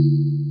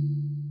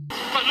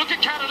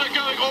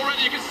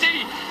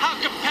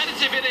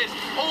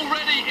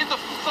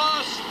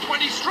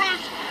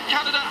truth,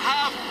 Canada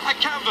have a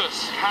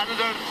canvas.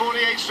 Canada at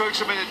 48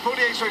 strokes a minute.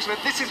 48 strokes a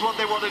minute. This is what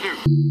they want to do.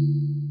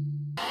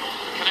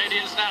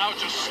 Canadians now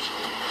just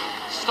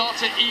start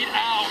to eat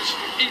out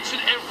each and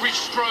every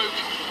stroke.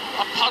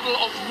 A puddle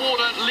of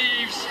water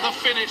leaves the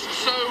finish.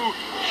 So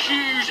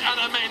huge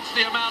and immense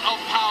the amount of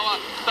power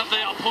that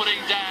they are putting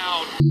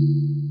down.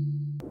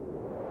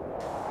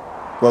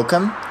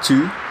 Welcome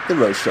to The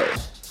Row Show.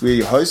 We're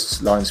your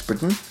hosts, Lawrence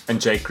Britton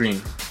and Jake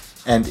Green.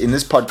 And in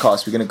this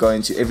podcast, we're going to go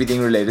into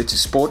everything related to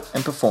sport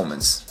and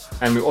performance.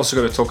 And we're also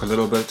going to talk a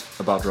little bit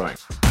about rowing.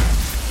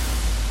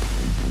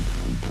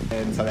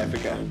 In South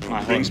Africa.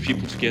 It brings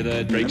people together,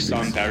 it breaks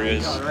down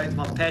barriers. Yeah, right.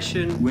 My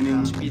passion,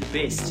 winning, to be the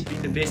best.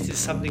 Being the best is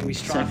something we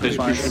strive for. There's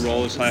crucial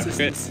role in South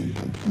Africa.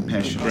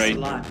 Compassion.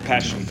 Great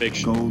passion,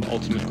 fiction, Gold.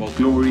 ultimate goal.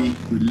 Glory,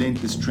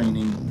 relentless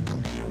training,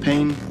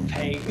 pain.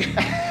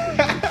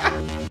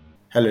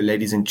 Hello,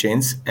 ladies and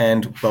gents,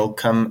 and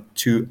welcome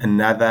to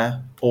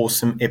another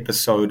awesome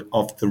episode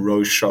of The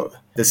Row Show.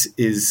 This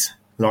is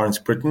Lawrence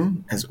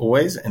Britton, as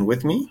always, and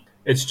with me,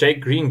 it's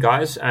Jake Green,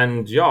 guys,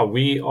 and yeah,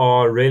 we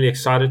are really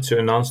excited to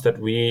announce that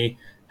we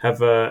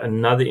have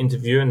another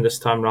interview, and this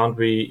time around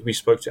we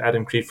spoke to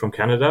Adam Kreek from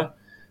Canada.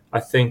 I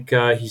think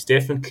he's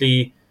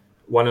definitely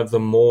one of the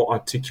more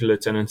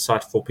articulate and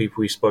insightful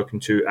people we've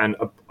spoken to, and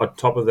on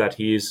top of that,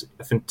 he is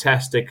a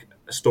fantastic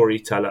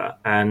storyteller,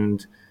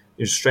 and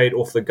straight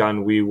off the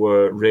gun, we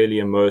were really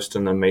immersed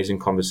in the amazing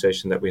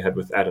conversation that we had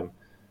with Adam.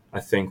 I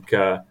think,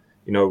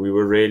 we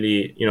were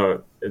really,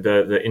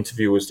 the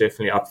interview was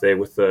definitely up there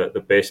with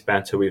the best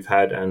banter we've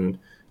had, and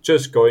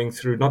just going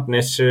through, not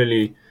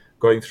necessarily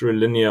going through a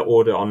linear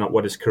order on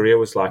what his career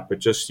was like, but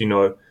just,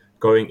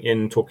 going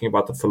in, talking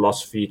about the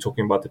philosophy,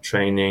 talking about the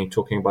training,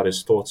 talking about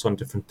his thoughts on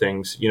different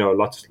things,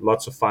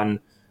 lots of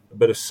fun, a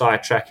bit of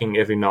sidetracking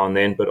every now and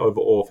then, but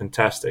overall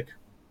fantastic.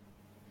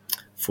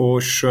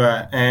 For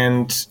sure.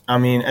 And I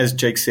mean, as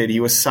Jake said, he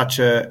was such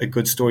a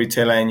good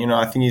storyteller. And,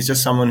 I think he's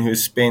just someone who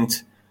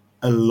spent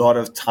a lot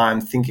of time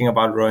thinking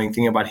about rowing,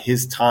 thinking about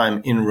his time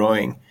in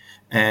rowing.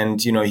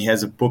 And, he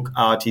has a book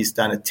out. He's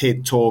done a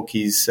TED Talk.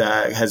 He's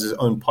has his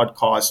own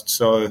podcast.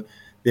 So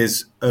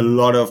there's a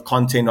lot of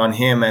content on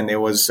him. And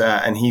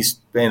and he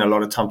spent a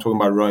lot of time talking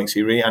about rowing. So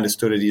he really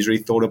understood it. He's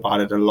really thought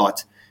about it a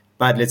lot.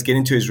 But let's get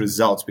into his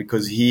results,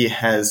 because he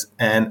has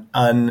an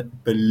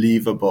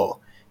unbelievable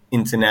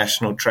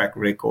international track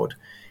record.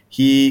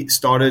 He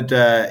started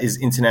his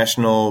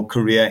international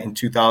career in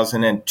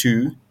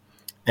 2002,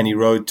 and he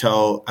rowed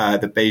till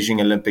the Beijing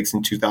Olympics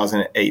in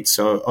 2008.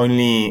 So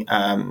only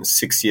 7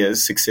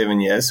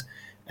 years.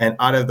 And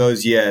out of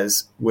those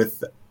years,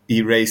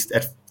 he raced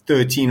at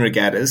 13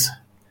 regattas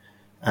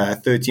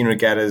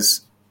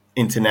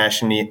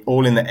internationally,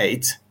 all in the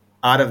 8.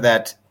 Out of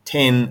that,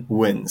 10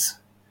 wins.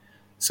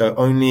 So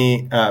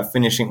only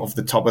finishing off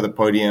the top of the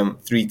podium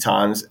 3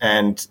 times,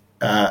 and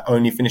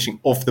only finishing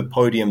off the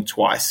podium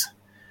twice.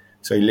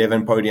 So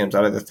 11 podiums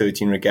out of the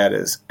 13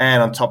 regattas.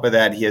 And on top of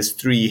that, he has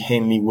 3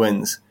 Henley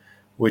wins,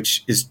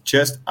 which is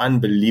just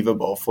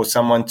unbelievable for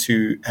someone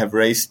to have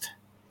raced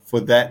for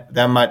that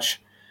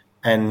much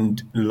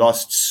and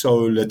lost so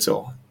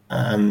little.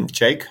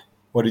 Jake,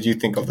 what did you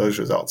think of those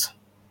results?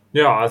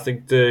 Yeah, I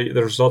think the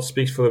results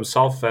speak for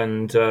themselves,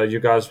 and you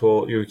guys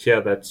will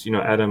hear that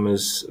Adam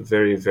is a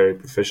very, very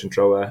proficient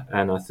rower,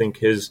 and I think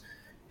his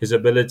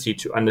ability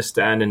to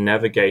understand and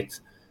navigate,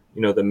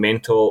 the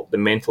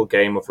mental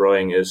game of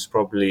rowing is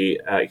probably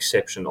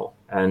exceptional.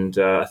 And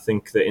I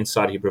think the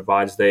insight he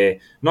provides there,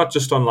 not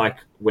just on like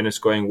when it's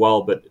going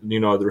well, but the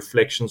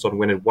reflections on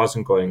when it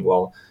wasn't going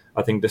well.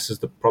 I think this is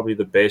probably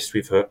the best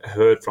we've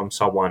heard from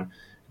someone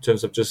in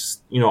terms of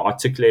just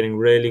articulating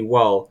really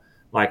well,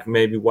 like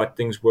maybe what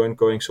things weren't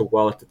going so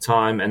well at the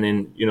time, and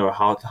then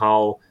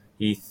how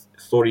he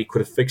thought he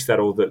could have fixed that,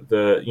 or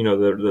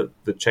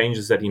the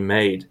changes that he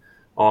made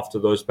after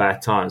those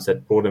bad times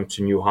that brought him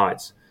to new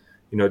heights.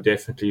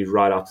 Definitely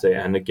right up there.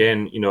 And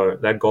again,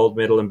 that gold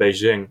medal in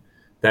Beijing,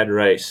 that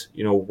race,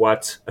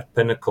 what a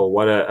pinnacle,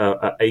 what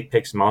a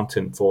apex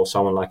mountain for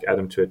someone like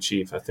Adam to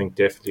achieve. I think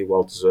definitely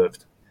well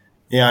deserved.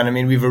 Yeah, and I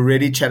mean, we've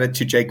already chatted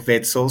to Jake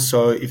Wetzel.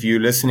 So if you're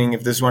listening,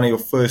 if this is one of your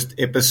first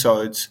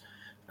episodes,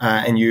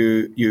 and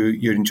you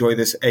enjoy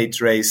this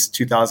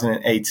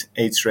 2008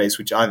 eighth race,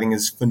 which I think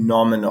is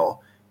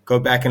phenomenal, go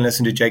back and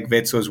listen to Jake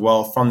Wetzel as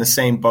well, from the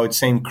same boat,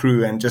 same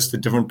crew, and just a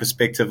different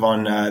perspective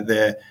on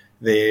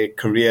their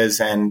careers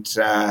and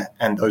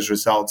those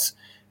results.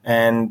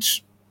 And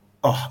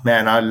oh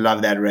man, I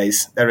love that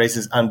race. That race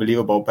is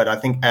unbelievable. But I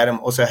think Adam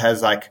also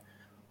has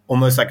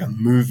almost like a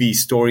movie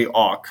story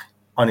arc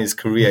on his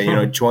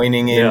career.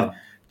 Joining in. Yeah.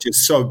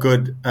 Just so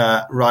good,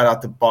 right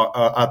out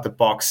the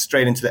box,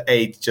 straight into the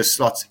 8, just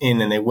slots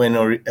in and they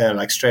win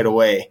straight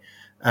away.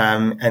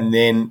 And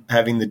then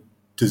having the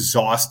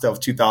disaster of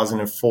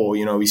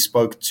 2004, we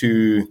spoke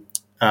to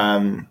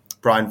Brian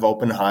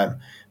Volpenheim,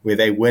 where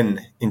they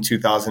win in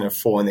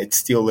 2004 and they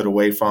steal it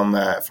away from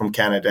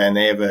Canada, and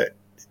they have a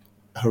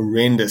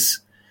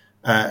horrendous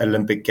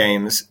Olympic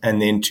Games,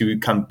 and then to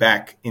come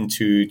back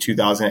into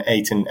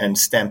 2008 and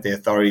stamp their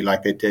authority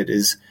like they did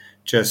is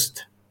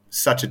just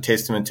such a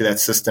testament to that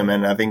system.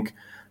 And I think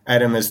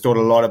Adam has thought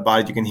a lot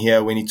about it. You can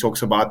hear when he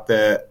talks about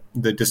the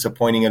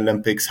disappointing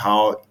Olympics,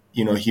 how,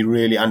 he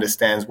really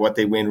understands what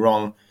they went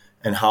wrong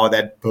and how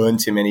that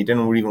burnt him, and he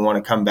didn't even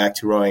want to come back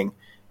to rowing,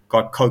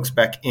 got coaxed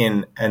back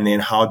in, and then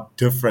how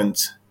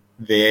different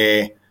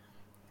their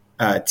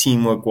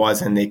teamwork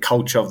was and their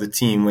culture of the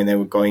team when they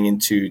were going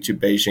into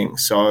Beijing.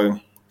 So,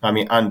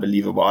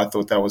 unbelievable. I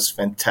thought that was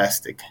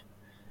fantastic.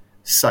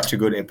 Such a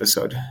good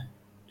episode.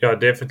 Yeah,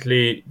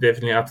 definitely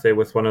up there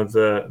with one of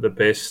the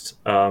best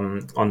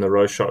on the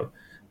row show.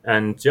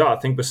 And yeah, I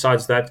think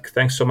besides that,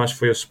 thanks so much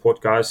for your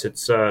support, guys.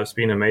 It's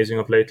been amazing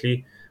of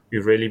lately.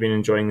 We've really been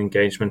enjoying the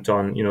engagement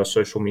on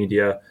social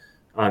media,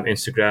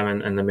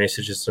 Instagram, and the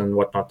messages and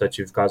whatnot that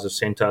you guys have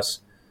sent us.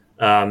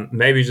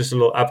 Maybe just a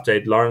little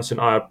update. Lawrence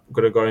and I are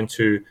going to go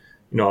into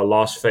our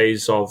last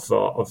phase of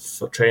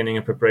training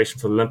and preparation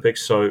for the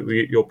Olympics. So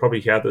you'll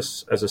probably hear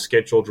this as a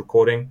scheduled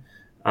recording.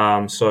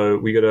 So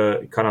we got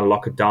to kind of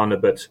lock it down a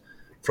bit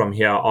from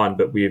here on.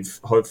 But we've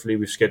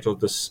scheduled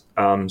this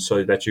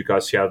so that you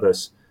guys hear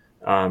this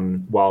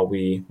while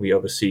we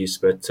overseas.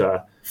 But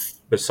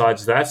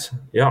besides that,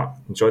 yeah,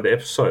 enjoy the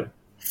episode.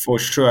 For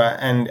sure.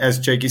 And as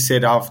Jakey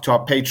said, to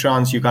our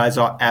patrons, you guys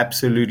are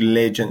absolute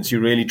legends. You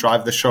really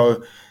drive the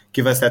show.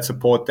 Give us that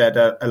support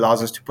that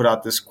allows us to put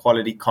out this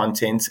quality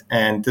content.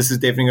 And this is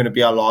definitely going to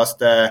be our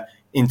last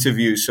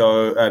interview,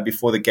 so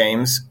before the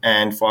games.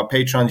 And for our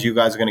patrons, you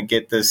guys are going to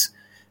get this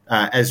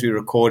as we're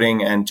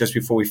recording and just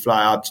before we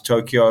fly out to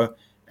Tokyo.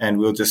 And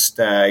we'll just,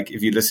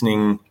 if you're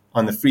listening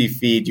on the free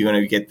feed, you're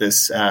going to get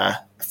this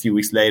a few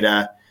weeks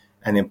later.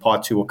 And then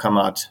part 2 will come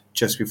out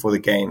just before the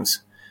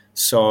games.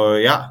 So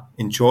yeah,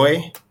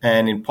 enjoy.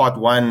 And in part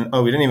 1,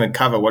 we didn't even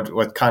cover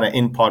what kind of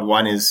in part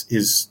 1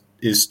 is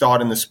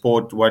start in the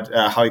sport,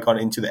 how he got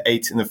into the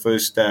 8 in the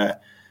first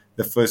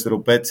little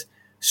bit,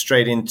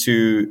 straight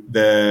into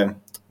the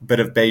bit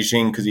of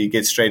Beijing, because he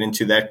gets straight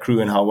into that crew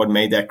and what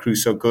made that crew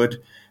so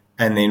good.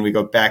 And then we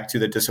go back to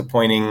the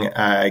disappointing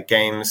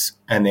games,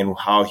 and then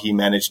how he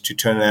managed to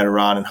turn that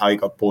around and how he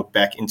got brought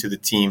back into the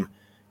team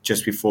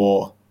just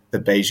before the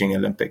Beijing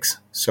Olympics.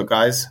 So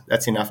guys,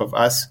 that's enough of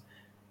us.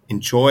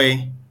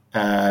 Enjoy,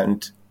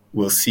 and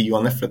we'll see you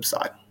on the flip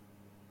side.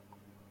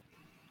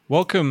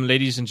 Welcome,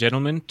 ladies and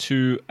gentlemen,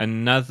 to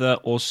another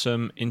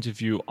awesome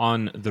interview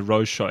on The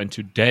Row Show. And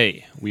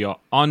today we are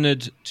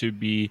honored to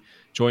be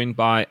joined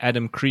by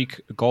Adam Kreek,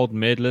 a gold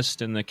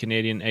medalist in the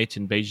Canadian 8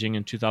 in Beijing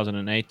in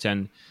 2008.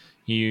 And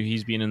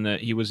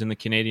he was in the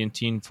Canadian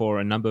team for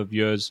a number of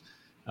years,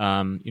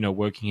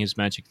 working his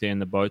magic there in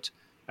the boat.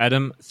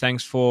 Adam,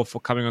 thanks for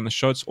coming on the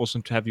show. It's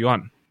awesome to have you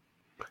on.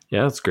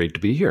 Yeah, it's great to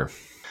be here.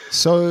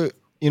 So,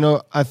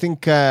 I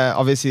think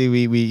obviously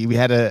we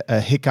had a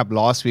hiccup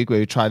last week where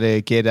we tried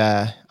to get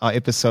our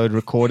episode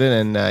recorded,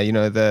 and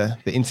the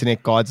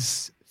internet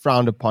gods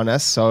frowned upon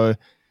us. So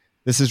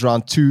this is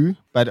round 2,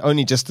 but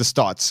only just the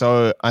start.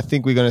 So I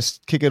think we're going to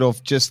kick it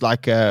off just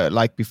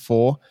like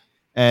before.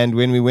 And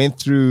when we went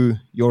through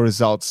your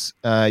results,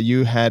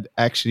 you had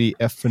actually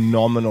a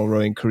phenomenal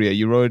rowing career.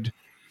 You rowed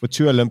for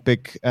 2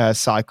 Olympic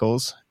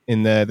cycles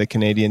in the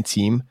Canadian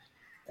team.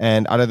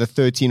 And out of the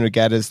 13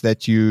 regattas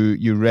that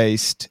you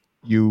raced,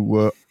 you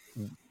were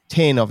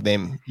 10 of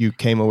them. You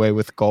came away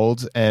with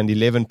gold and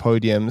 11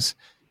 podiums.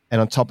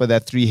 And on top of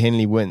that, 3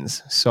 Henley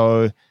wins.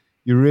 So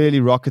you really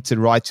rocketed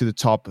right to the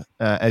top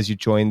as you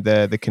joined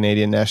the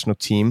Canadian national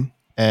team.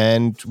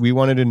 And we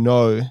wanted to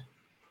know,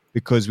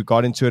 because we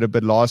got into it a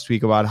bit last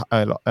week, about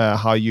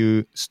how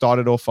you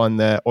started off on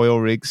the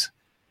oil rigs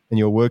and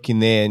you're working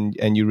there,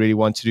 and you really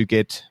wanted to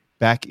get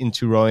back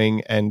into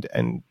rowing and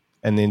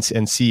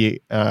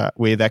see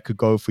where that could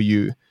go for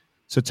you.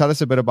 So tell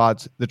us a bit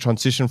about the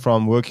transition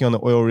from working on the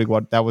oil rig,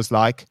 what that was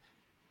like,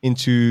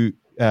 into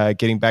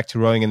getting back to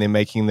rowing and then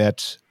making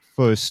that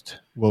first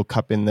World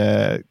Cup in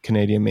the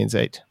Canadian men's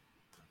 8.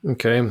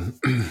 Okay.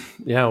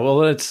 Yeah,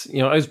 well, it's,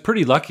 I was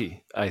pretty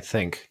lucky, I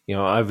think.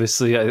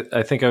 Obviously,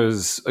 I think I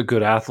was a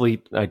good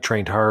athlete. I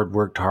trained hard,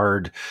 worked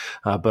hard,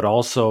 but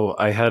also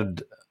I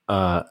had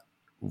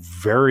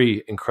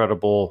very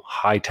incredible,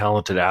 high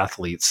talented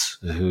athletes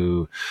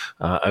who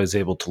I was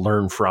able to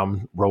learn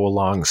from, row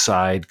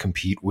alongside,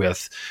 compete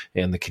with,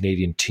 and the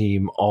Canadian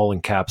team, all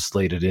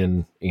encapsulated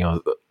in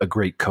a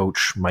great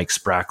coach, Mike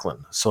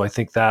Spracklin. So I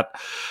think that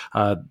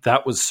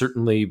that was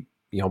certainly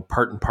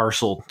part and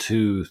parcel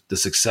to the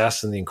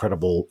success and the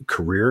incredible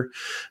career.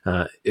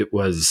 It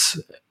was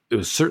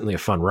certainly a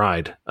fun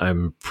ride.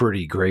 I'm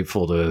pretty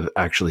grateful to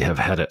actually have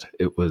had it.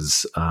 It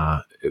was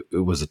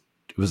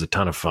a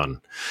ton of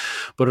fun.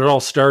 But it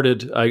all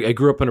started, I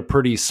grew up in a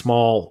pretty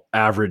small,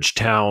 average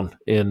town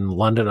in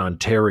London,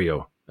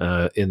 Ontario,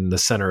 in the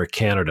center of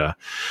Canada.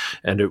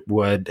 And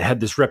it had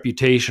this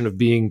reputation of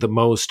being the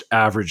most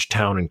average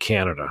town in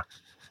Canada.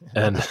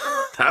 And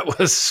that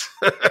was,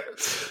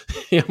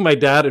 my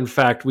dad, in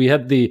fact, we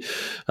had the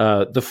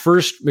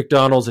first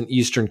McDonald's in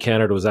Eastern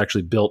Canada was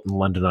actually built in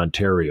London,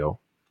 Ontario,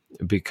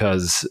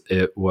 because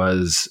it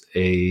was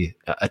a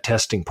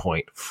testing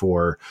point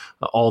for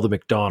all the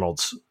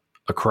McDonald's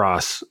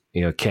across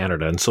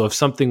Canada. And so if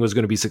something was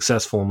going to be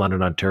successful in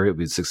London, Ontario, it would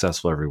be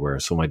successful everywhere.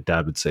 So my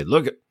dad would say,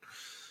 look,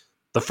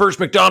 the first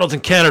McDonald's in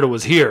Canada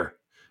was here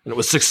and it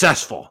was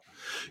successful.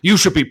 You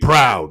should be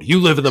proud. You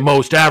live in the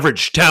most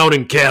average town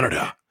in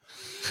Canada.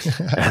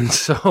 And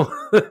so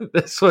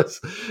this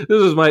was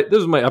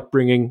my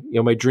upbringing.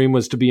 My dream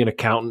was to be an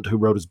accountant who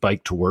rode his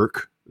bike to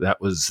work.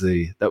 That was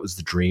the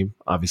dream.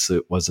 Obviously,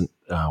 it wasn't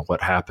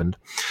what happened.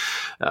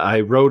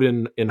 I rode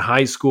in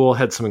high school,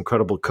 had some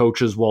incredible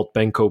coaches, Walt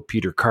Benko,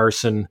 Peter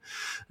Carson.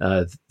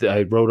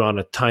 I rode on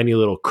a tiny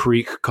little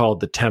creek called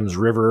the Thames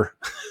River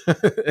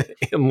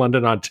in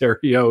London,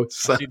 Ontario.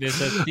 So, see,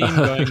 there's a theme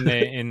going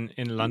there in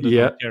London,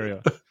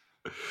 Ontario.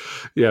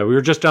 Yeah, we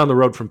were just down the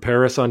road from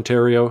Paris,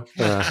 Ontario.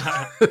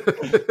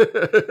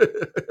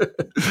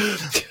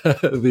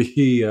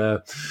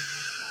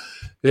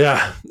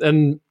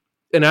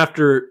 And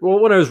after,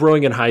 when I was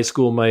rowing in high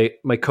school,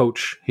 my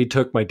coach, he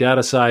took my dad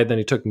aside, then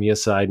he took me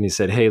aside, and he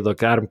said, "Hey,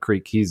 look, Adam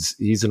Kreek,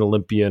 he's an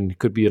Olympian,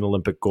 could be an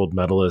Olympic gold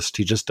medalist.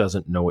 He just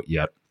doesn't know it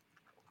yet."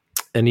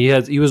 And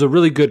he was a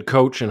really good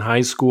coach in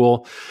high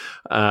school.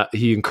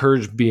 He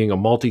encouraged being a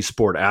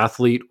multi-sport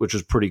athlete, which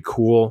is pretty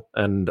cool,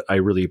 and I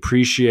really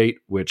appreciate,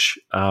 which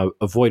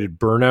avoided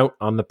burnout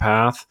on the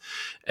path.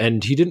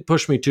 And he didn't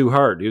push me too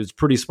hard. He was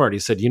pretty smart. He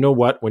said, you know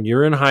what? When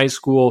you're in high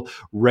school,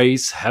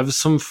 race, have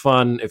some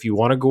fun. If you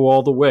want to go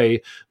all the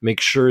way, make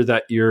sure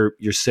that you're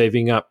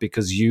saving up,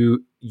 because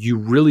you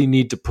really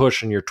need to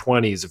push in your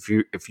 20s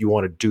if you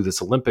want to do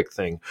this Olympic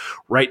thing.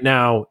 Right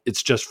now,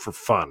 it's just for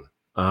fun.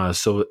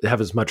 So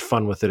have as much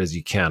fun with it as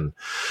you can.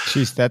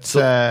 Jeez,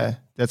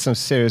 that's some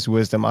serious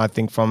wisdom, I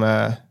think, from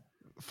a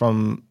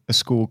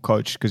school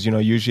coach, because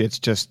usually it's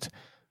just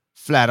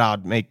flat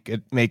out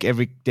make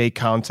every day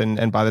count,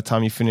 and by the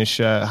time you finish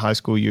high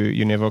school,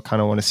 you never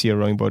kind of want to see a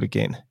rowing boat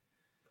again.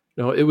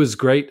 No, it was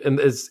great, and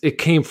it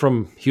came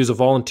from, he was a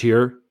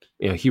volunteer.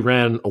 He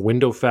ran a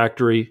window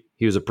factory.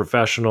 He was a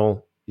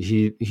professional.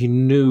 He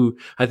knew,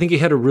 I think he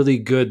had a really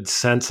good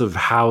sense of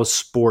how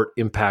sport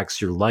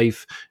impacts your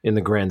life in the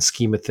grand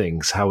scheme of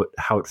things, how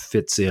it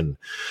fits in.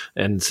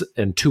 And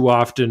too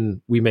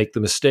often we make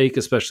the mistake,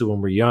 especially when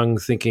we're young,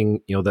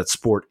 thinking, that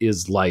sport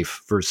is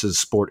life versus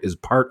sport is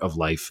part of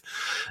life.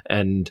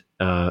 And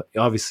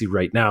obviously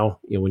right now,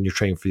 when you're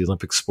training for the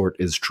Olympic, sport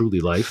is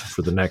truly life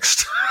for the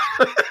next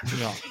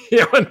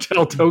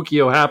until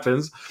Tokyo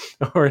happens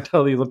or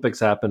until the Olympics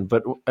happen.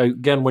 But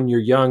again, when you're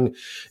young,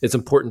 it's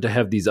important to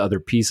have these other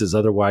pieces.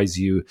 Otherwise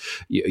you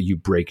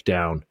break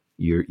down.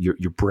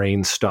 Your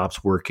brain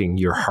stops working.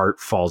 Your heart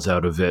falls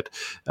out of it.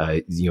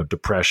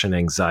 Depression,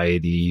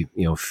 anxiety,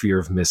 fear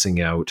of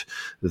missing out,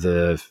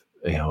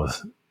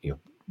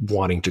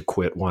 wanting to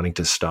quit, wanting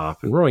to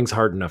stop. And rowing's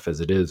hard enough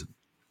as it is.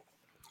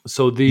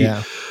 So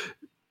the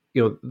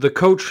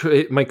coach,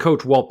 my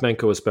coach, Walt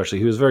Benko especially,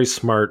 he was very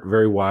smart,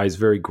 very wise,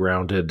 very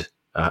grounded.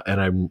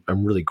 And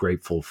I'm really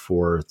grateful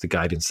for the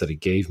guidance that he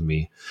gave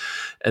me.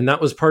 And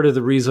that was part of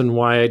the reason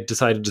why I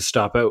decided to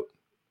stop out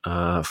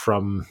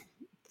from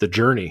the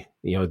journey,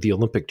 the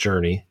Olympic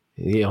journey.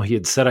 He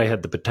had said I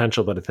had the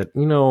potential, but I thought,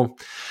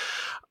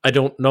 I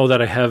don't know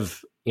that I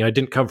have, I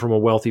didn't come from a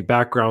wealthy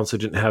background, so I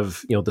didn't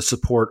have, the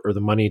support or the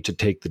money to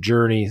take the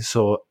journey.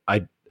 So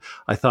I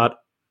thought,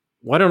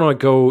 why don't I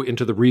go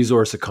into the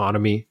resource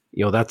economy?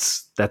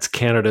 That's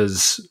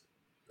Canada's,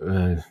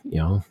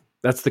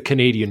 that's the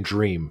Canadian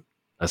dream,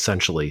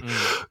 essentially.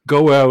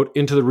 Go out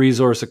into the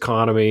resource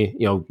economy,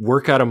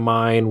 work at a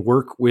mine,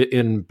 work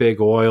in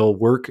big oil,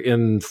 work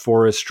in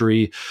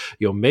forestry,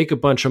 make a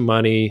bunch of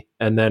money,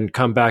 and then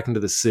come back into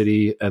the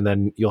city, and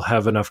then you'll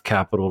have enough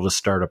capital to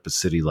start up a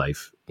city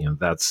life.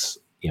 That's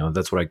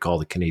what I call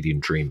the Canadian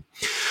dream.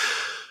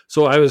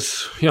 So I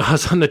was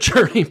on the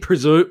journey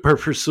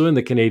pursuing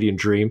the Canadian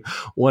dream.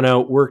 Went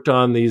out, worked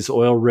on these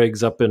oil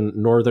rigs up in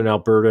northern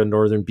Alberta,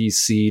 northern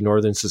BC,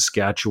 northern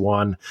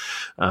Saskatchewan.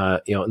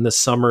 In the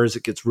summers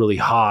it gets really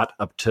hot,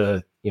 up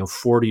to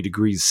 40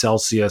 degrees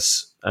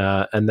Celsius,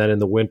 and then in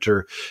the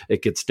winter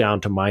it gets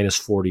down to minus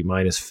 40,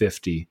 minus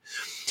 50.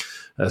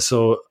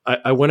 So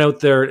I went out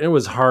there, and it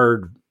was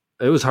hard.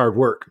 It was hard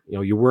work.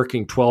 You're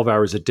working 12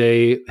 hours a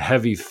day,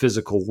 heavy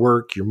physical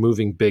work. You're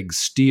moving big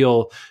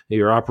steel.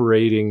 You're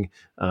operating,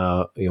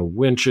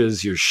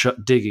 winches. You're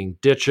digging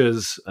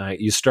ditches.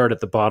 You start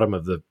at the bottom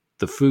of the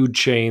food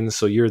chain,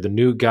 so you're the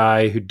new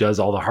guy who does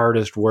all the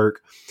hardest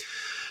work.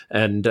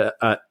 And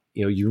I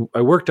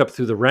worked up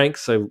through the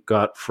ranks. I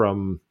got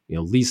from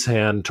lease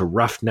hand to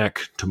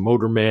roughneck to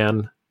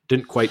motorman.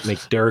 Didn't quite make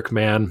Derek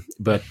Man,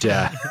 but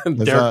Derek Man's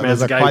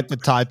those are guy. quite the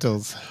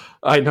titles.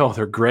 I know,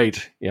 they're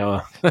great.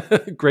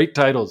 Great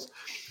titles.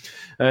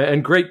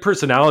 and great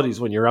personalities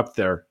when you're up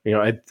there. You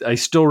know, I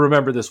still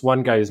remember this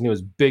one guy. His name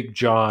was Big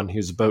John. He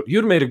would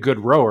have made a good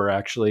rower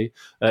actually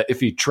if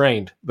he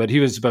trained, but he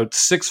was about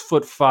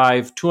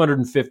 6'5",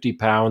 250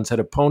 pounds, had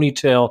a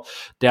ponytail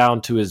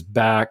down to his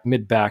back,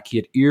 mid back. He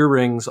had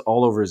earrings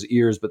all over his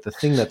ears, but the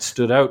thing that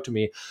stood out to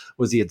me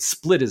was he had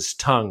split his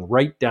tongue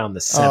right down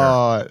the center.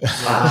 Oh,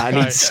 and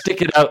he'd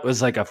stick it out. It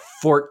was like a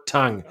forked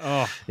tongue.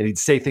 Oh. And he'd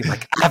say things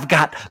like, "I've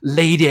got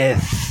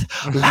ladies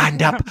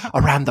lined up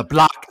around the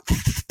block."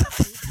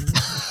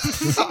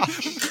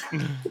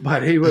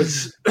 But he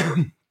was,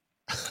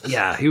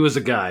 yeah, he was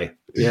a guy.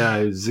 Yeah,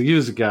 he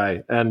was a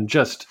guy. And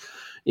just,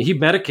 he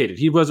medicated.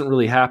 He wasn't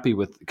really happy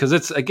with, because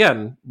it's,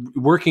 again,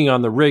 working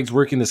on the rigs,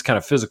 working this kind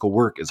of physical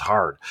work is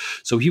hard.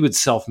 So he would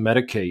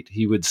self-medicate.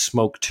 He would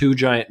smoke 2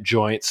 giant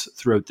joints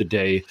throughout the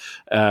day.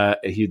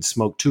 He'd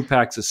smoke 2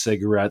 packs of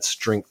cigarettes,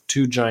 drink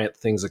 2 giant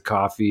things of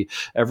coffee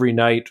every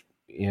night,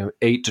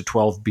 8 to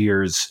 12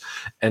 beers,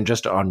 and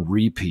just on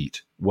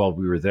repeat while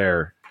we were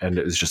there. And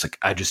it was just like,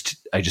 I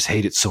just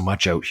hate it so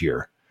much out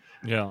here.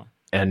 Yeah.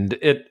 And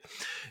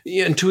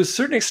and to a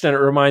certain extent, it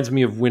reminds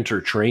me of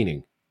winter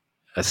training.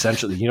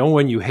 Essentially,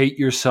 when you hate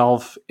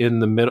yourself in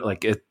the middle,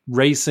 like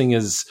racing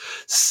is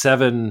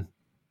 7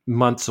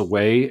 months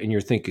away and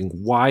you're thinking,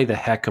 why the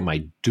heck am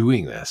I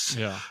doing this?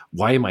 Yeah.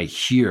 Why am I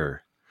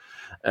here?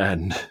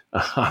 And,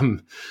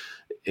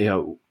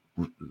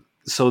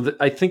 so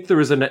I think there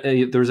was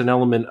an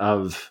element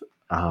of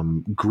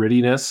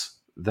grittiness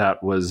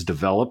that was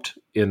developed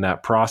in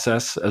that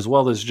process, as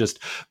well as just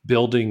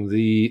building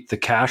the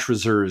cash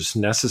reserves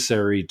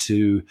necessary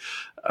to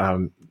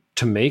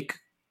make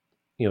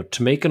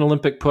an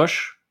Olympic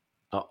push.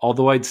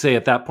 Although I'd say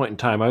at that point in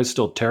time, I was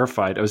still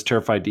terrified. I was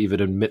terrified to even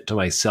admit to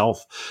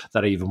myself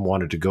that I even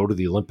wanted to go to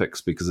the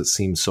Olympics because it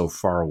seemed so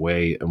far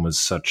away and was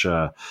such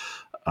a,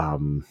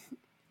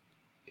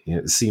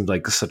 it seemed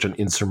like such an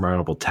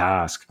insurmountable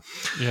task.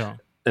 Yeah.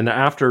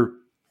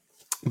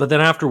 But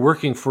then after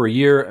working for a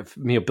year,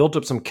 built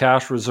up some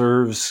cash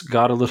reserves,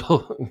 got a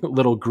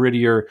little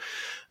grittier,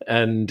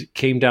 and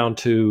came down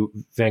to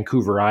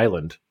Vancouver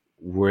Island,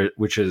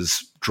 which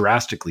is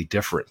drastically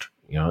different.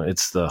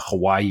 It's the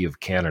Hawaii of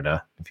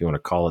Canada, if you want to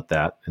call it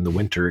that. In the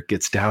winter, it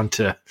gets down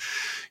to,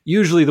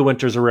 usually the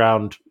winter's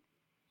around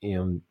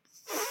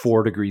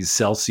 4 degrees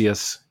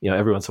Celsius.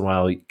 Every once in a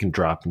while you can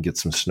drop and get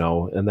some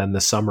snow. And then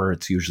the summer,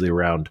 it's usually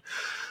around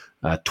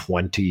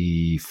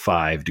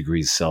 25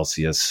 degrees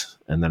Celsius.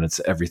 And then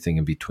it's everything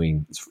in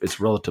between. It's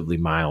relatively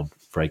mild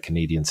by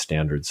Canadian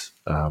standards.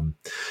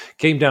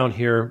 Came down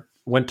here,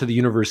 went to the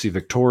University of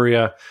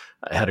Victoria.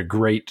 I had a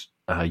great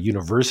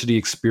university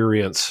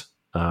experience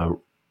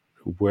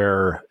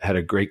where I had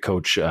a great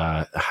coach,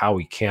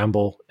 Howie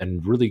Campbell,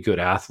 and really good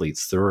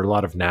athletes. There were a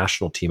lot of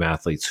national team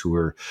athletes who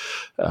were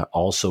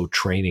also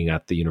training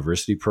at the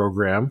university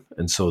program.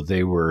 And so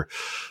they were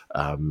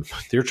trying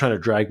to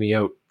drag me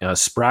out.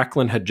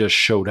 Spracklin had just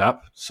showed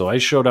up. So I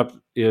showed up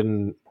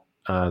in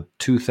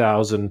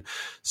 2000.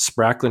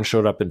 Spracklin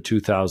showed up in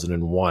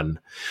 2001.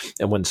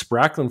 And when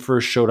Spracklin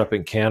first showed up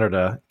in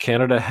Canada,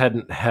 Canada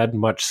hadn't had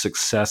much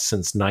success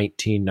since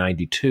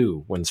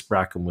 1992 when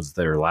Spracklin was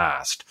there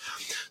last.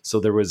 So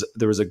there was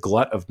a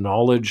glut of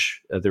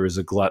knowledge. There was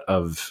a glut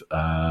of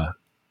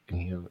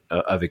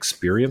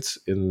experience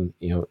in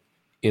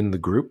the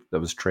group that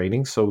was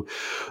training. So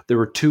there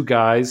were 2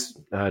 guys,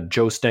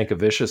 Joe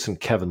Stankovicius and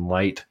Kevin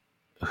Light,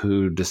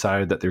 who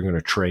decided that they're going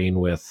to train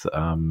with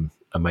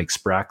Mike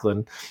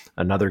Spracklin.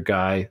 Another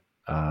guy,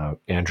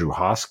 Andrew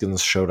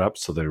Hoskins, showed up.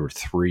 So there were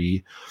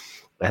 3.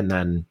 And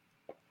then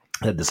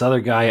had this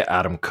other guy,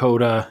 Adam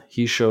Coda,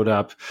 he showed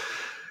up.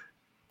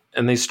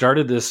 And they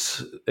started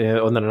this,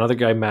 and then another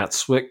guy, Matt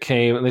Swick,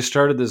 came, and they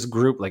started this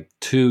group, like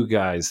 2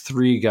 guys,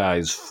 3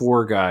 guys,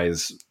 4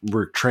 guys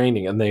were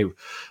training. And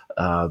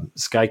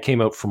this guy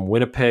came out from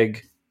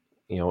Winnipeg,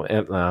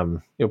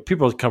 and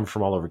people come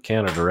from all over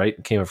Canada,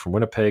 right? Came out from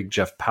Winnipeg,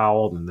 Jeff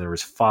Powell, and there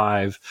was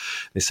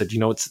 5. They said,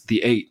 it's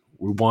the 8.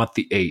 We want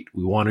the 8.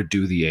 We want to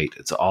do the 8.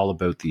 It's all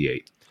about the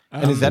 8.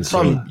 And is that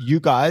from you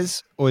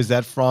guys, or is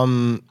that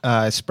from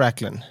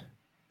Spracklin?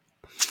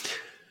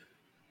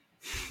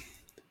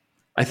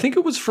 I think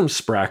it was from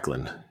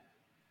Spracklin.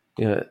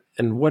 Yeah,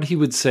 and what he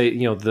would say,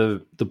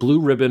 the blue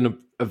ribbon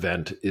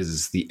event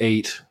is the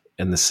 8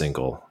 and the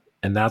single,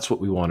 and that's what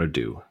we want to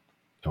do.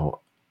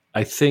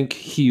 I think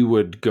he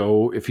would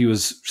go, if he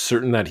was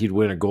certain that he'd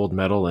win a gold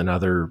medal in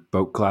other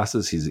boat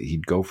classes,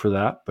 he'd go for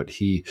that. But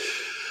he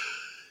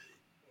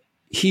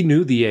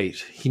knew the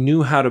 8. He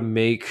knew how to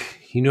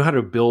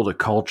build a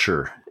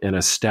culture and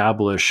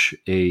establish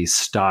a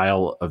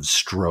style of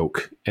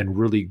stroke and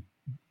really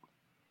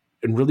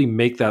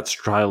make that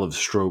style of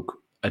stroke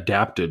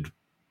adapted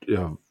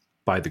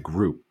by the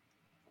group.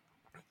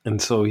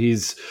 And so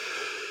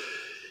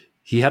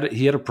he had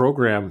a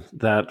program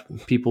that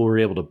people were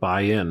able to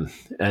buy in,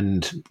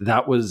 and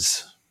that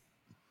was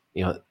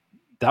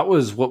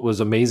what was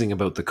amazing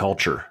about the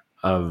culture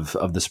of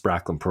the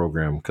Spracklin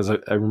program. Because I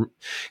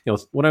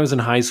when I was in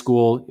high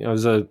school,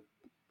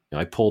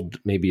 I pulled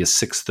maybe a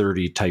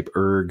 630 type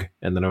erg,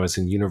 and then I was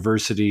in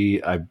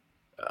university. I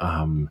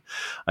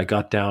I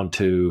got down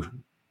to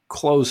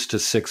close to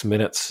 6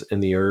 minutes in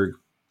the erg,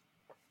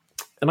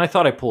 and I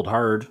thought I pulled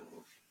hard.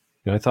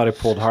 I thought I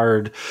pulled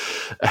hard,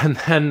 and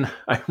then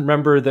I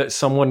remember that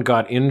someone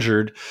got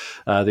injured.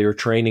 They were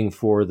training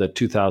for the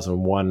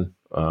 2001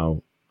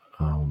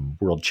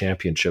 World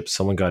Championship.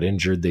 Someone got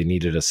injured. They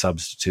needed a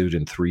substitute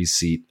in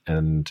 3-seat,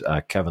 and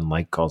Kevin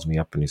Light calls me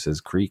up and he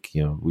says, "Kreek,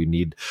 we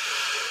need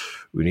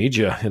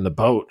you in the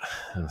boat."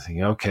 And I'm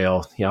thinking, okay,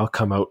 I'll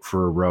come out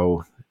for a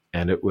row.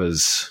 And it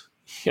was,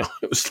 it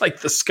was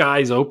like the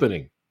skies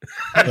opening.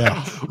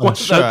 Yeah,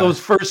 Those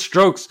first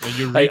strokes,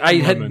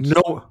 I had moment.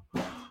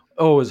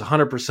 it was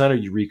 100% a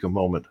eureka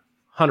moment.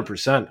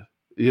 100%.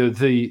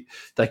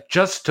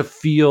 Just to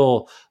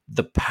feel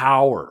the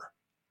power,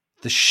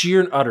 the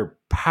sheer and utter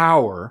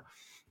power,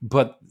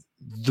 but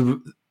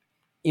the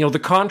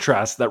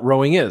contrast that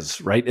rowing is,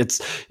 right?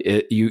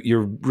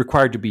 You're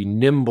required to be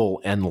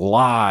nimble and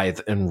lithe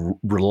and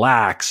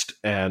relaxed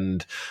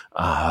and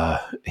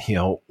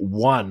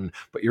one,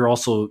 but you're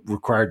also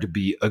required to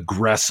be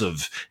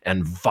aggressive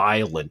and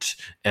violent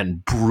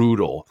and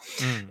brutal.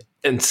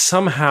 And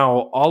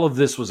somehow all of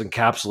this was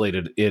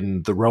encapsulated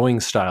in the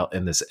rowing style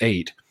in this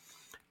 8.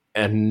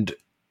 And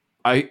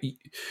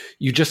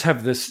you just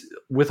have this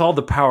with all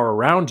the power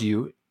around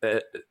you.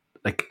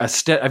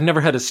 I've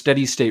never had a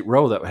steady state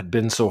row that had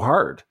been so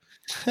hard.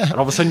 And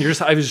all of a sudden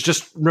I was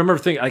just remember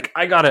thinking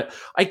I gotta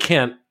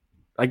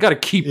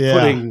keep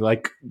putting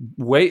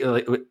weight,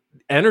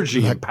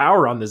 energy and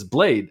power on this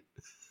blade.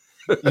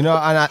 And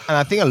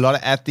I think a lot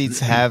of athletes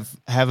have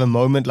a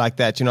moment like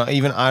that.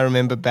 Even I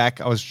remember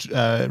back, I was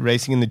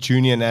racing in the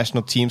junior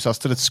national team. So I was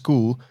still at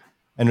school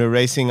and we're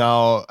racing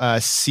our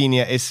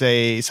senior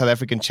SA South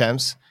African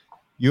champs.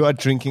 You are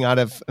drinking out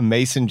of a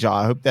mason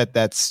jar. I hope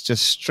that's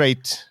just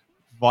straight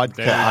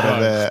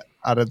vodka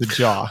out of the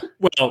jar.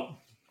 Well,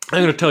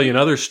 I'm going to tell you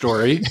another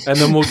story, and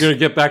then we're going to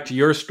get back to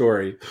your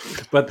story.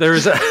 But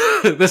there's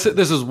this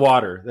is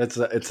water. It's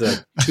a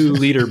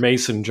 2-liter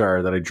mason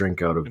jar that I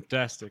drink out of.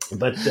 Fantastic.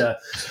 But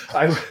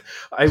I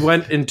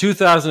went in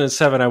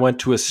 2007. I went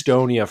to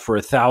Estonia for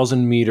a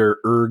 1,000-meter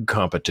erg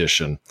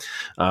competition.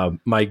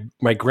 My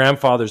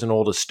grandfather's an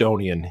old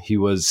Estonian. He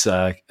was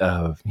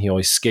he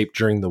escaped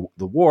during the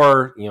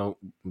war.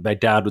 My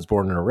dad was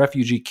born in a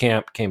refugee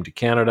camp, came to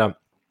Canada.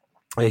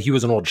 He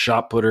was an old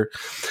shot putter.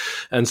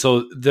 And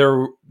so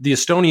the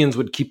Estonians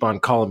would keep on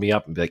calling me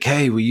up and be like,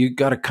 "Hey, well, you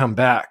got to come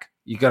back.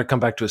 You got to come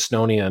back to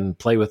Estonia and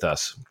play with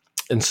us."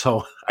 And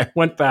so I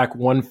went back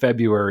one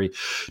February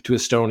to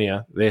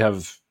Estonia. They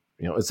have,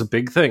 it's a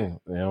big thing,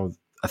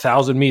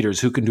 1,000 meters.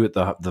 Who can do it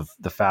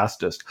the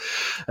fastest?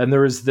 And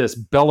there is this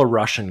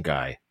Belarusian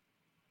guy.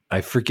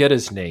 I forget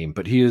his name,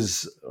 but he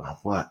is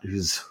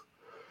he's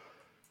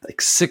like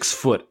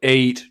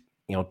 6'8",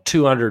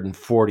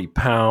 240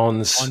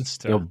 pounds,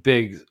 Monster.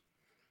 Big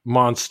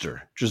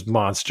monster, just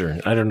monster.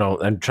 I don't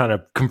know. I'm trying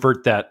to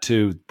convert that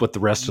to what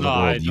the rest of the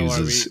world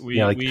uses. We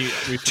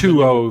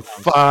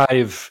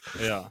 205,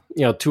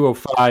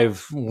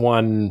 205,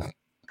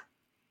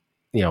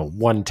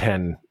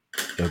 110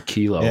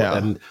 kilo.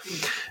 Yeah.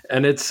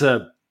 And it's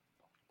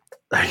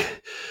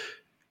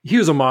he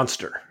was a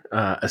monster,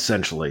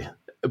 essentially.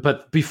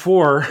 But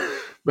before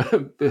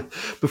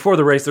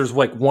the race, there's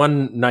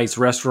one nice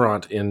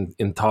restaurant in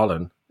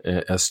Tallinn,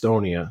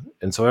 Estonia,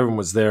 and so everyone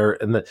was there.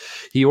 And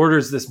he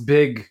orders this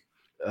big,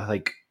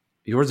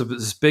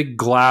 this big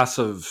glass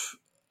of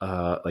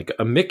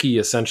a Mickey,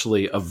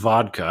 essentially, of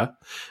vodka,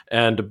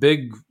 and a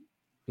big,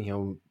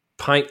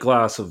 pint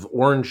glass of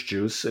orange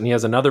juice, and he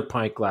has another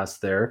pint glass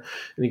there.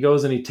 And he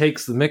goes and he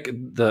takes the Mickey,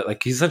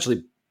 he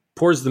essentially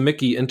pours the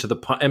Mickey into the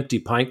empty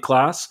pint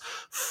glass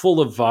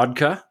full of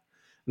vodka.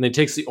 And then he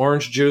takes the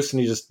orange juice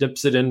and he just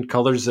dips it in,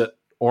 colors it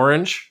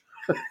orange,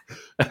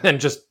 and then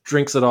just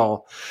drinks it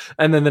all.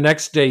 And then the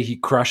next day he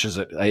crushes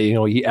it.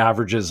 He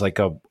averages like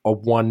a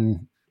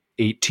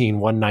 118,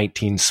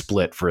 119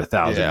 split for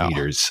 1,000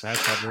 meters.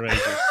 That's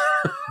outrageous.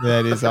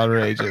 That is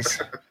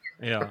outrageous.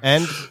 Yeah.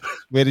 And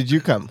where did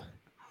you come?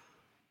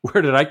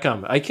 Where did I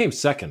come? I came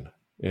second.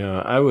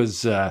 I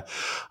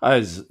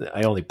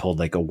only pulled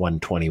like a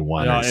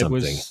 121 or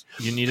something.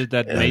 You needed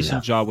that mason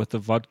jar with the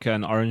vodka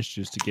and orange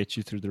juice to get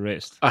you through the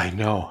rest. I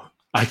know.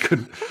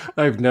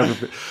 I've never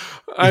been.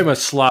 I'm a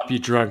sloppy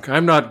drunk.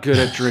 I'm not good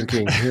at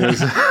drinking.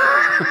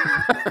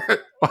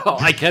 Well,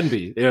 I can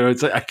be.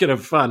 I can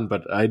have fun,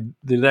 but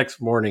the next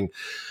morning,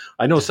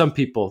 I know some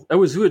people. I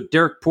was with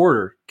Derek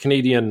Porter,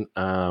 Canadian.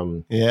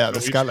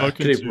 The scholar,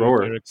 Canadian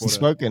rower,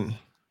 smoking.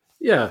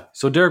 Yeah.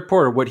 So Derek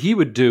Porter, what he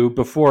would do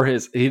before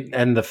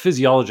and the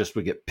physiologist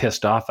would get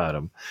pissed off at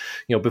him,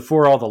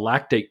 before all the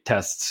lactate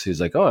tests,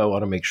 he's like, "Oh, I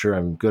want to make sure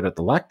I'm good at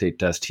the lactate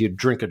test." He'd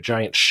drink a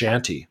giant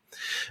shanty.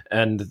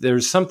 And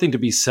there's something to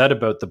be said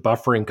about the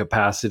buffering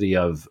capacity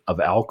of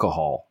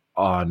alcohol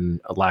on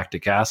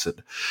lactic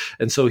acid.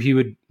 And so he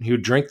would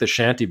drink the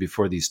shanty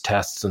before these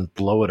tests and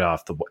blow it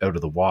out of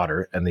the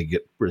water, and they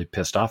get really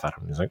pissed off at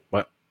him. He's like,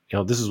 "What?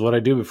 This is what I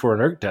do before an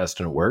erg test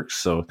and it works.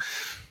 So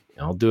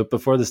I'll do it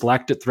before this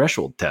lactate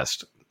threshold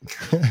test."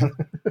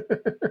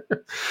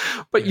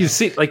 But you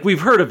see, like, we've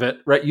heard of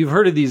it, right? You've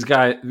heard of these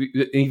guys,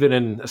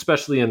 even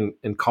especially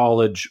in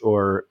college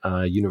or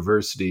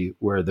university,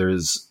 where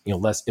there's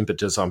less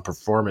impetus on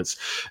performance,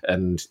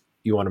 and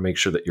you want to make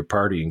sure that you're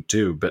partying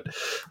too. But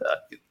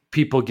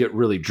people get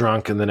really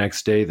drunk, and the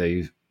next day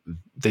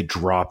they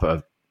drop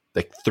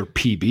their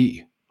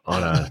PB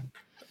on a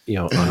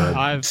on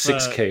a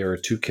 6K or a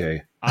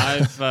 2K.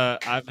 I've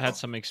had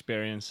some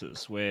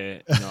experiences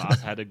where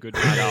I've had a good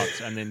night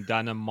out and then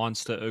done a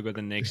monster ergo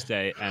the next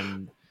day,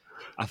 and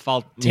I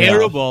felt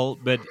terrible,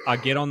 but I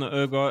get on the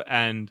ergo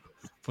and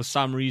for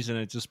some reason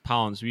it just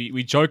pounds.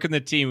 We joke in the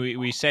team.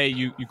 We say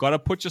you got to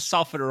put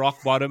yourself at a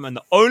rock bottom, and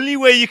the only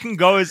way you can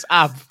go is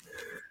up.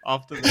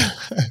 After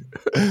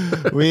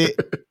that,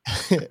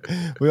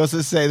 we also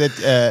say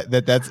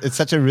that it's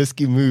such a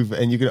risky move,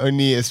 and you can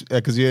only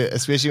because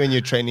especially when you're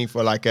training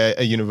for like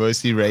a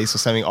university race or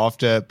something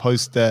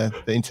post the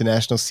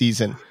international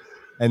season,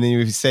 and then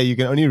you say you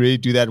can only really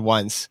do that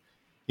once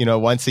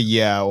a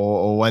year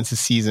or once a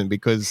season,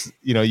 because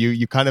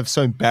you're kind of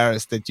so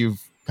embarrassed that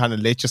you've kind of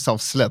let yourself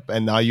slip,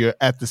 and now you're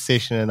at the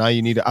session, and now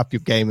you need to up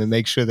your game and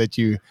make sure that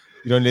you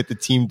don't let the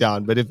team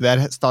down. But if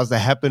that starts to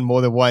happen more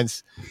than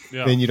once,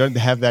 then you don't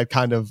have that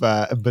kind of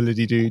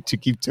ability to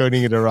keep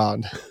turning it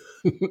around.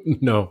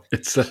 No,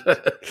 it's a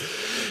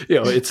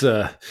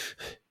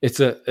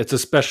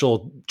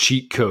special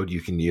cheat code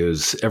you can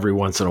use every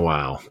once in a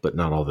while, but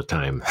not all the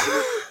time.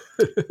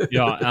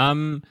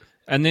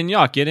 And then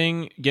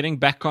getting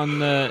back on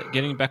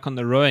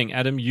the rowing,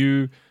 Adam,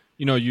 you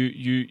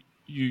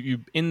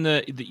in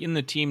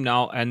the team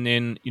now, and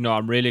then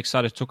I'm really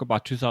excited to talk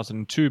about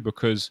 2002,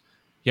 because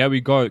here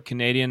we go,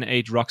 Canadian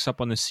 8 rocks up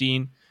on the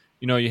scene.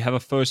 You have a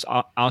first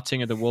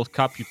outing at the World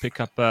Cup, you pick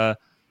up a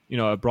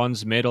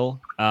bronze medal,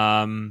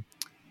 and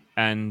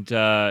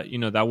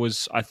that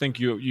was, I think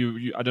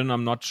you I don't know,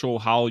 I'm not sure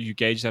how you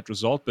gauge that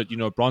result, but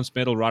bronze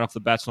medal right off the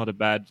bat's not a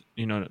bad,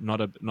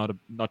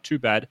 not too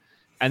bad.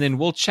 And then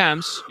World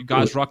Champs, you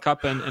guys rock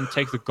up and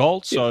take the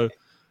gold. So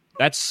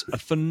that's a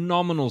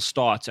phenomenal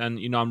start. And,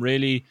 I'm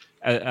really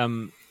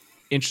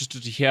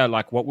interested to hear,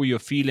 like, what were your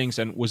feelings?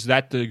 And was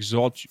that the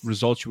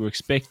result you were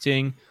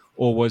expecting?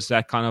 Or was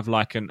that kind of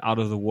like an out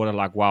of the water,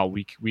 like, wow,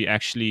 we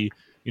actually,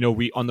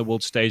 we on the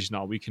world stage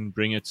now, we can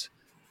bring it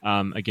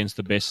against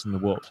the best in the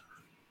world?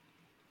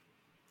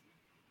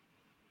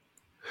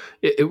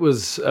 It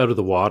was out of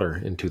the water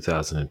in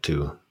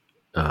 2002.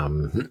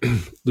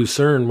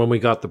 Lucerne, when we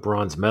got the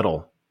bronze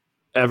medal,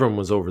 everyone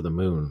was over the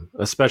moon,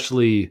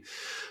 especially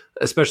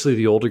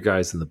the older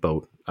guys in the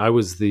boat. I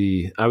was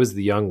the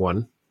young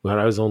one, but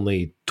I was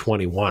only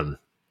 21,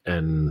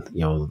 and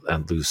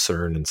at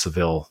Lucerne and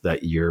Seville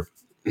that year,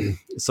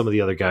 some of the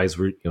other guys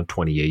were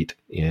 28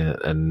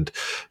 and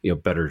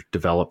better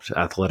developed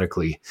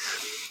athletically.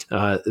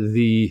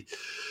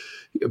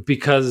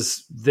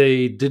 Because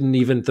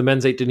the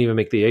men's 8 didn't even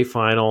make the A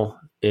final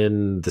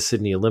in the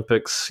Sydney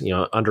Olympics,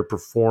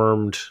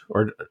 underperformed,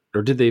 or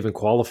did they even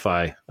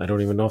qualify? I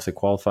don't even know if they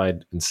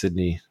qualified in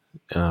Sydney.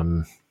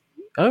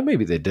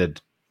 Maybe they did,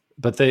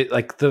 but they,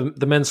 like, the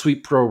men's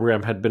sweep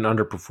program had been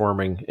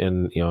underperforming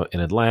in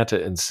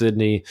Atlanta and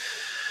Sydney,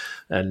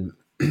 and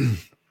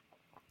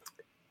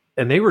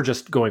they were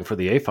just going for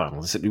the A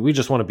final. They said, we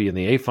just want to be in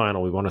the A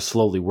final. We want to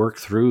slowly work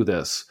through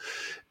this,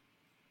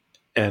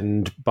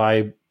 and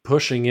by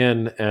pushing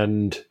in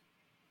and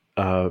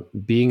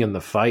being in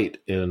the fight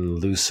in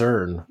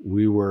Lucerne,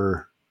 we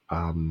were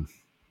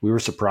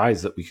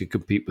surprised that we could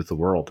compete with the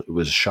world. It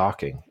was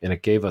shocking, and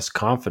it gave us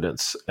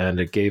confidence, and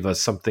it gave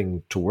us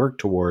something to work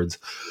towards.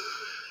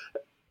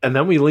 And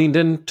then we leaned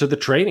into the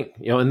training,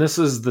 and this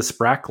is the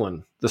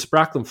Spracklin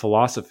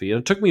philosophy.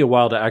 And it took me a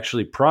while to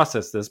actually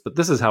process this, but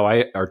this is how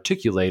I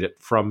articulate it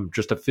from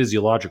just a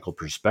physiological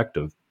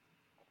perspective.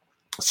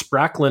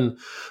 Spracklin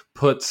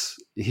puts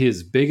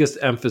his biggest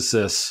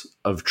emphasis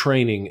of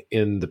training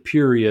in the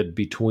period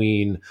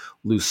between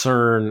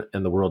Lucerne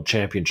and the World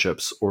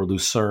Championships, or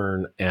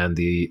Lucerne and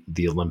the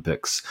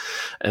Olympics.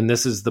 And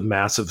this is the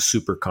massive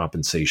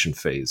supercompensation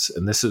phase.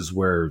 And this is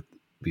where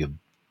the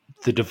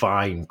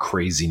divine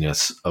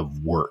craziness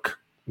of work,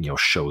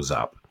 shows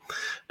up.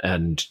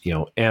 And,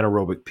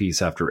 anaerobic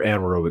piece after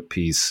anaerobic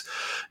piece,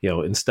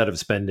 instead of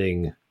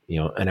spending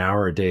an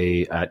hour a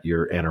day at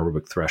your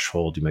anaerobic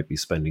threshold, you might be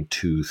spending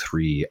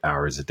 2-3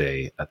 hours a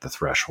day at the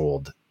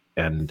threshold.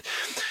 And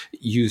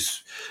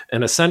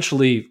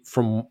essentially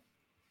from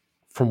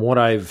what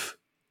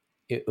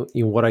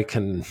what I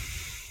can,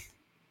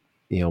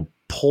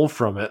 pull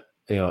from it,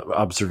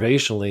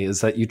 observationally,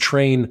 is that you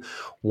train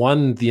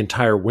the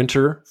entire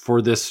winter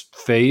for this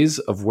phase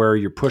of where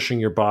you're pushing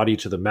your body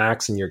to the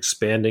max and you're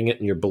expanding it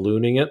and you're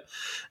ballooning it.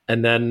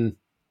 And then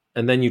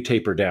you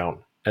taper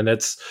down. And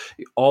that's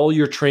all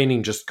your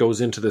training just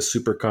goes into the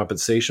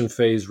supercompensation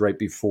phase right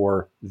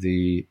before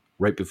the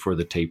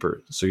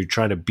taper. So you're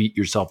trying to beat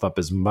yourself up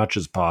as much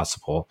as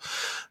possible.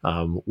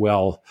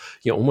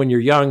 When you're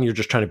young, you're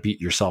just trying to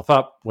beat yourself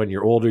up. When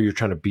you're older, you're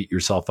trying to beat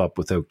yourself up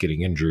without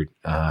getting injured.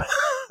 Trying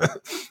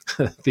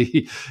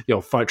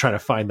to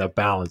find that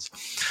balance.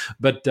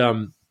 But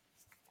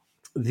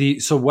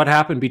So what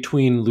happened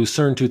between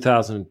Lucerne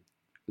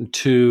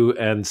 2002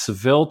 and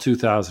Seville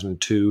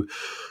 2002?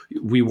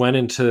 We went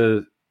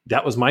into,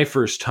 that was my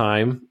first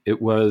time.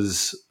 It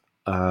was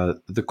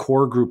the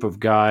core group of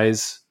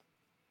guys,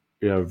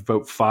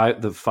 about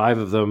the five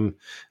of them.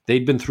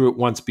 They'd been through it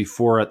once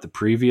before at the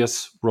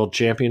previous World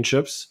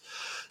Championships,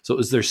 so it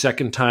was their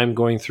second time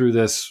going through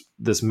this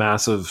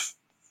massive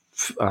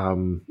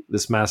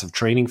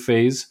training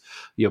phase.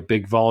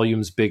 Big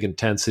volumes, big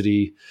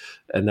intensity,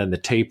 and then the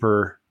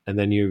taper. And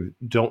then you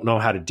don't know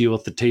how to deal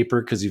with the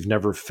taper because you've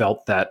never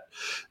felt that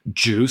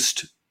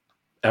juiced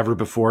ever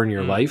before in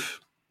your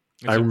life.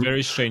 It's a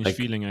very strange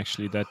feeling,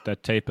 actually,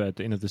 that taper at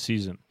the end of the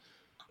season.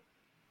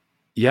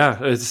 Yeah,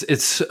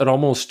 it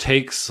almost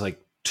takes like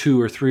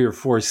 2 or 3 or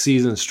 4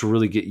 seasons to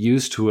really get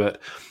used to it.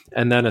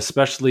 And then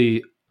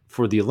especially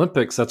for the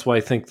Olympics, that's why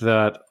I think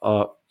that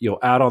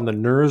add on the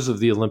nerves of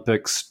the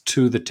Olympics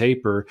to the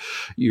taper,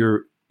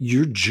 you're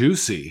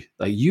juicy.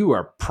 Like you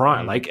are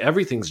prime. Like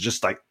everything's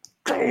just like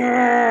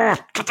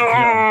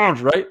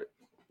right,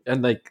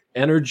 and like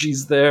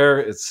energy's there.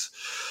 It's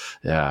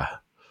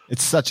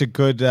such a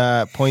good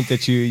point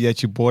that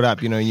you brought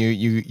up.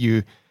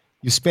 You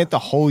spent the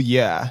whole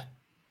year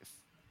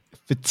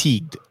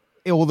fatigued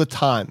all the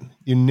time.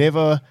 You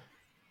never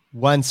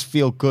once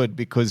feel good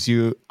because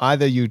you're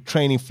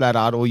training flat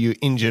out or you're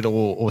injured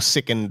or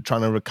sick and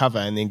trying to recover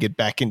and then get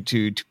back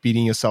into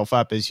beating yourself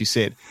up, as you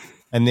said.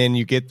 And then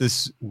you get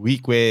this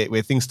week where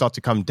things start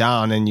to come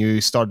down and you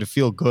start to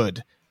feel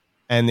good.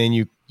 And then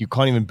you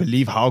can't even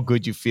believe how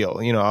good you feel.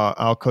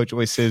 Our coach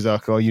always says,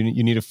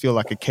 you need to feel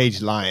like a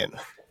caged lion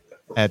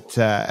at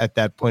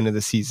that point of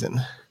the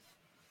season.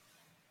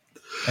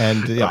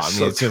 And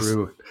it's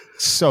true.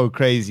 Just so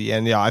crazy.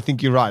 And I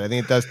think you're right. I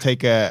think it does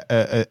take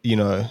a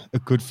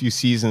good few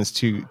seasons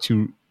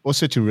to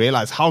also to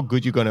realize how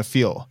good you're going to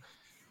feel,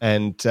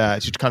 and to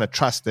kind of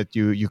trust that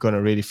you're going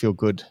to really feel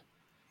good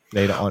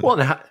later on.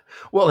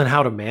 And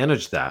how to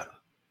manage that.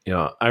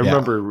 I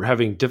remember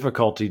having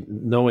difficulty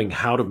knowing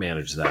how to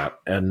manage that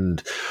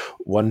and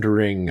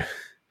wondering,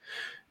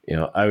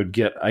 when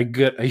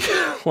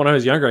I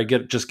was younger, I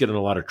get in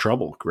a lot of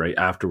trouble right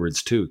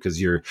afterwards too,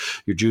 because you're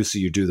juicy,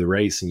 you do the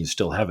race and you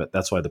still have it.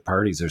 That's why the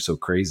parties are so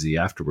crazy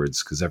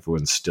afterwards, because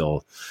everyone's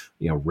still,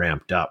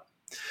 ramped up.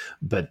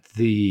 But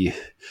we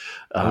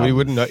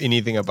wouldn't know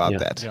anything about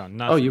that. Yeah,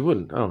 oh, you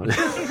wouldn't. Oh,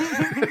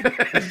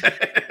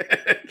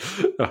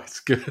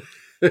 it's good.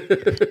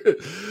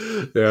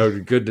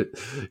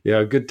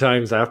 Good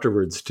times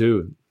afterwards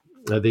too.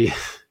 I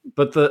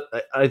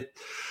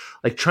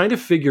like trying to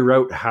figure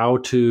out how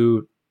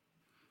to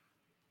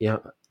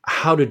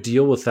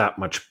deal with that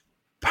much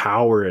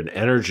power and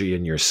energy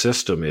in your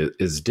system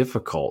is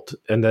difficult.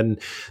 And then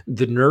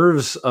the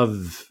nerves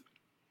of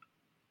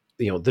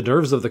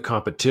the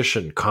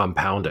competition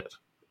compound it,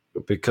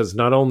 because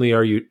not only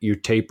are you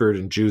tapered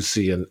and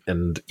juicy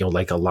and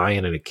like a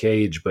lion in a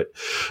cage, but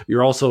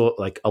you're also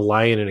like a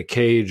lion in a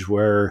cage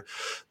where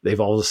they've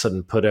all of a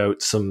sudden put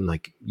out some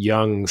like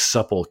young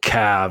supple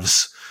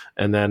calves,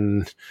 and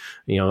then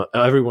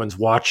everyone's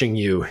watching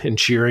you and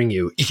cheering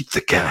you, eat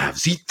the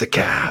calves.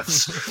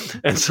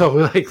 And so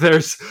like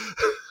there's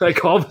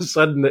like all of a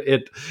sudden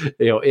it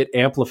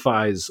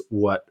amplifies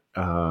what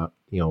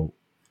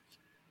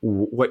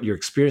what you're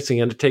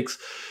experiencing, and it takes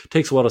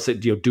a while to say,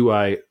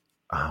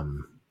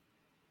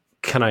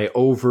 can I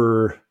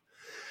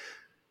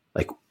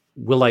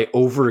will I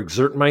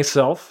overexert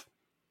myself?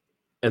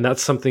 And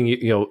that's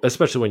something,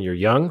 especially when you're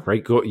young,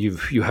 right?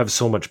 You have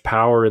so much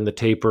power in the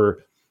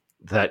taper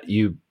that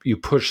you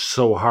push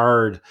so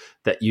hard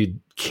that you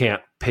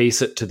can't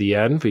pace it to the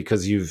end,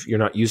 because you're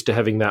not used to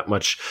having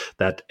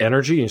that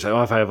energy. And you say,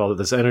 if I have all of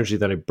this energy,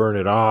 then I burn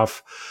it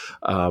off.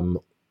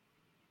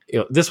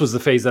 This was the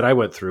phase that I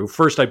went through.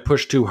 First, I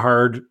pushed too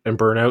hard and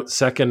burn out.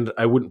 Second,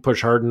 I wouldn't push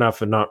hard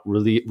enough and not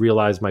really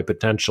realize my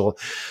potential.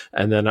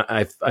 And then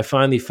I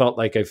finally felt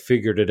like I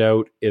figured it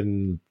out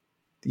in,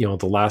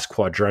 the last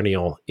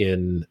quadrennial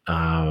in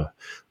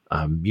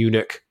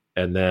Munich,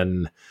 and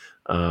then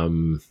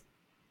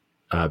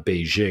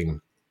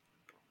Beijing,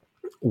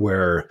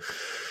 where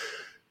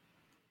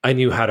I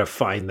knew how to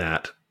find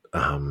that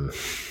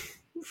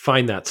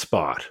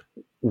spot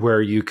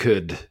where you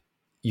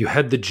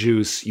had the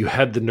juice, you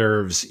had the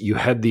nerves, you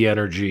had the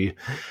energy,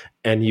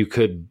 and you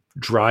could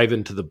drive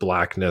into the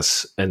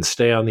blackness and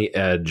stay on the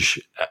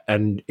edge.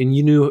 And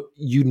you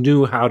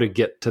knew how to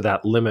get to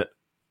that limit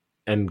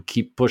and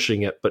keep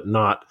pushing it, but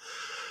not,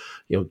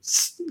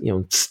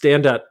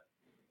 stand at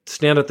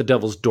the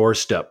devil's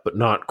doorstep, but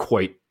not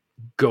quite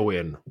go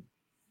in.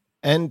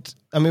 And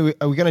I mean,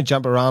 we're going to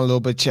jump around a little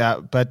bit,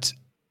 but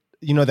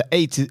the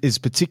 8 is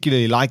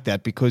particularly like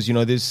that, because,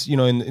 there's,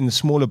 in the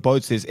smaller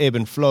boats, there's ebb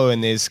and flow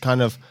and there's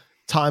kind of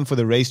time for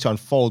the race to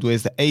unfold.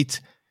 Whereas the 8,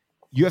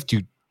 you have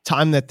to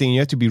time that thing. You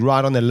have to be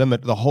right on the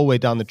limit the whole way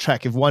down the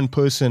track. If one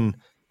person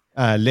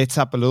lets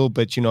up a little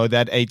bit,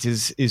 that 8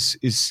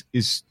 is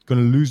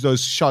going to lose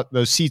those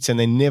seats, and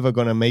they're never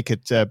going to make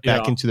it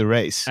back into the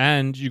race.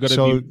 And you got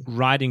to be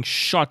riding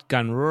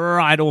shotgun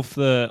right off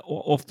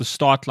the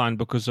start line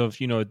because of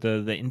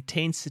the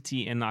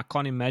intensity, and I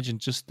can't imagine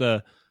just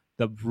the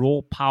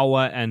raw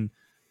power and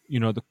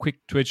the quick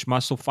twitch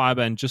muscle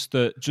fiber, and just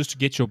to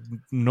get your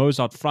nose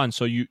out front.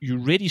 So you're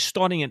really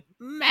starting at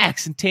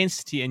max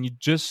intensity, and you're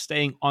just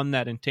staying on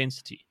that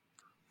intensity.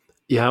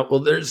 Yeah,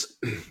 well,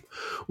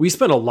 we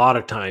spent a lot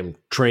of time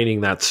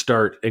training that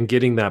start and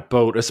getting that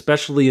boat,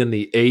 especially in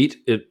the 8.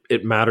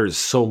 It matters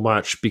so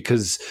much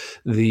because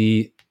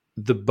the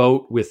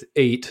boat with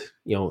 8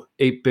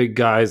 big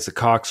guys, the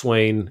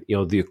coxswain,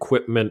 the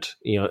equipment,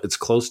 it's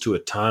close to a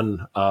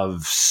ton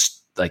of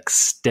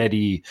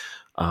steady,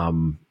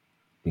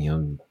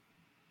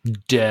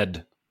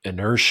 dead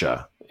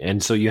inertia,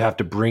 and so you have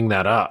to bring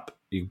that up.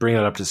 You bring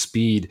it up to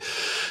speed,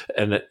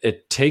 and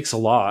it takes a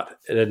lot.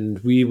 And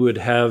we'd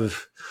work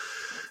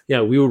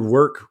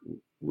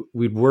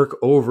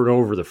over and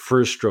over the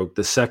first stroke,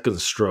 the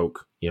second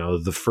stroke,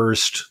 the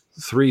first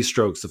 3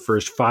 strokes, the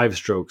first 5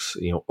 strokes,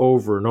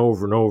 over and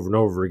over and over and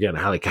over again.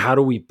 How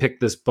do we pick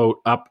this boat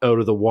up out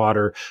of the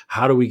water?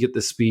 How do we get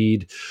the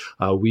speed?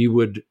 We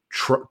would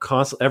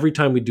every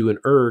time we do an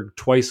erg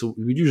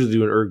we'd usually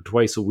do an erg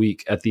twice a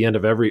week. At the end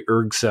of every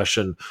erg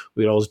session,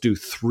 we'd always do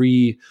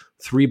 3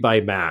 by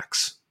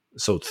max.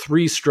 So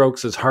 3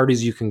 strokes as hard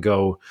as you can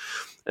go.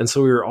 And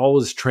so we were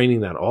always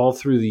training that all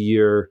through the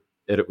year.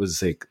 And it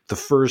was like the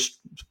first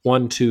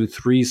 1, 2,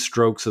 3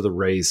 strokes of the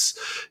race.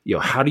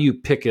 How do you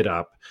pick it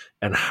up,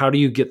 and how do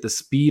you get the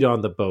speed on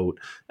the boat,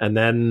 and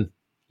then,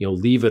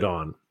 leave it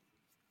on?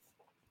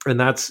 And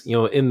that's,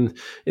 in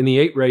the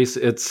 8 race,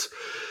 it's,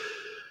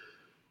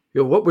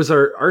 what was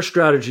our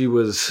strategy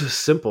was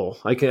simple.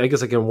 I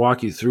guess I can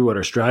walk you through what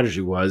our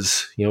strategy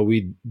was.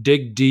 We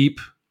dig deep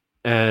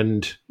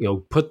and,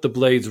 put the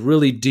blades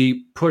really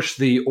deep, push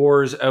the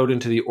oars out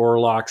into the oar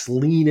locks,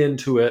 lean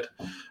into it.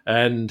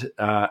 And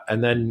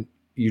then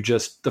you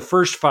the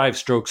first 5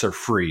 strokes are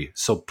free.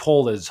 So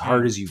pull as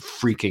hard as you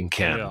freaking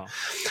can. Yeah.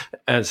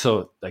 And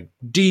so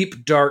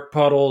deep, dark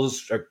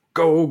puddles,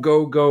 go,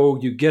 go, go,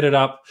 you get it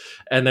up.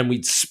 And then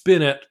we'd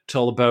spin it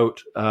till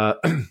about,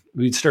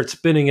 we'd start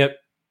spinning it.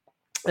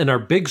 And our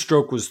big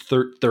stroke was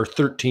their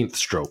 13th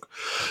stroke.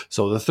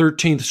 So the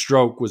 13th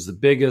stroke was the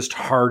biggest,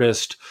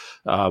 hardest,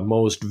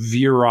 most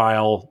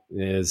virile,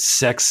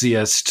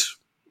 sexiest,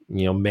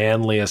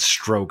 manliest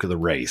stroke of the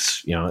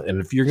race.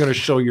 And if you're going to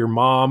show your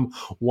mom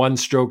one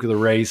stroke of the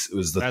race, it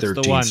was the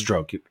 13th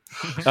stroke.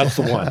 That's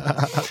the one.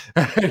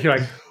 You're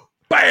like,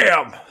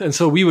 bam! And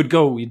so we would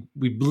go,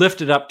 we'd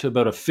lift it up to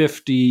about a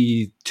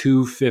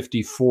 52,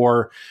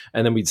 54,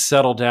 and then we'd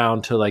settle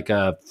down to like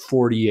a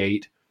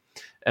 48.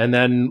 And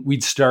then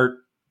we'd start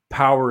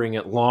powering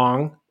it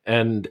long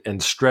and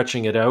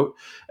stretching it out,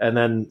 and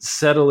then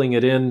settling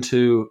it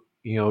into,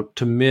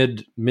 to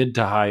mid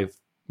to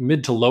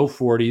low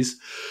 40s.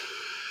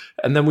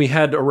 And then we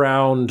had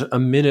around a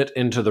minute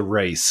into the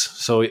race.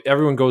 So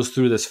everyone goes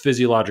through this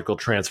physiological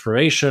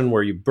transformation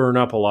where you burn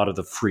up a lot of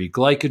the free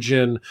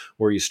glycogen,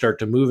 where you start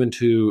to move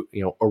into,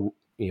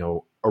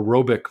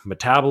 aerobic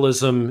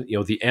metabolism.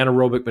 The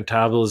anaerobic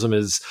metabolism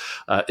is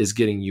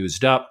getting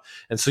used up,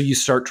 and so you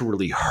start to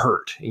really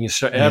hurt. And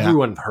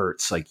everyone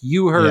hurts. Like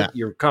you hurt,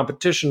 your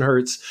competition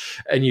hurts,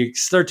 and you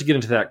start to get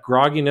into that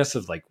grogginess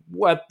of like,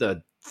 what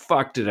the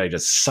fuck did I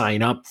just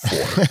sign up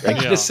for?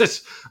 This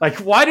is like,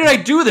 why did I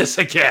do this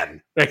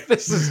again? Like,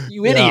 this is,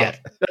 you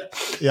idiot.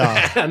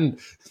 Yeah. And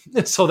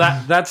so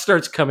that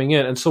starts coming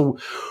in, and so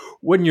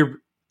when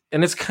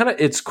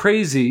it's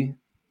crazy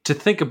to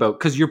think about,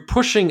 because you're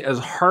pushing as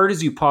hard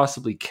as you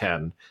possibly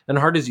can and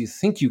hard as you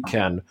think you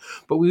can,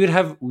 but we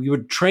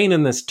would train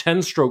in this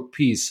 10-stroke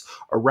piece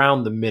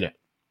around the minute.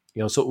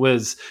 So it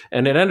was,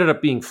 and it ended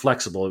up being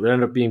flexible. It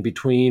ended up being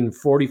between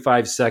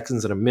 45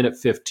 seconds and a minute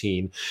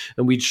 15.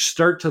 And we'd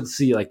start to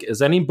see, like,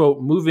 is any boat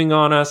moving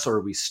on us, or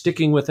are we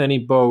sticking with any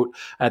boat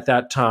at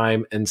that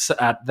time? And so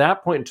at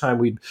that point in time,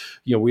 we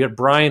had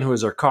Brian, who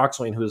was our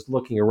coxswain, who was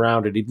looking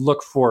around, and he'd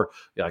look for,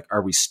 like,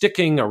 are we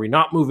sticking? Are we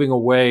not moving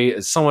away?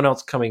 Is someone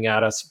else coming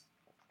at us?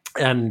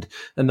 And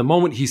the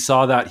moment he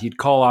saw that, he'd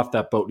call off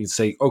that boat and he'd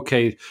say,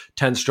 okay,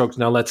 10 strokes.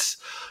 Now let's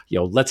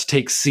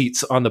take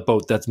seats on the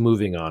boat that's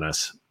moving on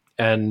us.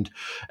 And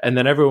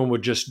then everyone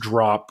would just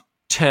drop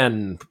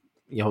 10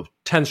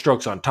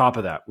 strokes on top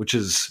of that, which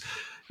is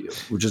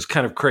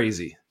kind of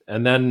crazy.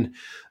 And then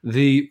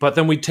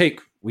we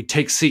take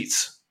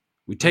seats.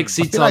 We take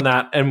seats on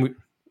that, and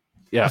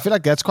I feel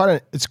like it's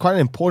quite an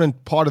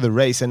important part of the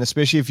race, and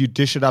especially if you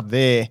dish it up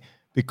there,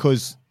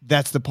 because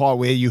that's the part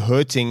where you're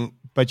hurting,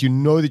 but you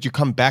know that you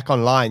come back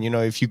online.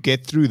 If you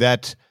get through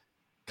that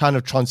kind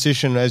of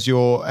transition as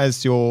your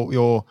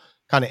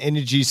kind of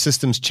energy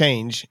systems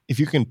change, if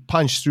you can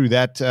punch through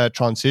that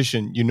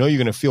transition, you're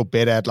going to feel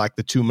better at like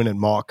the 2-minute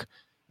mark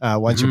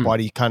once your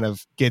body kind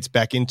of gets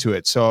back into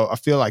it. So I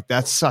feel like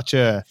that's such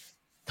a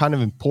kind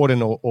of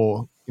important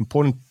or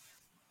important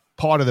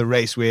part of the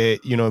race where,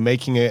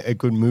 making a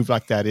good move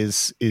like that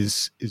is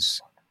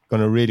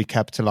going to really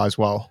capitalize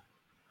well.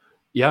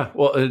 Yeah,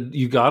 well,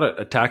 you got it.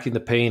 Attacking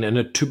the pain, and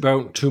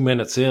about 2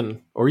 minutes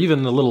in, or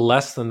even a little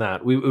less than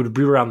that, it would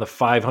be around the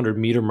 500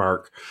 meter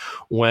mark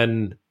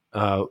when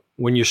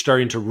you're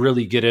starting to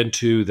really get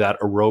into that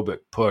aerobic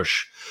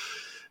push.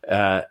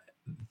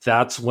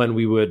 That's when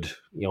we would,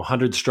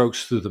 100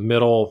 strokes through the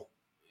middle,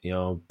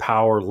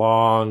 power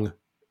long,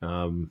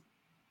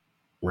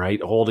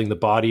 right, holding the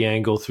body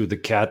angle through the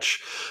catch,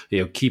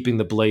 keeping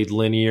the blade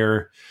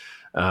linear.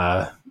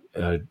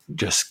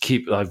 Just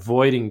keep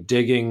avoiding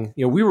digging.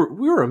 We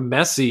were a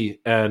messy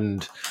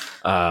and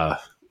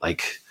we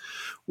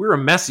were a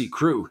messy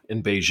crew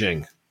in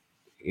Beijing.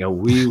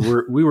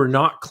 We were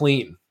not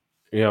clean.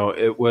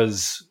 It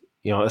was,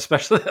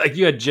 especially like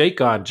you had Jake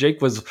on.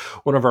 Jake was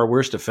one of our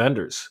worst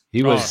offenders.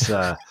 He was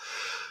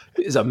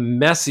he's a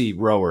messy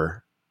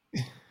rower,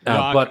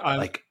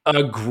 but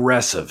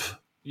aggressive.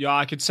 Yeah,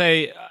 I could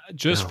say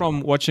just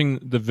from watching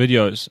the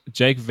videos,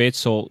 Jake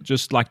Wetzel,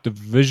 just like the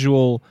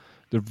visual,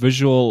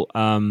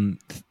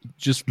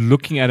 just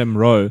looking at him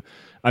row.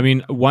 I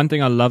mean, one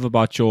thing I love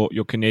about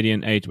your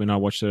Canadian 8 when I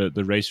watch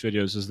the race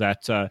videos is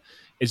that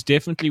it's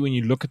definitely, when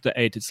you look at the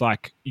 8, it's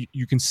like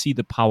you can see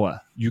the power.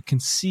 You can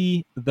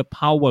see the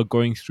power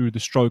going through the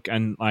stroke,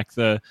 and like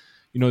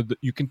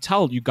you can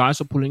tell you guys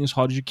are pulling as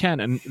hard as you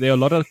can. And there are a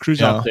lot of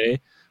crews out there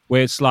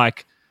where it's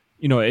like,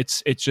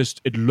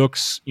 it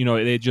looks,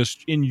 they're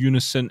just in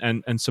unison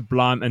and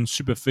sublime and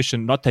super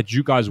efficient. Not that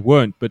you guys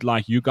weren't, but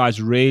like you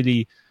guys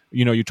really,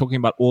 you're talking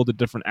about all the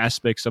different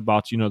aspects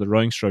about, the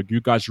rowing stroke.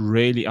 You guys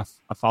really, I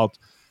felt,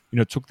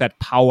 took that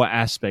power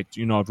aspect,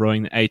 of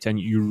rowing the 8,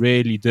 and you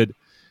really did,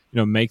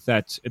 make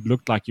that, it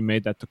looked like you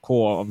made that the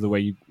core of the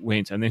way you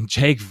went. And then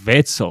Jake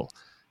Wetzel,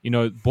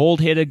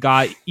 bald-headed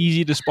guy,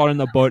 easy to spot in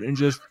the boat, and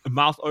just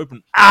mouth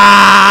open,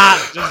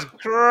 just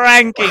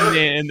cranking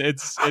there, and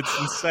it's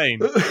insane.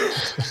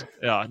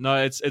 Yeah, no,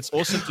 it's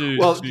awesome to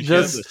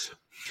hear this.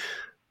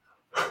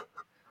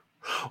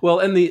 Well,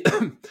 and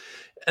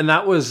and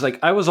that was like,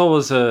 I was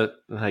always a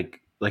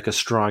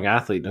strong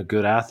athlete and a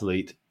good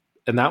athlete,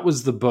 and that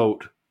was the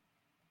boat,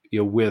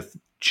 with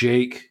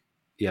Jake.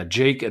 Yeah,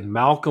 Jake and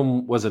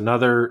Malcolm was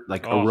another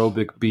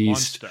aerobic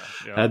beast.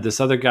 Monster, yeah. Had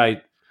this other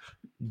guy,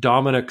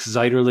 Dominic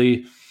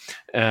Zeiterle,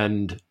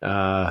 and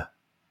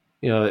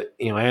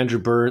Andrew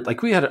Byrne.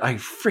 Like, we had our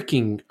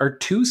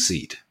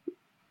 2-seat.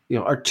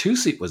 Our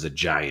 2-seat was a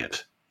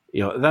giant.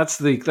 That's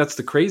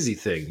the crazy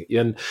thing.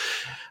 And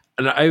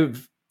I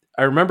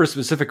remember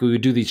specifically we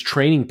would do these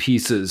training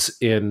pieces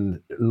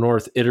in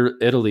North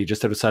Italy,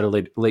 just outside of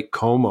Lake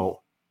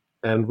Como,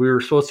 and we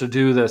were supposed to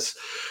do this.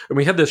 And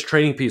we had this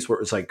training piece where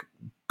it was like,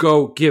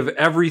 go give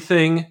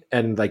everything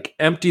and like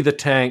empty the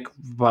tank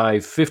by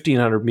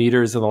 1,500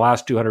 meters, and the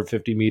last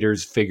 250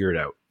 meters, figure it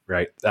out.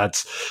 Right?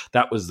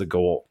 That was the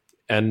goal.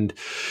 And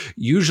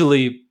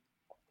usually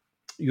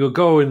you would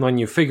go, and when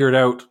you figure it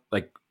out,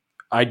 like,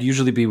 I'd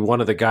usually be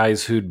one of the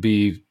guys who'd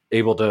be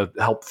able to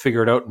help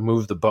figure it out and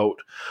move the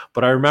boat.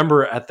 But I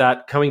remember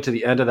coming to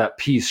the end of that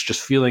piece,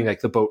 just feeling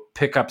like the boat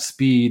pick up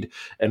speed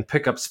and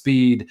pick up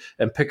speed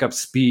and pick up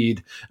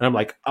speed. And I'm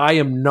like, I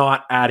am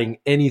not adding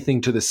anything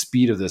to the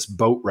speed of this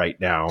boat right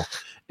now.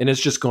 And it's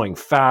just going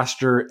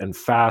faster and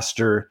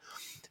faster.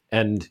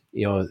 And,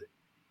 we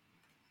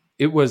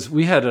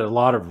had a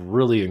lot of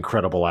really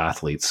incredible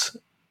athletes.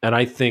 And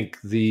I think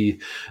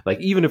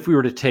even if we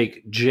were to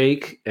take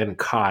Jake and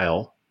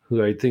Kyle,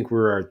 who I think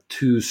were our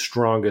 2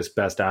 strongest,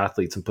 best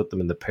athletes, and put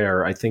them in the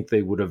pair, I think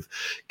they would have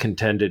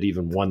contended,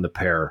 even won the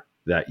pair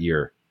that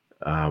year.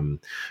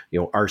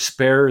 Our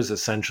spares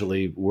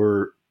essentially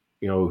were,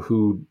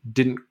 who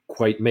didn't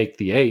quite make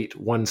the 8,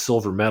 won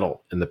silver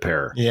medal in the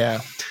pair.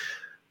 Yeah.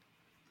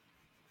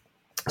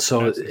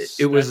 So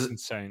it was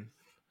insane.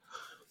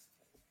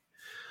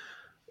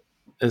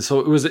 And so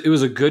it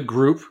was a good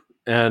group,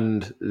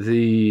 and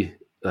it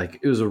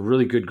was a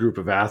really good group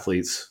of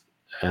athletes,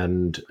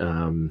 and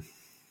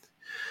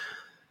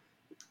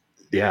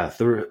they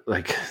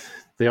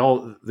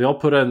all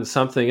put on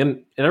something,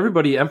 and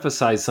everybody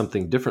emphasized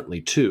something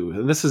differently too.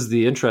 And this is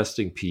the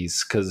interesting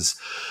piece, because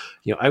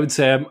I would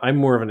say I'm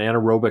more of an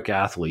anaerobic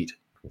athlete,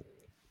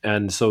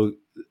 and so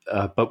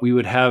but we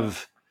would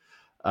have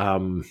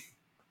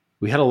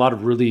we had a lot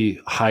of really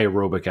high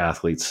aerobic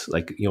athletes,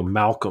 like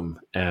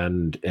Malcolm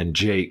and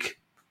Jake,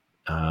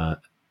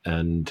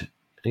 and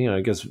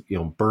I guess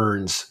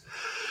Burns,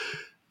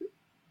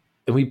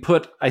 and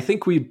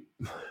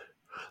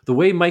the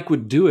way Mike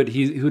would do it,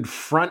 he would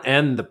front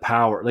end the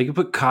power. Like, you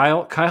put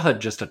Kyle had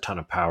just a ton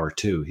of power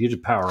too. He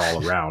had power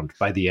all around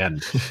by the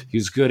end. He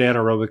was good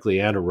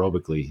anaerobically and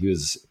aerobically. He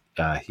was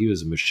a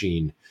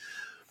machine.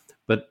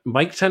 But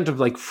Mike tended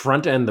to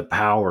front end the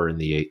power in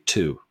the 8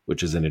 too,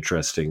 which is an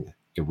interesting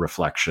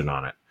reflection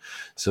on it.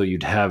 So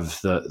you'd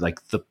have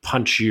the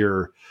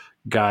punchier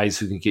guys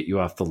who can get you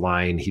off the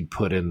line. He'd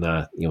put in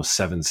the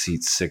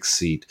 7-seat,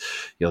 6-seat,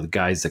 the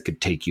guys that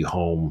could take you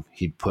home.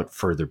 He'd put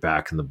further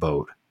back in the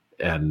boat.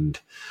 And,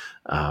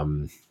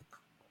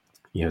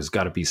 there's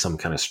got to be some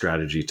kind of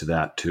strategy to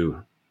that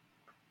too.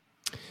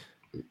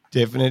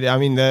 Definitely. I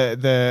mean,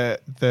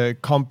 the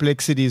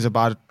complexities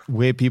about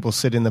where people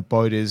sit in the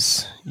boat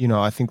is,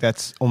 I think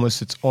that's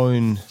almost its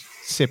own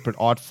separate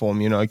art form,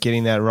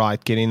 getting that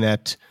right, getting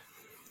that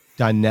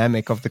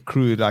dynamic of the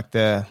crew, like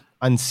the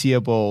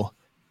unseeable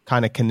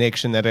kind of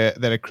connection that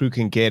a crew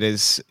can get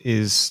is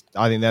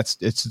I think it's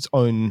its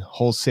own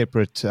whole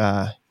separate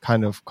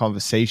kind of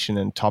conversation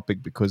and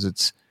topic, because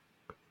it's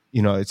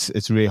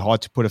really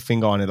hard to put a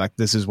finger on it. Like,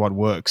 this is what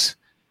works.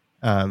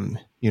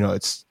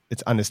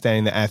 It's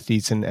understanding the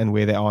athletes and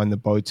where they are in the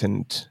boat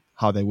and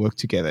how they work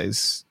together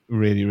is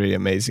really, really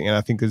amazing. And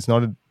I think there's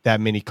not that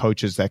many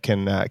coaches that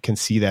can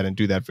see that and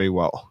do that very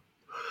well.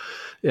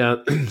 Yeah,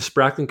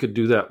 Spracklen could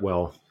do that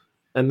well.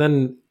 And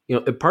then,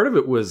 part of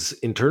it was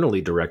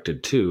internally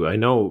directed too. I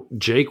know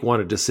Jake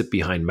wanted to sit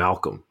behind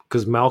Malcolm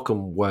because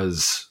Malcolm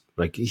was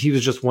like, he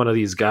was just one of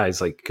these guys,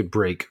 like could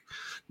break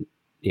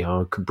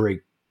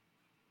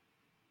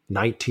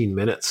 19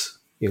 minutes,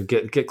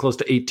 get close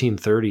to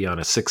 18:30 on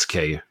a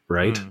 6K,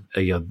 right?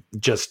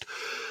 Just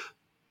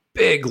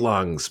big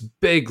lungs,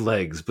 big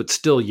legs, but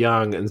still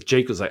young. And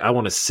Jake was like, I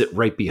want to sit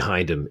right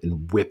behind him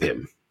and whip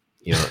him.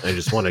 I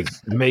just want to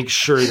make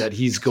sure that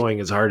he's going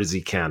as hard as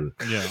he can.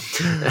 Yeah.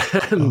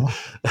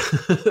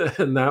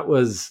 And that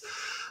was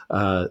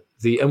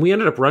and we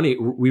ended up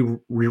running,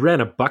 we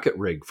ran a bucket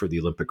rig for the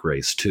Olympic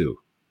race too,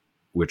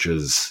 which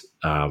is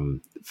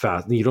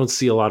fast. You don't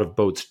see a lot of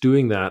boats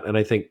doing that. And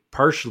I think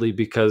partially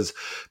because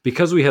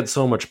we had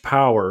so much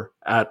power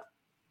at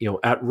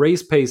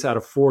race pace out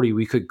of 40,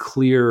 we could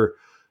clear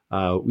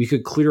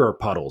our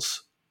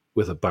puddles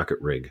with a bucket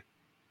rig.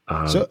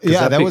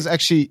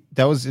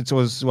 It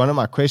was one of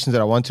my questions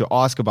that I want to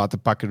ask about the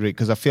bucket rig,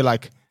 because I feel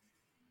like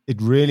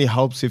it really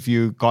helps if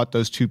you got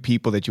those two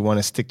people that you want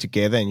to stick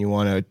together and you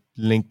want to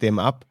link them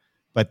up.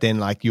 But then,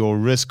 like, your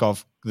risk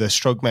of the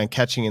stroke man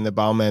catching in the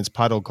bowman's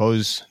puddle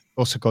goes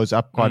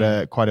up quite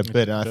a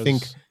bit. And I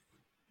think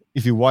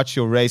if you watch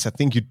your race, I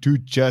think you do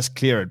just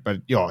clear it,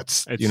 but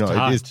it's tight.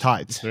 It is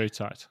tight. It's very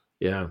tight.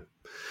 Yeah.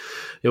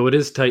 It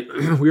is tight.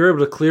 We were able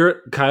to clear it.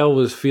 Kyle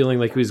was feeling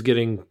like he was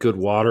getting good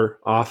water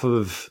off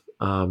of,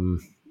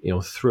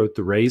 throughout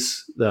the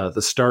race.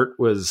 The start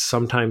was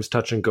sometimes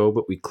touch and go,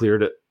 but we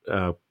cleared it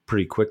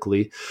pretty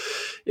quickly.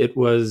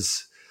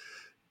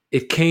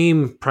 It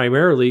came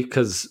primarily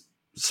because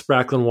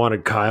Spracklen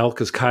wanted Kyle,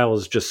 because Kyle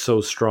is just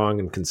so strong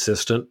and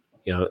consistent,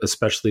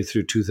 especially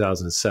through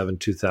 2007,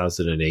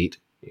 2008.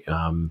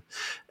 And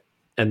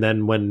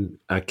then when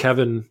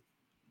Kevin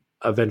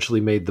eventually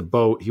made the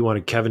boat, he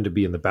wanted Kevin to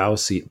be in the bow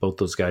seat. Both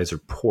those guys are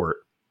port.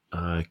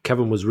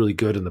 Kevin was really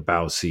good in the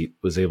bow seat,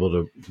 was able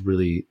to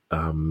really,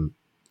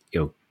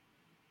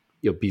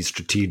 be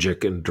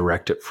strategic and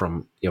direct it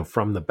from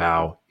the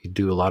bow. He'd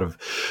do a lot of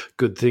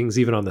good things,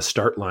 even on the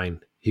start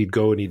line. He'd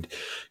go and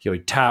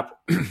he'd tap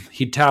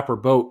our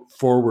boat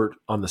forward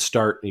on the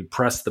start, and he'd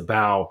press the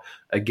bow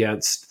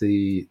against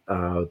the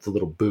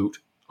little boot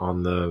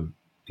on the,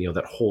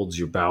 that holds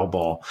your bow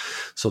ball,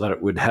 so that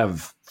it would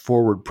have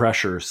forward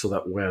pressure, so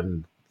that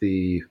when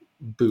the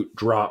boot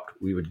dropped,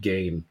 we would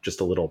gain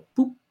just a little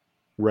boop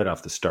right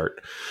off the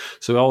start.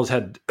 So we always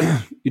had,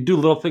 you do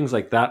little things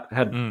like that,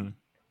 had a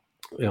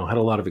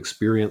lot of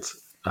experience.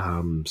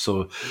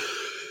 So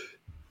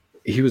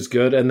he was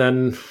good. And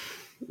then,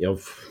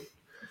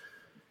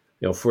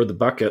 for the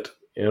bucket,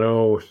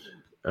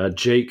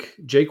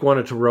 Jake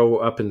wanted to row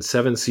up in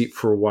 7-seat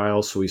for a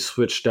while, so we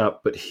switched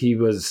up, but he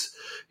was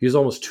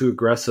almost too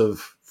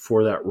aggressive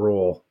for that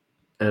role.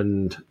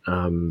 And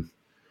I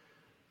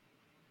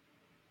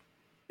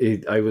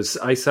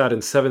sat in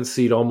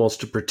 7-seat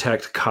almost to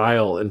protect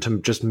Kyle and to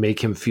just make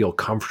him feel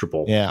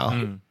comfortable.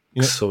 Yeah.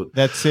 So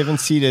that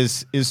 7-seat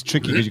is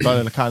tricky, because you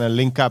got to kind of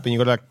link up and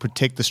you got to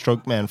protect the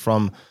stroke man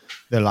from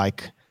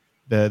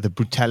the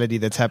brutality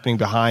that's happening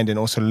behind, and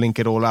also link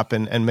it all up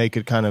and make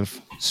it kind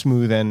of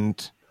smooth.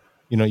 And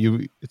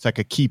it's like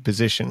a key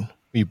position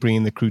where you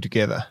bring the crew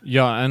together.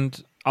 Yeah, and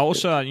I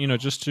also,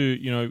 just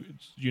to,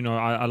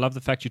 I love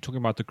the fact you're talking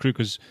about the crew,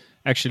 because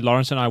actually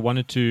Lawrence and I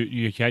wanted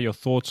to hear your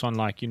thoughts on,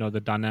 like,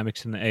 the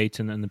dynamics in the 8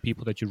 and the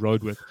people that you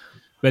rode with.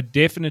 But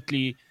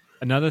definitely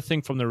another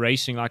thing from the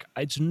racing, like,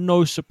 it's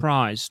no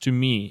surprise to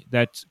me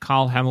that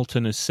Kyle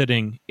Hamilton is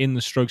sitting in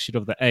the stroke seat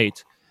of the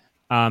 8.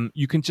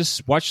 You can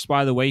just watch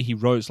by the way he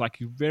rows, like,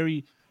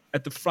 very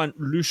at the front,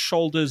 loose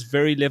shoulders,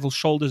 very level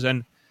shoulders.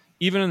 And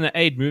even in the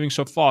 8, moving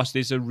so fast,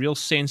 there's a real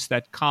sense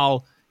that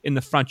Kyle in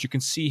the front, you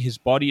can see his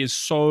body is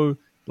so,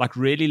 like,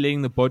 really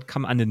letting the boat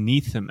come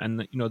underneath him,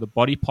 and the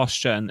body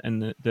posture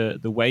and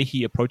the way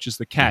he approaches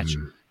the catch,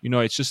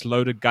 it's just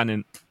loaded gun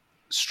and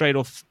straight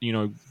off,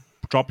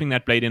 dropping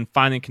that blade in,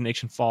 finding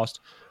connection fast,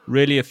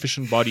 really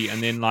efficient body.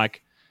 And then,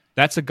 like,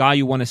 that's a guy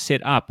you want to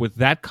set up with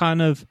that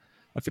kind of,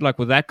 I feel like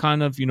with that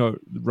kind of,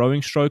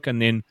 rowing stroke,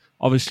 and then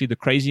obviously the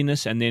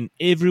craziness, and then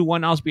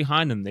everyone else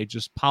behind them, they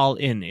just pile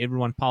in,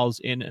 everyone piles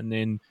in, and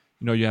then,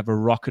 you have a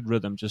rocket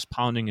rhythm just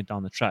pounding it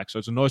down the track. So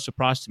it's no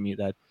surprise to me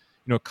that,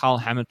 Kyle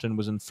Hamilton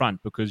was in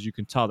front, because you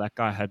can tell that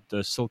guy had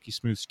the silky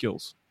smooth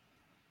skills.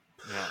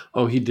 Yeah.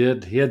 Oh, he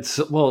did. He had,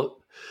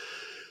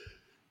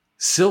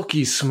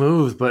 silky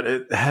smooth, but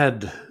it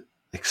had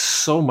like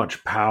so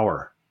much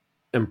power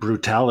and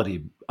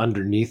brutality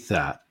underneath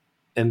that.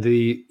 And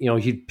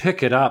he'd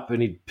pick it up, but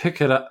he'd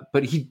pick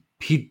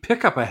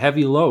up a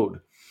heavy load.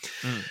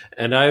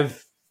 And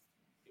I've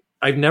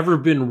never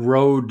been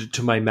rode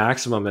to my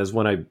maximum as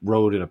when I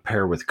rode in a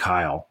pair with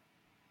Kyle.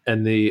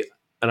 And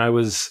I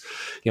was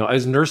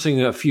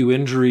nursing a few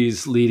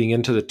injuries leading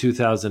into the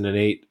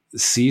 2008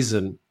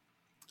 season.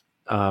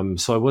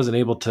 So I wasn't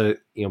able to,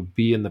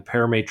 be in the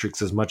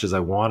Paramatrix as much as I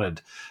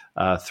wanted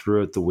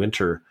throughout the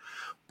winter.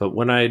 But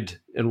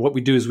what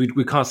we do is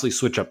we constantly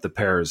switch up the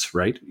pairs,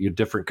 right?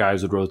 Different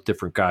guys would row with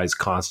different guys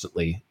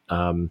constantly.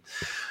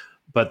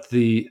 But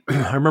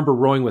I remember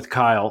rowing with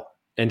Kyle,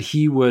 and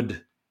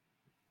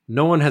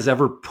no one has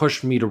ever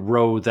pushed me to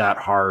row that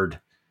hard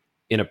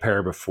in a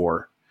pair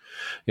before.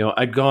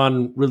 I'd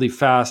gone really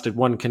fast. I'd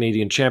won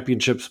Canadian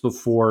championships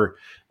before,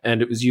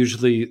 and it was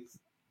usually,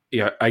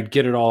 I'd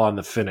get it all on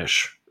the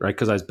finish, right?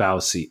 Because I was bow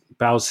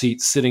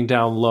seat, sitting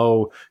down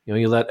low.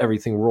 You let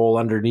everything roll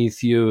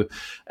underneath you,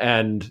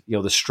 and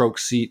the stroke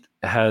seat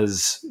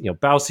has,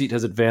 bow seat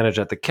has advantage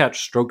at the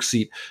catch, stroke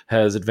seat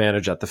has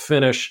advantage at the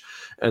finish,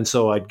 and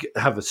so I'd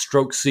have a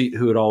stroke seat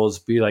who would always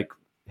be like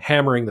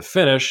hammering the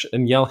finish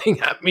and yelling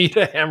at me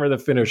to hammer the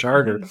finish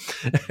harder.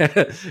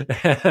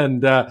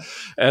 and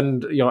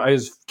I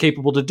was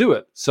capable to do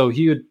it. So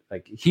he'd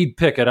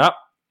pick it up,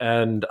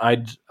 and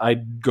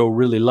I'd go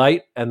really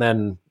light, and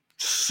then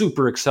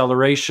super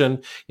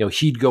acceleration,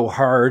 he'd go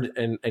hard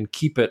and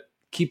keep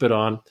it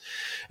on.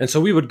 And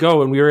so we would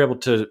go, and we were able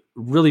to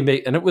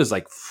really and it was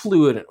like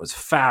fluid, it was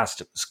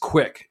fast, it was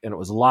quick, and it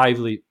was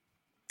lively.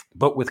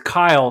 But with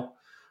Kyle,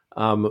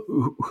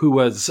 who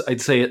was,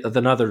 I'd say, at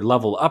another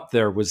level up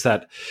there, was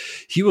that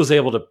he was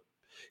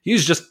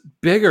just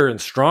bigger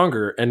and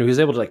stronger, and he was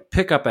able to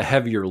pick up a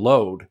heavier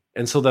load.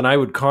 And so then I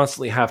would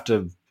constantly have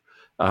to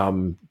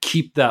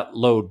keep that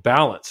load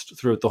balanced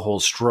throughout the whole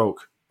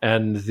stroke.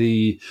 And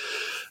I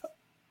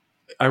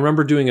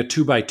remember doing a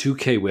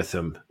 2x2K with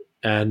him,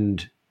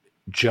 and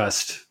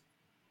just,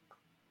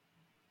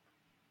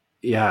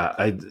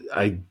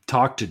 I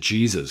talked to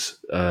Jesus.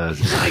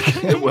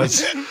 It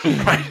was.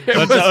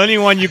 That's the only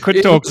one you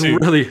could talk to.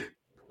 Really,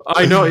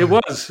 I know it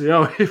was.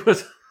 It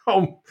was.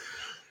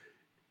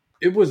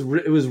 It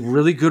was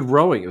really good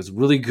rowing. It was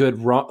really good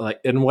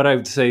and what I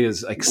would say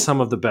is some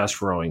of the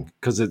best rowing,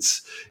 because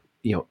it's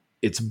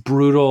it's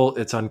brutal,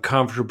 it's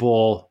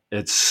uncomfortable,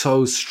 it's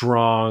so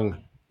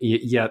strong,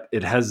 yet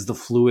it has the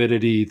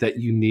fluidity that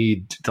you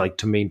need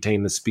to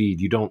maintain the speed.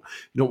 You don't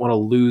want to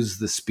lose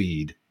the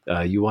speed.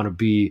 You want to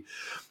be,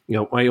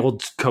 my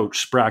old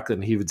coach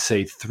Spracklen, he would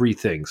say three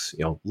things,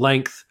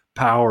 length,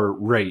 power,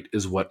 rate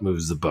is what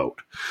moves the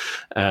boat.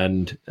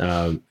 And,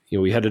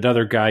 we had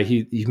another guy,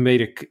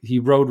 he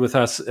rowed with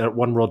us at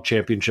one world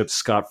championship,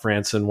 Scott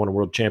Franson, won a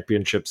world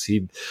championships.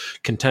 He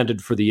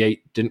contended for the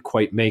 8, didn't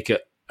quite make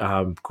it.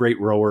 Great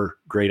rower,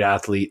 great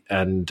athlete,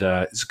 and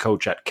is a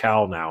coach at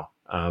Cal now.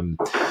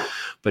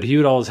 But he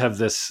would always have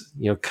this,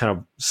 kind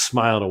of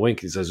smile and a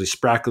wink. He says,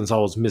 Spracklin's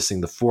always missing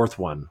the fourth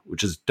one,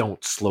 which is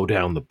don't slow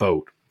down the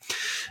boat.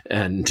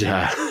 And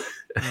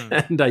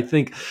and I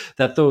think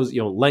that those,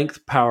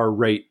 length, power,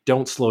 rate,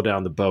 don't slow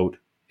down the boat.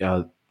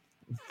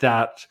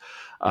 That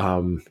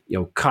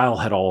Kyle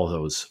had all of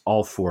those,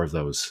 all 4 of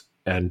those,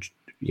 and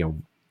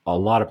a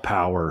lot of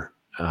power.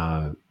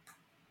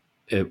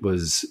 He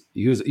was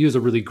a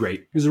really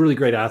great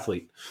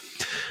athlete.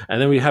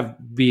 And then we have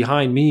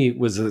behind me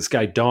was this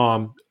guy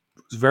Dom,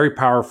 very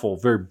powerful,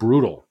 very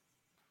brutal.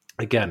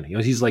 Again,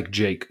 he's like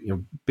Jake,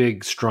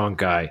 big, strong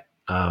guy.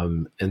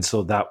 And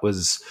so that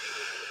was,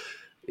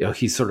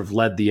 he sort of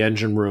led the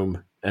engine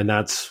room, and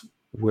that's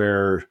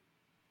where,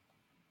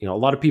 a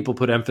lot of people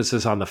put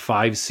emphasis on the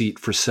 5 seat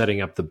for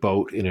setting up the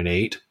boat in an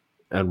 8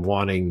 and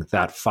wanting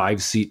that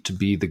 5 seat to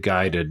be the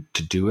guy to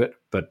do it.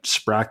 But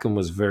Spracken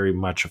was very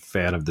much a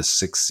fan of the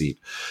 6 seat.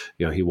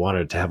 He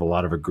wanted to have a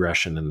lot of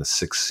aggression in the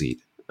 6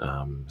 seat.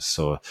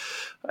 So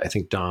I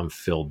think Dom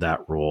filled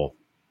that role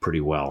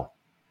pretty well.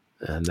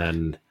 And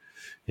then,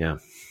 yeah.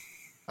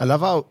 I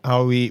love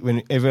how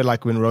whenever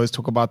when rowers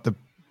talk about the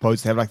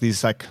boats, they have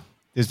these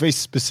there's very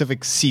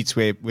specific seats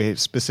where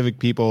specific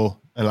people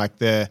and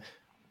the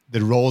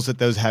roles that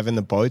those have in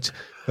the boat.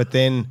 But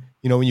then,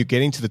 when you're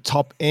getting to the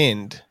top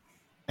end,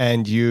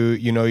 and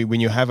when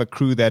you have a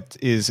crew that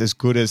is as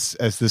good as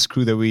this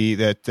crew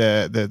that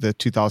the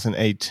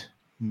 2008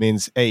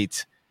 men's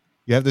 8,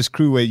 you have this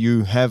crew where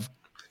you have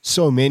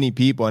so many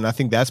people, and I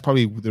think that's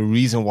probably the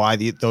reason why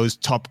those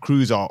top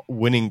crews are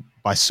winning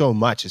by so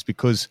much, is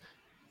because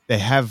they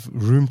have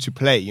room to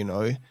play.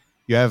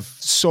 You have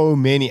so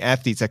many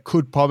athletes that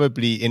could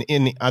probably in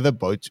any other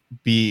boat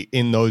be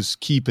in those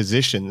key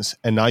positions,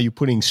 and now you're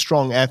putting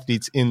strong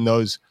athletes in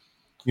those,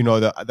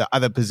 the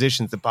other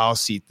positions, the bow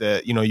seat,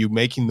 you're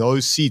making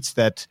those seats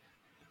that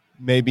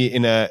maybe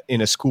in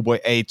a schoolboy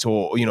 8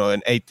 or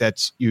an 8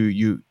 that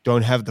you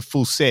don't have the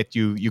full set,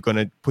 you're going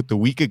to put the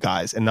weaker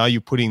guys, and now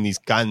you're putting these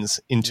guns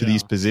into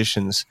these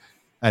positions,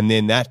 and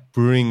then that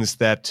brings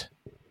that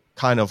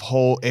kind of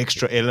whole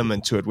extra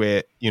element to it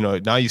where,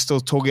 now you're still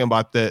talking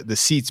about the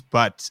seats,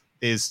 but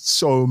there's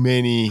so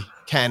many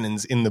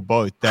cannons in the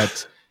boat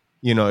that,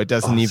 it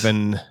doesn't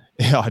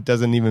it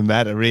doesn't even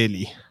matter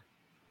really.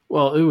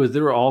 Well, they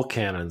were all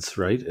cannons,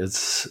 right?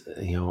 It's,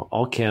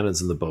 all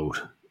cannons in the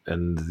boat.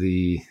 And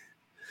the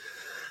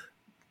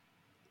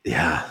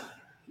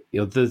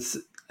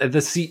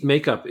seat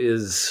makeup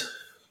is,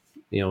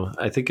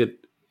 I think it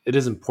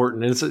is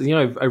important. And it's,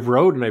 I've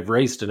rode and I've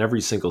raced in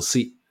every single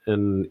seat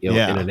in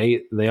an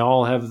 8, and they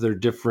all have their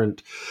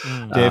different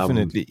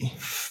definitely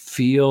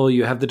feel.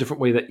 You have the different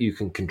way that you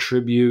can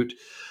contribute.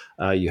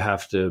 You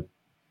have to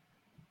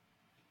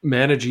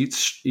manage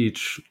each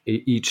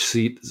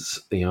seat,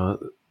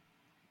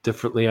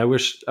 differently. I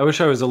wish I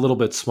was a little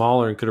bit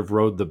smaller and could have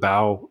rode the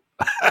bow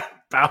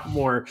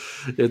more.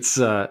 It's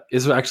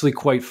actually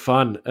quite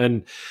fun,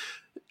 and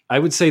I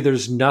would say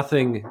there's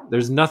nothing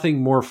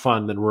more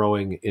fun than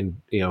rowing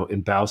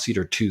in bow seat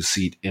or 2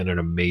 seat in an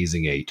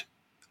amazing 8.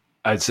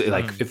 I'd say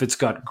if it's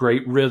got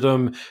great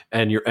rhythm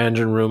and your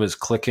engine room is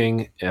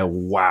clicking,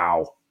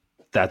 wow,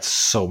 that's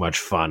so much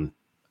fun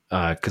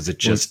because it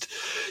just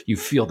you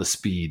feel the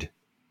speed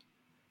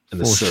and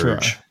the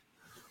surge.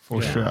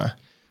 For sure.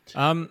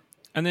 And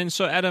then,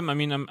 so Adam, I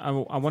mean, I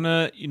want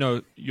to,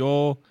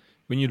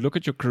 when you look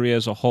at your career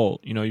as a whole,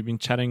 you've been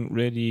chatting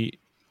really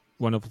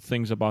wonderful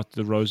things about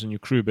the rows and your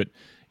crew, but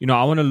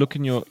I want to look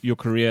in your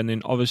career, and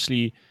then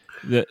obviously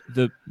the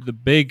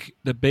big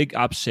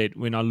upset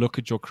when I look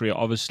at your career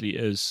obviously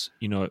is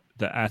the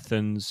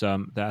Athens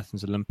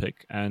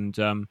Olympic, and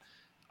I'm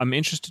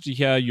interested to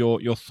hear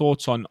your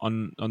thoughts on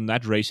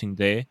that racing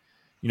there.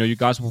 You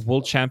guys were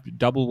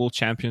double world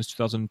champions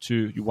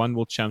 2002. You won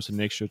world champs the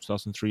next year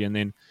 2003, and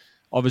then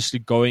obviously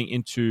going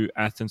into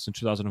Athens in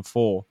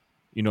 2004.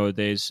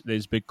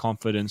 There's big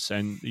confidence,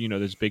 and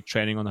there's big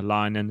training on the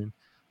line, and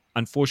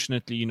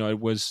unfortunately, it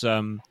was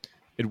a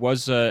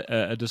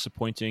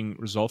disappointing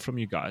result from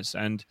you guys,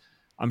 and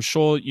I'm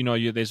sure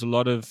there's a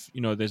lot of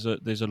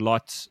there's a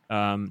lot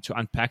to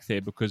unpack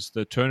there, because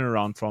the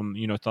turnaround from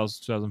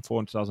 2004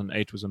 and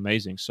 2008 was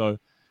amazing. So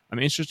I'm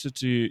interested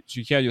to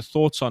hear your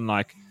thoughts on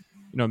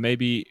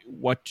maybe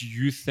what do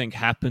you think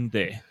happened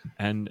there,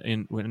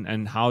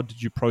 and how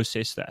did you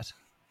process that?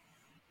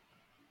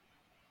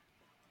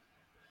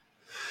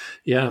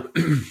 Yeah.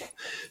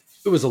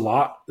 It was a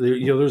lot.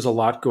 There's a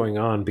lot going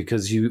on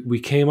because we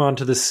came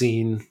onto the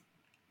scene.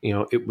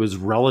 It was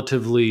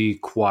relatively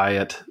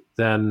quiet.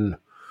 Then,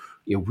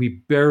 we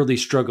barely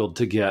struggled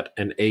to get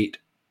an 8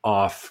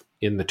 off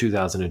in the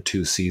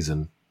 2002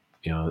 season.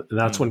 And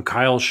that's when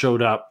Kyle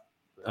showed up.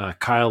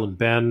 Kyle and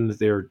Ben,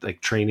 they're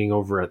training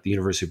over at the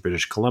University of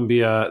British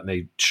Columbia. And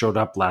they showed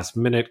up last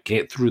minute,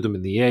 threw them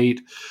in the 8.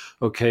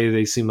 Okay,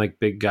 they seem like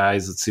big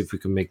guys. Let's see if we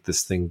can make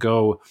this thing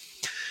go.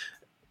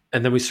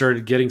 And then we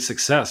started getting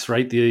success,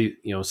 right?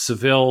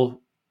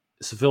 Seville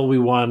we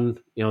won.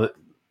 It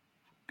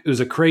was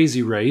a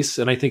crazy race,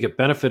 and I think it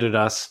benefited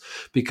us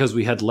because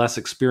we had less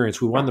experience.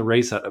 We won the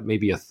race at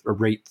maybe a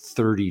rate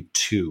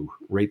 32,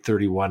 rate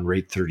 31,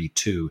 rate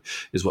 32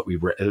 is what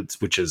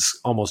which is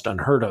almost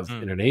unheard of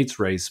in an 8s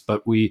race.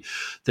 But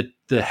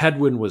the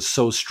headwind was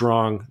so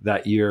strong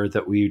that year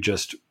that we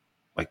just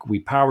we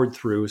powered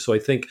through. So I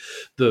think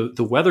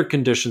the weather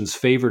conditions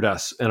favored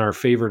us and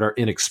favored our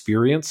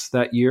inexperience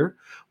that year,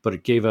 but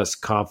it gave us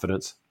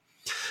confidence.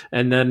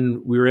 And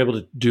then we were able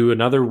to do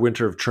another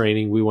winter of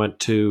training. We went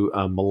to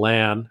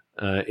Milan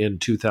in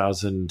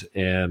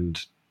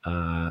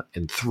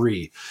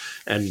 2003,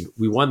 and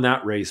we won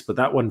that race. But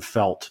that one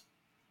felt,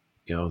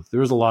 there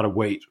was a lot of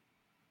weight.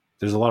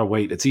 There's a lot of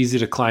weight. It's easy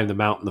to climb the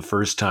mountain the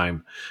first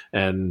time,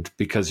 and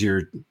because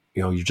you're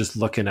just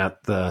looking at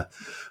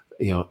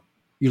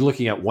you're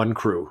looking at one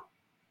crew,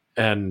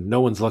 and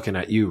no one's looking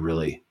at you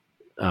really.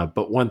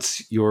 But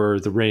once you're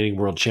the reigning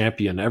world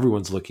champion,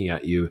 everyone's looking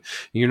at you.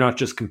 You're not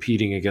just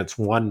competing against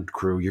one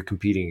crew, you're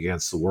competing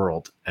against the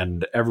world,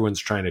 and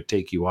everyone's trying to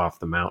take you off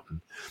the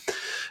mountain.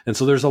 And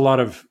so there's a lot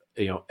of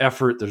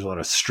effort, there's a lot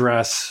of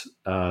stress.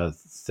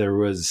 There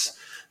was,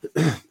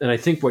 and I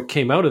think what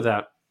came out of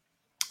that,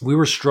 we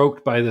were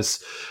stroked by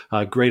this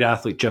great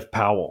athlete, Jeff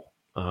Powell.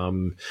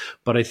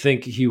 But I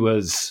think he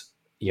was,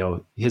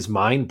 his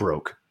mind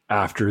broke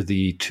after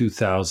the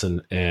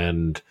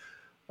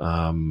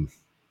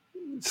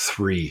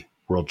 2003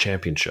 World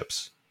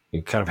Championships.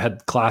 You kind of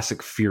had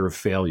classic fear of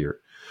failure.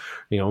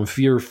 And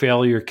fear of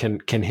failure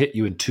can hit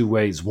you in two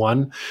ways.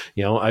 One,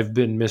 I've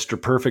been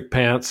Mr. Perfect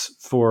Pants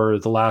for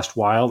the last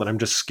while, and I'm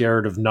just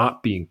scared of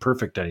not being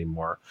perfect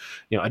anymore.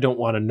 I don't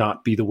want to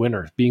not be the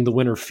winner. Being the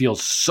winner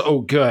feels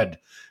so good.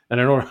 And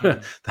I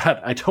don't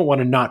I don't want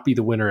to not be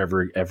the winner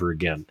ever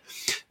again.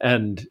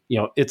 And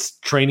it's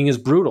training is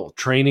brutal.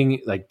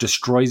 Training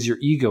destroys your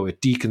ego. It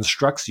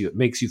deconstructs you. It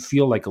makes you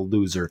feel like a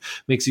loser.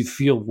 Makes you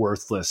feel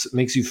worthless. It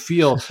makes you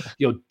feel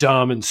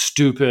dumb and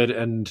stupid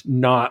and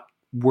not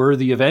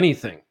worthy of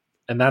anything.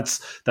 And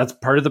that's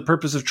part of the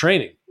purpose of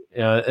training.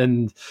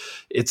 And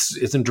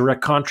it's in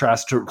direct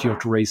contrast to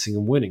racing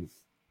and winning.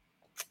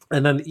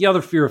 And then the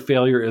other fear of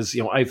failure is,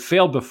 I've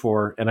failed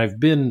before, and I've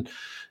been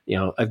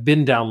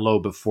down low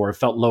before. I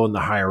felt low in the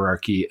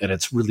hierarchy, and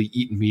it's really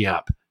eaten me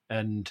up.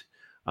 And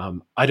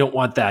I don't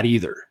want that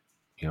either.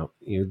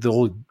 The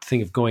whole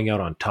thing of going out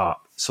on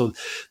top. So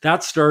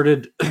that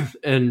started,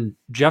 and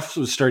Jeff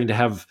was starting to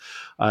have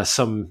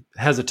some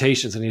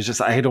hesitations, and he's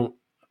just, I don't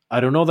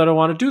know that I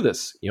want to do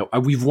this.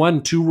 We've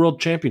won 2 world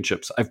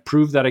championships. I've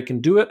proved that I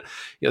can do it.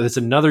 It's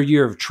another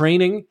year of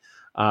training.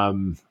 I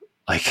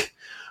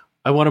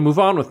want to move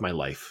on with my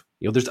life.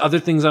 There's other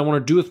things I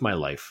want to do with my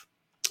life.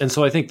 And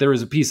so I think there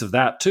is a piece of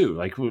that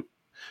too.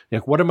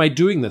 What am I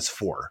doing this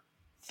for?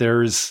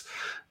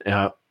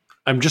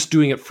 I'm just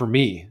doing it for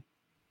me.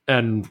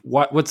 And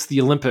what's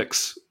the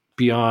Olympics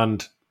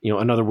beyond,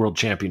 another world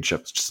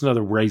championship? It's just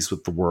another race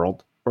with the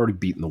world. I've already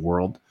beaten the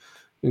world.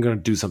 I'm going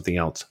to do something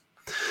else.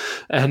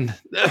 And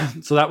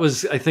so that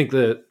was, I think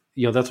that,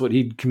 that's what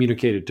he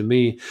communicated to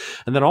me.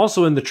 And then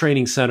also in the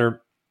training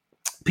center,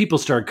 people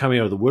started coming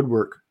out of the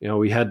woodwork.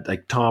 We had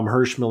like Tom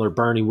Hirschmiller,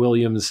 Barney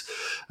Williams,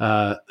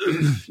 a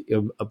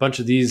bunch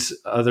of these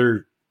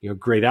other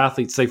great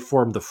athletes. They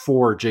formed the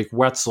 4, Jake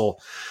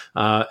Wetzel,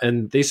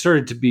 and they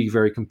started to be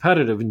very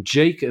competitive. And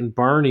Jake and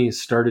Barney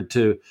started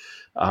to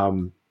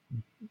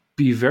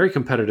be very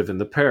competitive in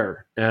the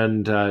pair.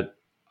 And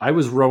I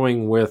was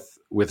rowing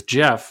with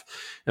Jeff,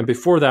 and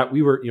before that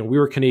we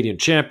were Canadian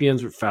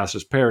champions, we're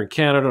fastest pair in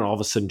Canada, and all of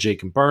a sudden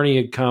Jake and Barney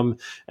had come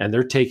and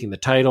they're taking the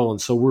title,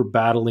 and so we're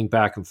battling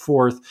back and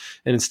forth,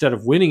 and instead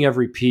of winning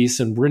every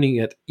piece and winning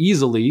it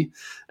easily,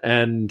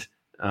 and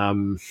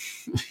when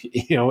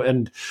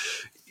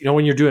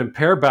you're doing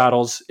pair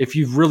battles, if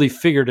you've really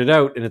figured it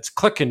out and it's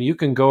clicking, you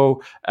can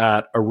go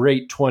at a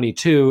rate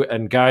 22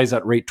 and guys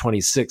at rate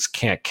 26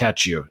 can't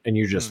catch you, and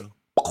you just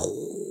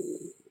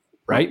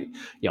right?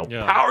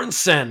 Power and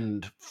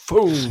send,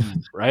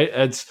 boom, right?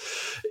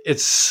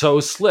 It's so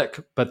slick.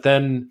 But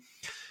then,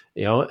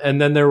 and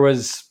then there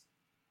was,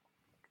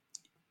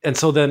 and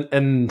so then,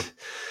 and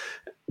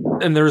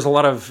there was a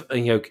lot of,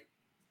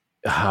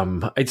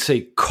 I'd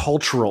say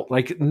cultural,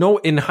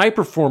 in high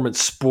performance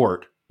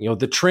sport,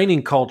 the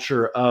training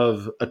culture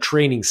of a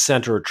training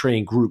center, a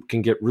training group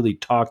can get really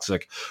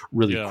toxic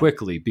really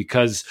quickly,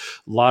 because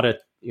a lot of,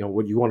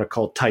 what you want to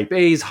call type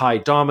A's, high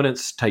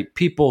dominance type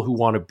people who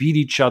want to beat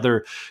each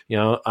other.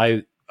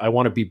 I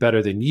want to be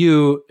better than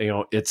you.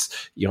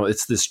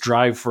 It's this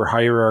drive for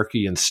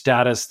hierarchy and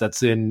status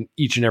that's in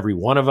each and every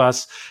one of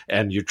us.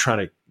 And you're trying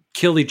to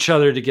kill each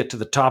other to get to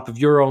the top of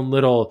your own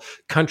little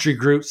country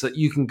group so that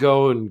you can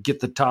go and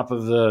get the top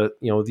of the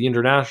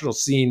international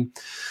scene.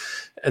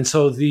 And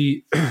so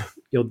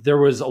there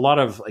was a lot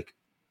of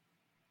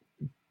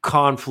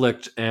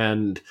conflict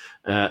and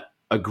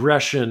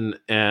aggression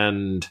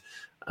and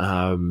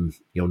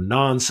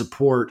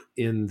non-support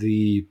in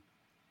the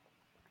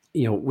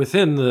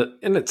within the,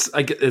 and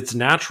it's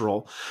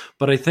natural,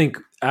 but I think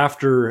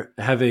after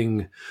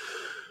having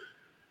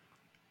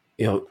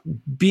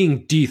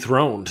being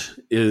dethroned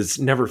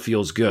never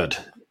feels good,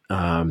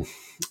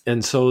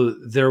 and so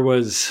there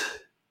was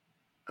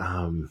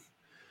I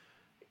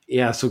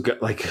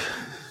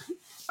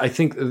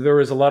think there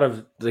was a lot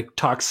of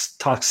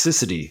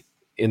toxicity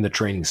in the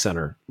training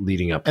center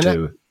leading up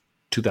to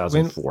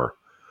 2004.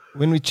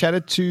 When we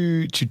chatted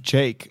to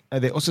Jake,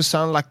 they also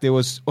sounded like there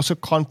was also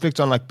conflict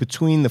on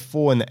between the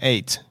 4 and the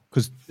 8,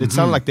 because it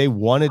sounded like they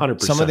wanted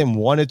 100%. Some of them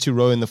wanted to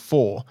row in the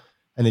 4,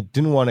 and they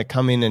didn't want to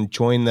come in and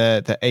join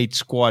the 8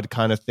 squad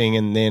kind of thing.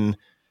 And then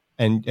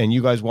and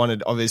you guys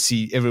wanted,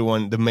 obviously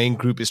everyone, the main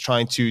group is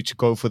trying to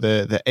go for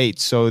the 8.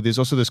 So there's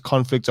also this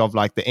conflict of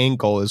the end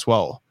goal as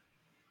well.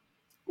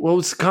 Well,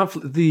 it's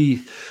conflict.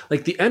 The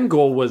end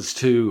goal was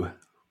to,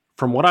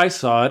 from what I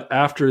saw it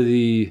after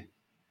the.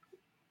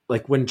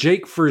 When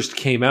Jake first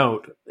came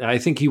out, I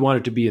think he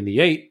wanted to be in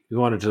the 8. He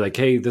wanted to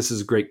hey, this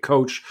is a great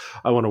coach.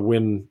 I want to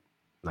win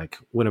a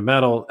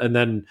medal. And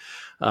then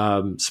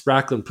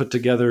Spracklin put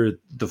together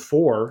the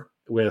 4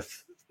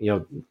 with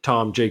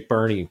Tom, Jake,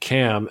 Barney, and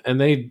Cam, and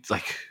they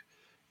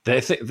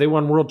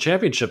won world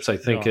championships. I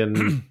think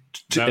in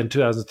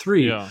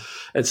 2003,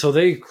 and so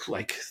they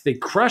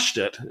crushed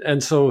it.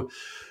 And so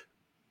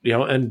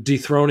and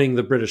dethroning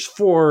the British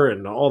 4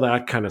 and all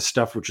that kind of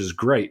stuff, which is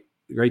great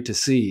to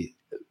see.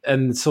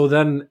 And so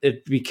then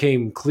it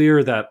became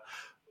clear that,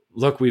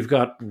 look, we've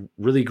got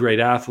really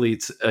great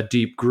athletes, a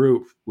deep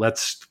group.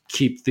 Let's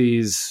keep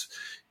these,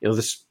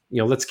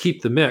 let's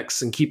keep the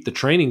mix and keep the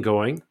training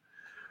going,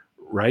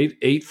 right?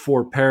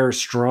 8-4 pair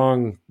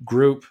strong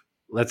group.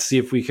 Let's see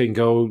if we can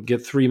go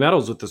get 3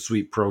 medals with the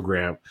sweep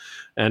program,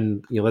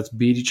 and let's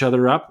beat each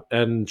other up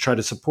and try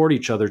to support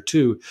each other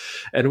too.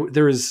 And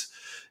there's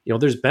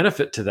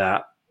benefit to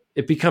that.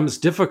 It becomes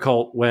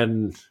difficult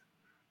when,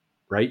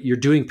 right, you're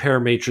doing pair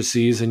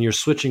matrices and you're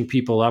switching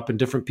people up, and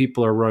different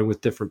people are rowing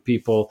with different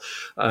people.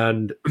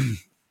 And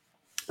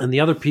the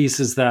other piece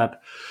is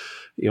that,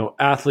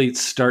 athletes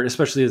start,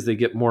 especially as they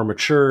get more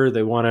mature,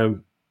 they want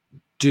to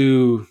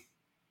do,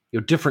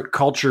 different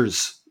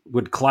cultures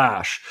would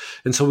clash.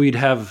 And so we'd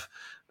have,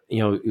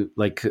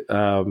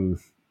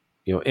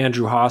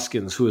 Andrew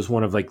Hoskins, who is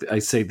one of, like, I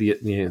say,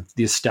 the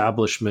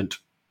establishment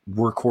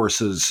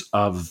workhorses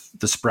of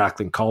the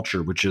Sprackling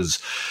culture, which is,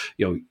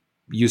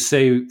 you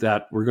say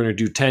that we're going to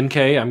do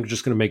 10K. I'm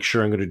just going to make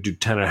sure I'm going to do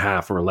 10 and a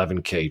half or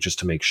 11K just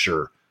to make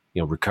sure,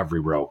 recovery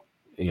row.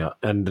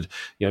 And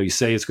you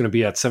say it's going to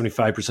be at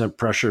 75%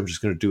 pressure. I'm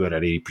just going to do it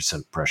at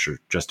 80% pressure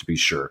just to be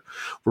sure.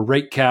 We're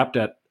rate capped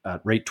at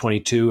rate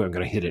 22. I'm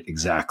going to hit it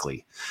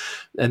exactly.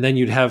 And then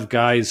you'd have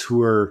guys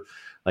who are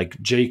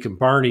like Jake and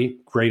Barney,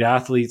 great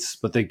athletes,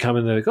 but they come in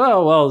and they're like,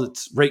 oh, well,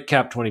 it's rate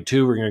cap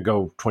 22. We're going to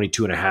go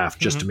 22 and a half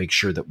just to make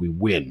sure that we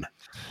win.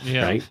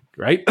 Yeah.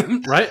 Right.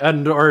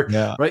 And, oh,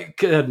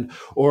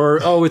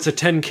 it's a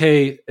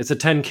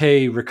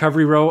 10K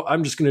recovery row.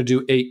 I'm just going to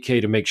do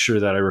 8K to make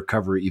sure that I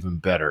recover even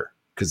better,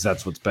 because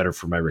that's what's better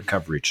for my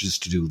recovery,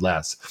 just to do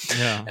less.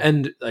 Yeah.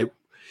 And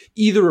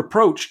either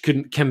approach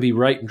can be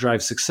right and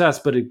drive success,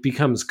 but it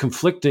becomes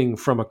conflicting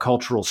from a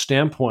cultural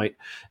standpoint.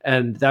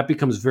 And that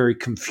becomes very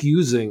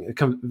confusing,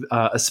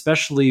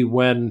 especially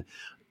when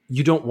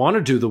you don't want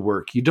to do the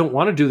work. You don't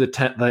want to do the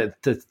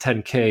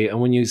 10K. And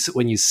when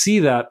you see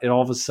that, it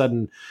all of a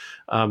sudden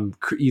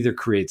either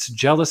creates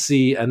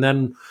jealousy, and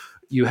then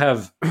you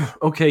have,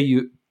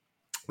 you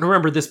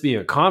remember this being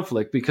a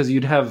conflict, because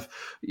you'd have,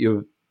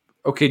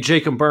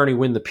 Jake and Barney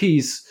win the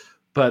piece,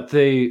 but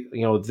they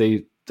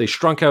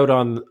shrunk out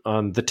on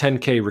the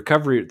 10K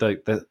recovery,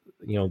 the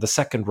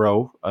second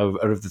row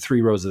out of the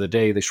 3 rows of the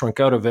day. They shrunk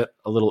out of it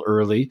a little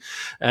early,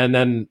 and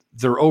then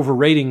they're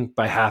overrating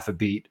by half a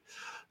beat.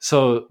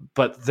 So,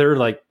 but they're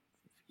like,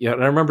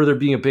 and I remember there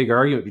being a big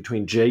argument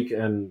between Jake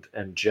and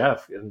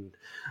Jeff, and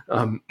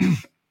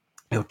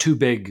two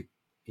big,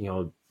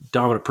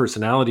 dominant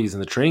personalities in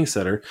the training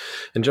center.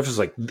 And Jeff was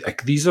like,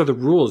 these are the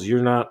rules.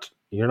 You're not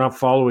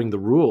following the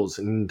rules.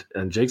 And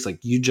Jake's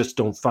like, you just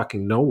don't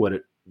fucking know what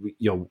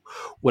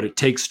it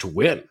takes to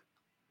win.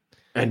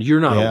 And you're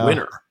not a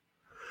winner.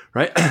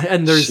 Right.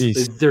 And there's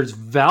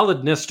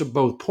validness to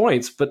both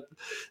points, but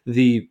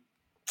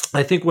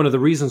I think one of the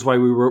reasons why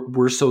we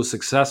were so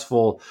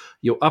successful,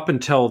 up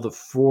until the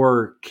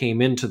 4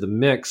 came into the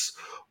mix,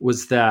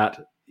 was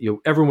that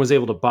everyone was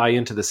able to buy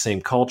into the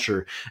same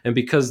culture. And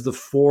because the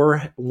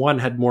 4-1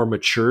 had more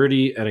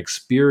maturity and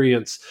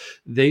experience,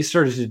 they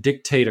started to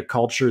dictate a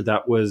culture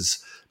that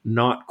was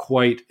not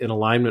quite in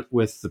alignment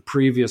with the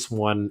previous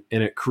one.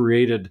 And it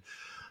created,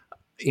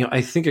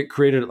 I think it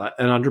created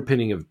an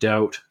underpinning of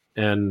doubt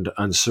and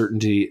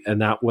uncertainty.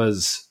 And that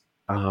was,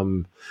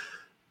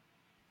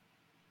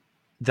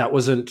 that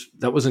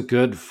wasn't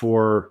good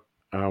for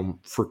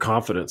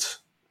confidence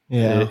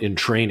in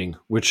training,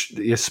 which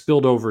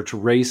spilled over to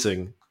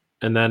racing.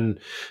 And then,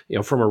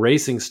 from a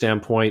racing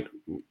standpoint,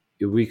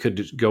 we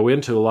could go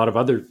into a lot of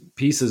other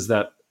pieces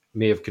that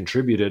may have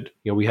contributed.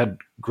 We had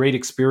great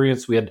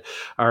experience. We had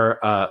our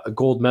a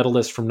gold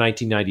medalist from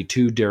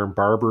 1992, Darren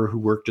Barber, who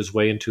worked his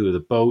way into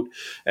the boat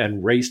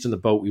and raced in the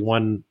boat. We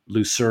won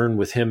Lucerne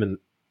with him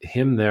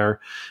there. And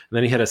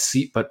then he had a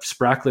seat, but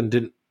Sprackling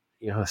didn't.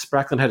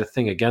 Sprackling had a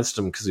thing against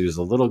him because he was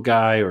a little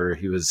guy, or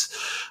he was,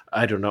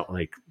 I don't know,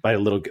 like by a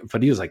little,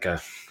 but he was like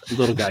a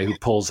little guy who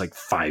pulls like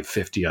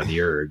 550 on the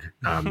erg.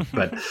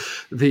 But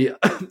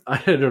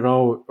I don't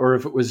know, or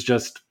if it was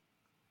just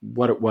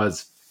what it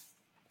was,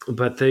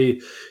 but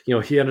he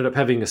ended up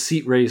having a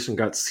seat race and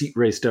got seat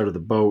raced out of the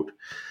boat.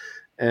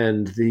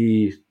 And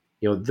the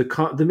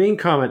main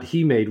comment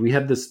he made, we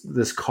had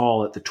this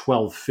call at the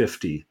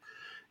 1250,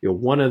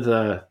 one of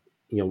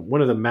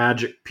the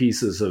magic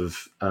pieces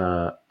of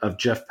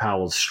Jeff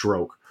Powell's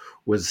stroke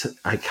was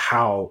like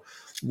how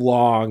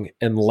long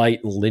and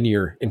light and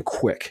linear and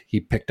quick he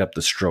picked up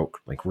the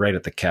stroke, like right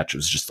at the catch. It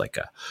was just like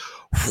a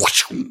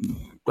whoosh,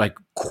 like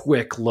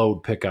quick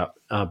load pickup.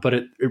 But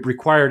it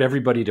required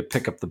everybody to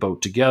pick up the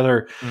boat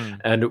together.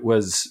 And it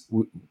was,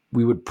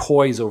 we would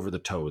poise over the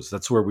toes.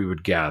 That's where we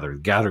would gather.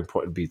 The gathering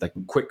point would be like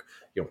quick,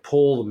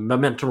 pull the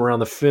momentum around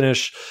the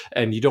finish,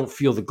 and you don't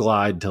feel the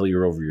glide until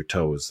you're over your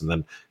toes, and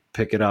then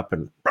pick it up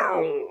and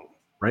boom,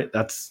 right.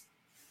 That's,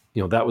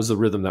 that was the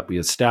rhythm that we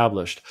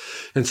established.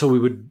 And so we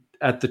would,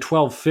 at the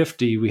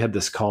 1250, we had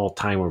this call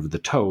time over the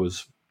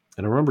toes.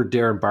 And I remember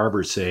Darren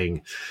Barber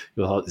saying,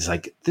 it's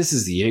like, this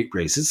is the 8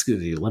 race. It's going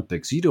to be the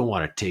Olympics. You don't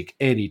want to take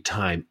any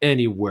time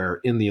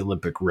anywhere in the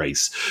Olympic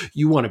race.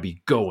 You want to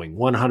be going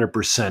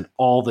 100%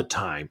 all the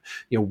time.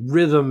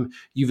 Rhythm,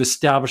 you've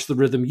established the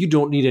rhythm. You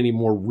don't need any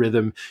more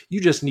rhythm.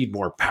 You just need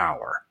more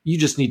power. You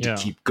just need to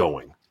keep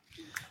going.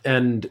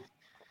 And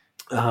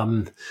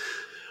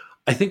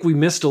I think we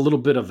missed a little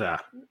bit of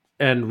that,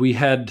 and we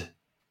had,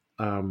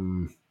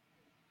 and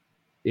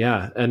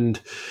then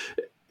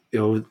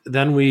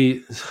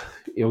we,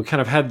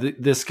 kind of had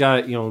this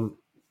guy,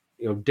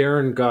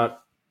 Darren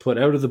got put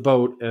out of the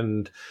boat,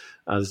 and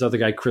this other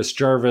guy, Chris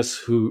Jarvis,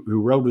 who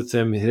rode with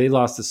him, they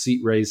lost the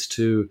seat race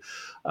to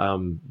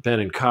Ben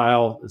and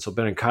Kyle, and so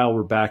Ben and Kyle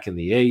were back in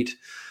the 8,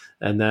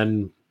 and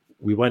then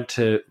we went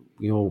to,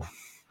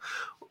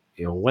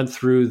 went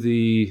through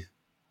the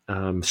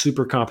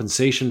super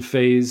compensation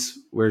phase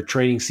where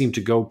training seemed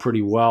to go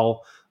pretty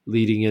well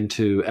leading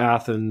into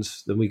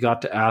Athens. Then we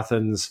got to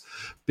Athens,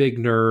 big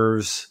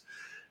nerves.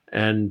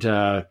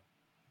 and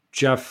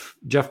Jeff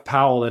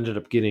Powell ended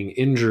up getting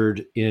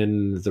injured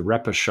in the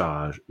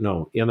repechage.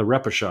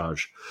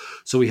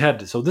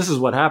 So this is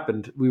what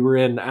happened. We were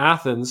in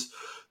Athens.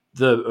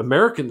 The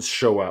Americans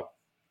show up,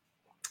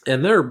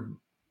 and they're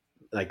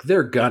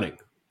gunning,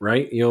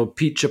 right?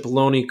 Pete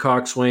Cipollone,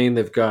 Coxswain.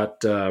 They've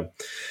got the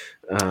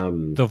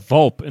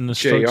Volpe in the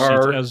stroke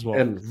seat as well,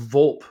 and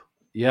Volpe.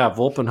 Yeah,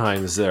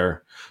 Volpenheim's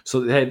there.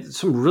 So they had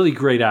some really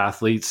great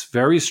athletes,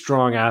 very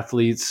strong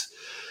athletes,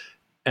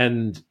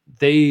 and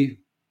we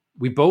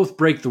both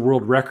break the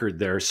world record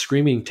there,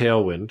 screaming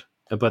tailwind,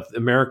 but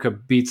America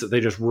beats it. They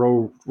just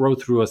row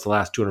through us the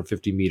last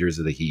 250 meters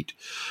of the heat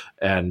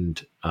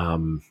and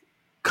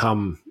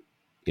come,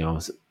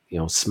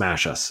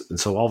 smash us. And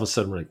so all of a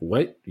sudden we're like,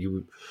 what?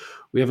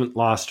 We haven't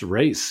lost a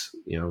race,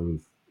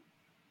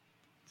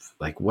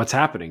 like what's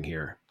happening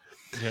here?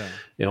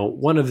 Yeah.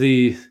 One of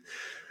the,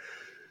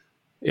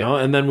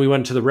 and then we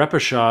went to the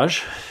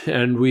repechage,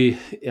 and we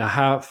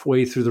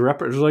halfway through the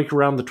repechage, it was like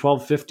around the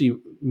 1250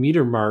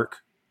 meter mark.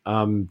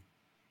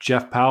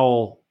 Jeff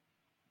Powell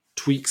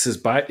tweaks his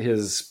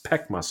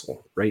pec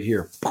muscle right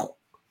here.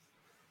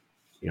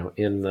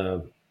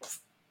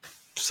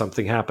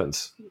 Something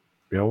happens.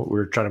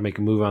 We're trying to make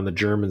a move on the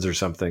Germans or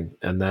something,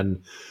 and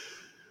then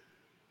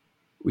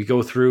we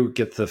go through,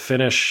 get the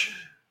finish.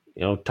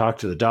 Talk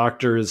to the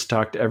doctors,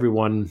 talk to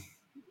everyone,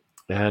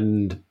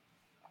 and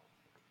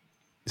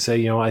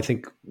say, I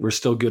think we're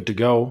still good to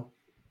go.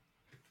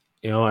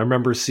 I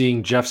remember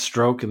seeing Jeff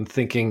stroke and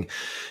thinking,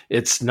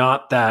 it's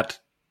not that.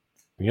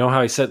 How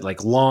I said,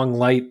 like long,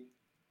 light,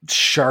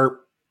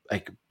 sharp,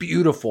 like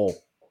beautiful,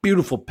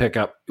 beautiful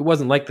pickup. It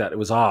wasn't like that. It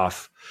was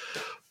off.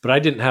 But I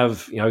didn't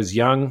have, I was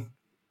young,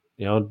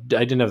 I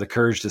didn't have the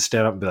courage to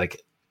stand up and be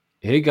like,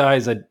 hey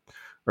guys,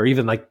 or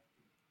even like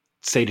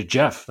say to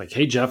Jeff, like,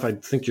 hey Jeff, I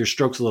think your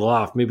stroke's a little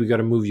off. Maybe we got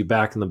to move you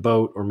back in the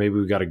boat, or maybe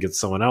we got to get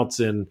someone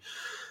else in.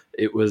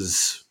 It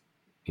was,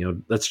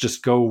 let's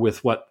just go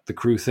with what the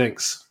crew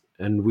thinks.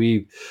 And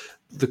the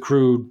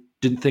crew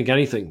didn't think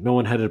anything. No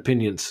one had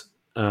opinions.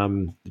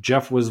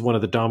 Jeff was one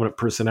of the dominant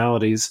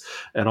personalities,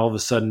 and all of a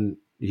sudden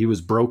he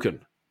was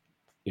broken.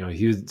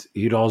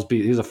 He'd always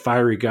be, he was a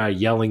fiery guy,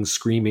 yelling,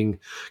 screaming,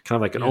 kind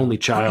of like an only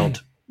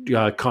child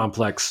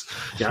complex.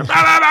 Yeah,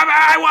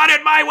 I want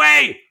it my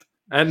way.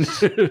 And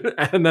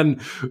then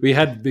we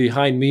had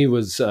behind me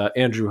was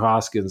Andrew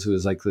Hoskins, who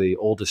was like the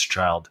oldest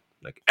child.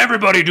 Like,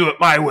 everybody do it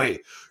my way,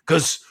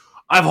 because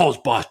I've always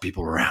bossed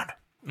people around.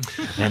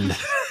 and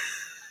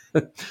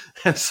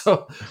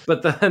so,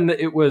 but then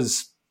it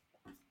was,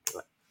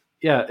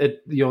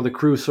 the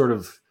crew sort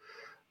of,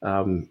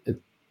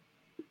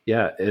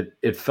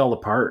 it fell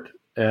apart.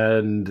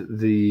 And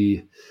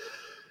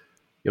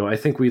I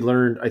think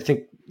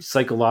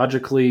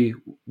psychologically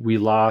we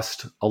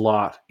lost a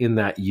lot in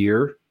that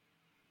year.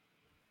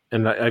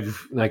 And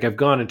I've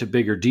gone into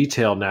bigger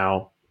detail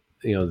now,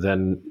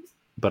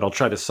 but I'll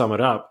try to sum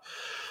it up.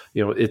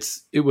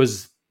 It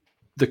was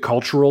the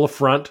cultural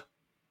affront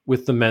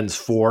with the men's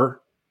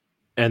four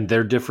and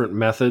their different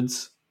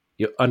methods,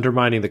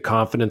 undermining the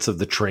confidence of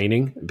the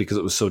training because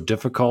it was so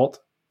difficult.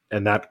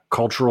 And that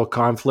cultural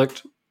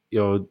conflict,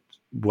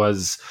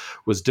 was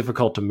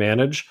difficult to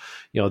manage.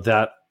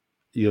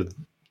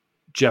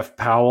 Jeff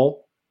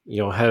Powell,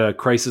 had a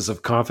crisis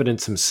of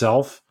confidence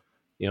himself,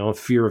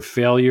 fear of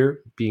failure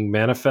being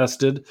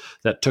manifested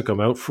that took him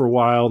out for a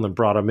while and then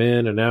brought him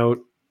in and out.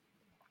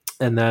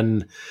 And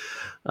then,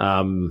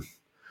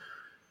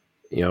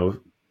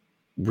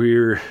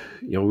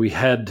 we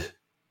had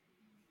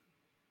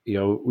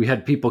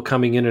people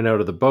coming in and out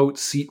of the boat,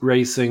 seat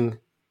racing.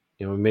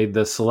 We made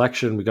the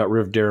selection. We got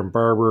rid of Darren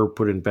Barber,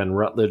 put in Ben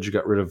Rutledge,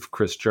 got rid of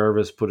Chris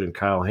Jarvis, put in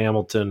Kyle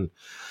Hamilton.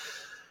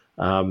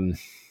 And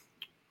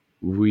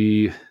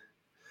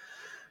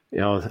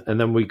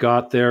then we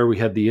got there, we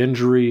had the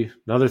injury.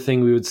 Another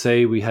thing we would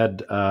say, we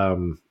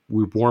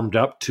warmed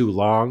up too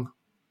long.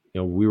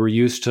 We were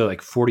used to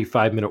like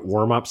 45-minute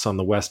warm-ups on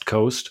the West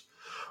Coast,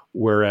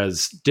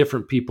 whereas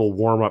different people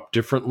warm up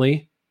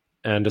differently.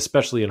 And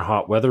especially in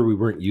hot weather, we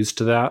weren't used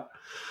to that.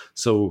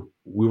 So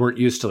we weren't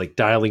used to like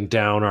dialing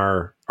down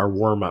our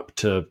warm-up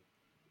to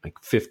like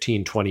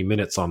 15, 20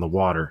 minutes on the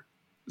water.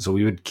 So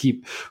we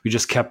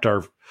just kept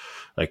our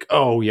like,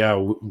 oh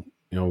yeah,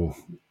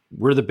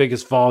 we're the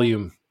biggest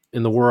volume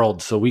in the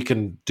world, so we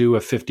can do a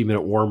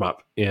 50-minute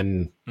warm-up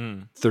in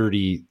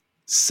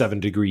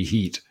 37-degree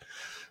heat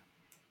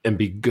and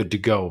be good to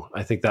go.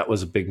 I think that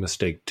was a big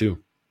mistake too.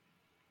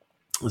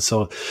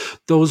 So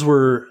those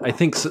were, I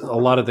think, a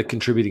lot of the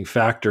contributing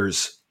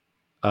factors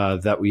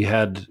that we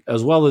had,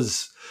 as well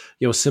as,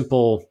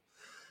 simple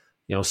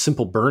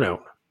burnout.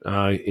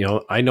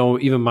 I know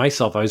even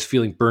myself, I was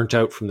feeling burnt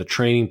out from the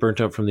training, burnt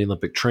out from the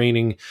Olympic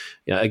training.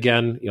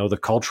 Again, the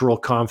cultural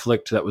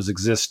conflict that was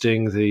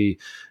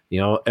existing,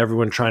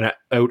 everyone trying to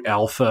out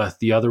alpha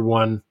the other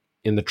one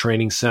in the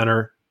training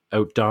center,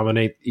 out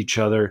dominate each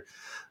other.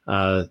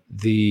 And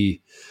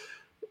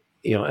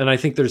I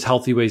think there's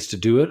healthy ways to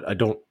do it.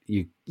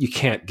 You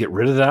can't get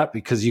rid of that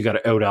because you got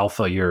to out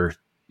alpha your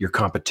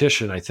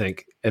competition, I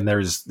think. And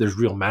there's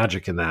real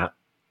magic in that.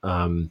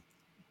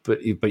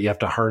 but you have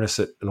to harness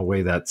it in a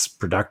way that's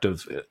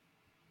productive.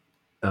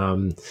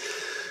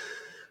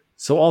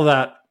 So all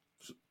that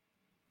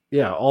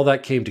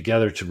came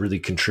together to really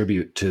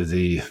contribute to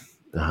the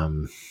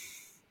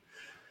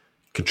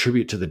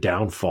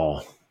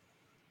downfall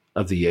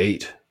of the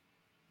 8.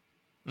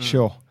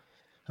 Sure.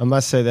 I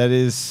must say that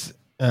is,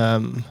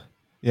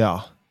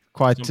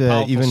 quite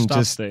even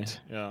just,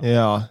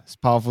 it's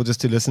powerful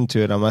just to listen to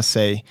it. I must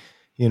say,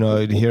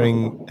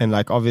 hearing, and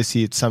like,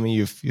 obviously it's something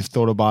you've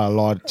thought about a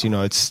lot,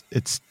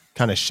 it's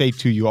kind of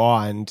shaped who you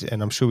are. And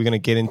I'm sure we're going to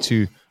get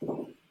into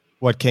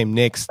what came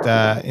next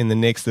in the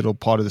next little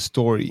part of the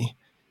story.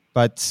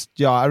 But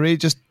yeah, I really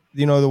just,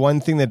 the one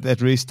thing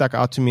that really stuck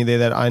out to me there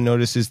that I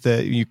noticed is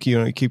that you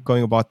keep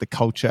going about the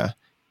culture.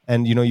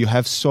 And, you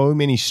have so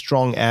many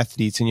strong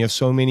athletes, and you have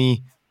so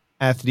many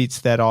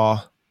athletes that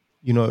are,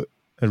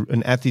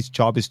 an athlete's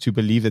job is to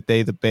believe that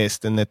they're the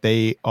best and that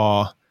they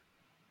are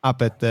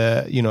up at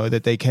the,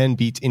 that they can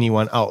beat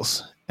anyone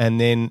else.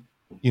 And then,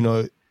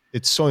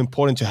 it's so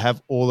important to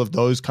have all of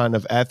those kind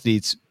of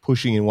athletes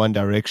pushing in one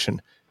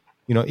direction.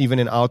 Even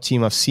in our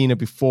team, I've seen it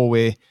before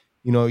where,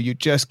 you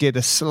just get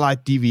a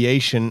slight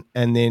deviation,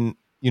 and then,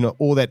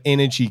 all that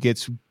energy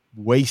gets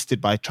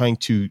wasted by trying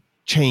to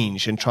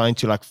change and trying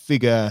to like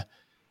figure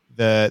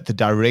the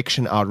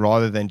direction out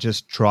rather than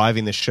just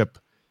driving the ship.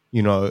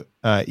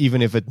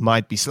 Even if it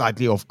might be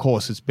slightly off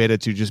course, it's better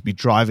to just be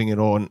driving it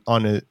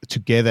on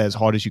together as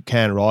hard as you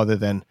can rather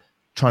than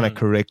trying to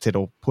correct it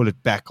or pull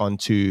it back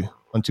onto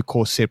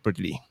course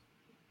separately.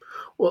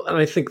 Well, and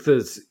I think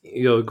that,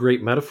 a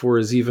great metaphor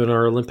is even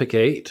our Olympic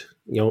 8.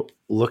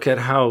 Look at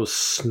how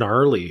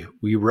snarly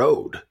we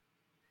rode.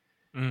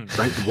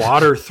 Right?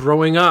 Water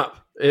throwing up.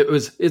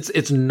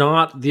 It's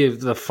not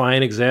the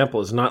fine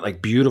example. It's not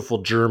like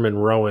beautiful German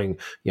rowing,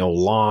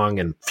 long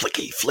and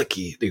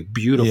flicky,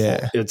 beautiful.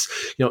 Yeah.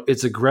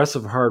 It's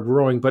aggressive, hard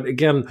rowing. But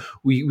again,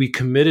 we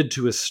committed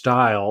to a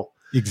style.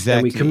 Exactly.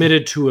 And we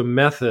committed to a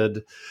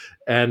method,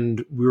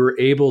 and we were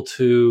able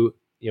to,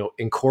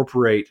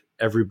 incorporate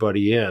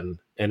everybody in,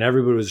 and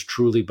everybody was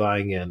truly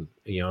buying in,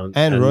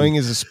 And rowing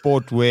is a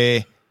sport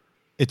where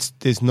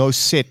there's no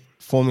set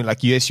formula.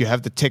 Like, yes, you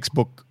have the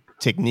textbook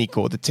technique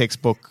or the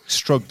textbook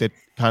stroke that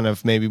kind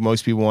of maybe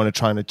most people want to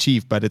try and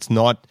achieve, but it's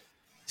not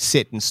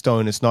set in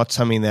stone. It's not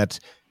something that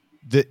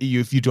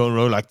if you don't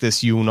row like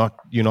this, you're not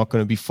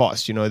going to be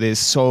fast. There's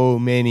so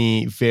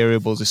many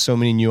variables, there's so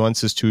many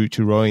nuances to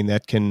rowing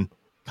that can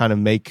kind of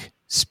make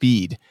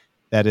speed,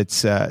 that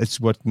it's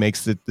what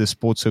makes the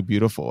sport so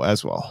beautiful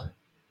as well.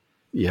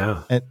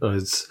 Yeah. And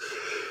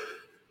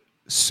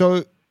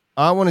so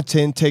I want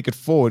to take it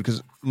forward,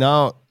 because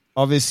now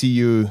obviously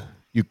you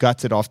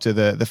gutted after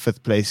the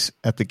 5th place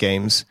at the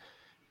games.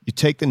 You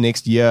take the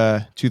next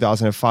year,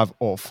 2005,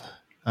 off.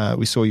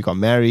 We saw you got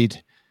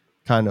married,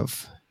 kind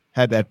of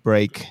had that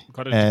break,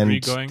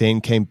 and then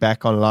came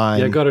back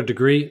online. Yeah, got a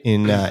degree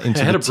into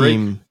the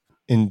team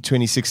in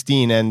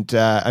 2016, and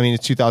in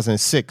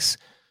 2006.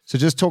 So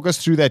just talk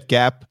us through that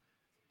gap,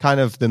 kind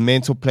of the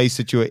mental place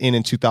that you were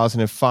in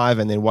 2005,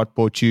 and then what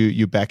brought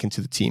you back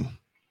into the team.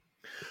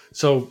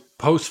 So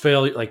post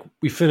failure, like,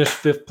 we finished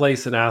 5th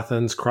place in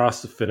Athens,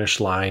 crossed the finish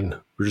line.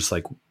 We're just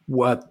like,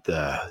 what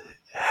the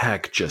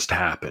heck just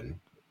happened?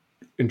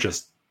 And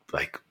just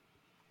like,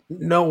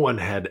 no one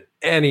had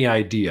any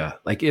idea.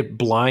 Like, it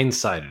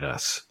blindsided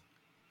us.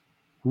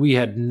 We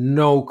had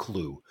no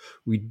clue.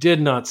 We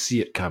did not see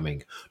it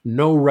coming.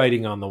 No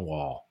writing on the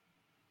wall.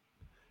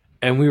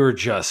 And we were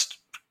just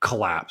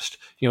collapsed.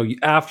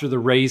 After the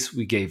race,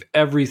 we gave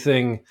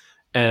everything.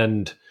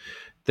 And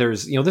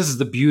there's, this is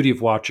the beauty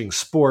of watching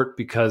sport,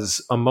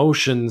 because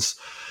emotions,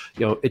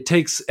 it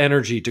takes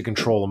energy to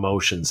control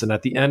emotions. And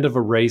at the end of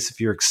a race,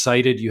 if you're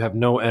excited, you have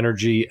no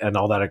energy, and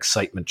all that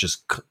excitement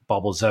just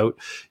bubbles out.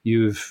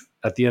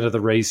 At the end of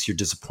the race, you're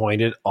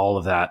disappointed. All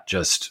of that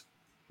just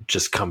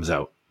comes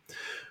out.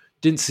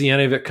 Didn't see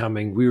any of it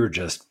coming. We were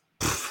just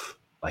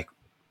like,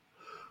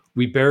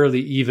 we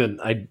barely even,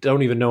 I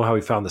don't even know how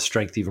we found the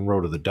strength to even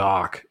row to the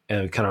dock,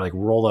 and kind of like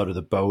roll out of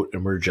the boat,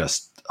 and we're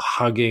just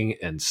hugging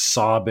and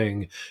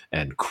sobbing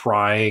and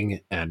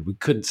crying, and we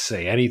couldn't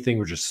say anything.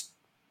 We're just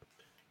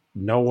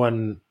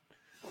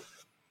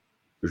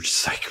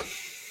like,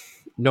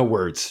 no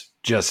words,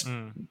 just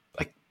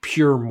like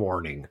pure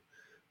mourning.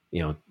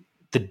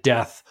 The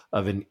death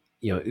of an,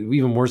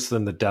 even worse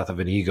than the death of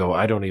an ego.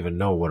 I don't even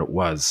know what it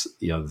was.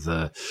 It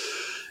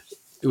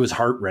was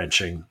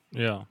heart-wrenching.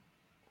 Yeah.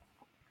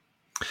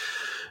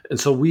 And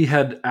so we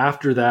had,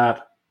 after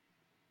that,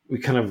 we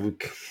kind of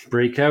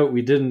break out.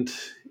 We didn't,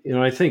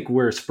 I think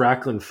where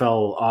Spracklin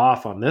fell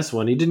off on this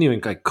one, he didn't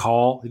even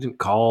call. He didn't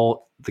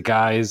call the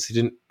guys. He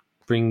didn't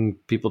bring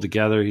people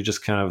together. He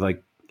just kind of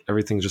like,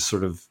 everything just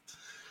sort of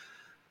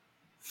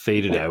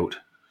faded out.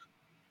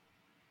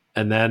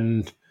 And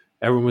then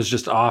everyone was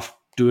just off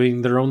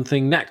doing their own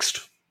thing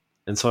next.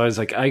 And so I was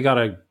like, I got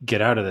to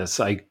get out of this.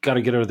 I got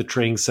to get out of the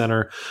training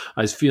center.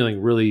 I was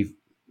feeling really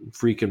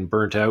freaking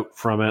burnt out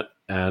from it,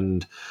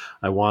 and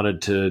I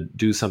wanted to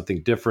do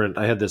something different.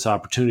 I had this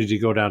opportunity to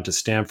go down to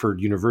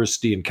Stanford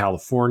University in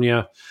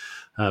California,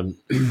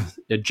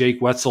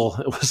 Jake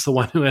Wetzel was the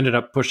one who ended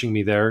up pushing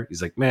me there.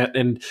 He's like, man,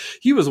 and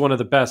he was one of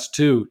the best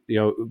too.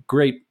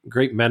 Great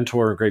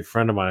mentor, great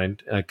friend of mine.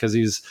 Because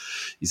he's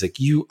like,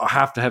 you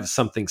have to have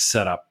something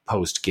set up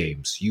post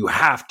games. You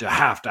have to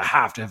have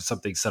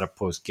something set up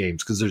post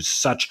games because there's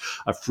such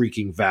a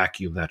freaking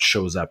vacuum that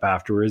shows up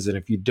afterwards. And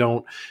if you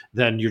don't,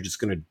 then you're just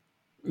going to,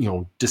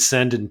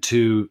 descend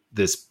into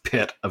this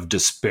pit of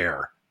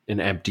despair and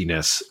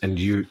emptiness, and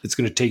it's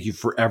going to take you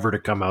forever to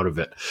come out of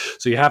it.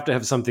 So you have to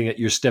have something that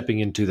you're stepping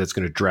into that's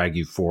going to drag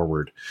you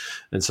forward.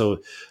 And so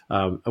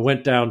I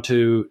went down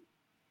to,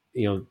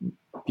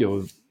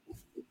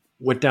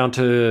 went down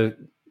to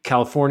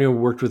California,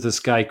 worked with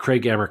this guy,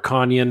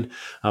 Kreek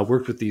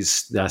worked with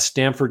these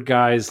Stanford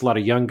guys, a lot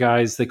of young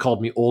guys. They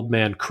called me Old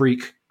Man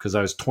Kreek because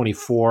I was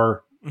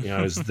 24.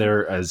 I was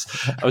there I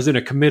was in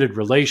a committed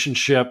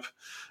relationship.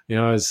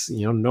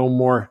 No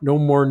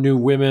more new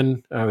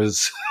women. I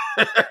was,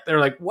 they're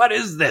like, what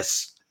is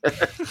this?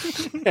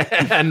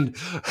 and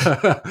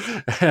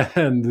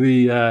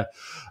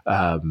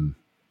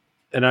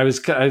I was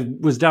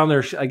down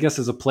there, I guess,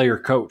 as a player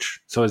coach.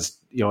 So it's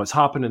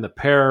hopping in the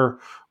pair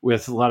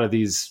with a lot of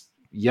these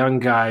young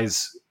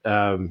guys,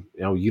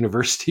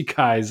 university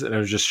guys. And I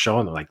was just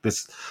showing them like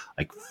this,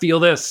 like,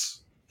 feel this,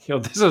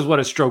 this is what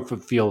a stroke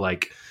would feel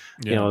like.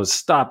 Yeah.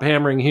 Stop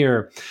hammering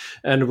here,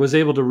 and was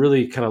able to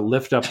really kind of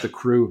lift up the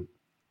crew.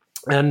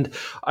 And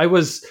I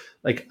was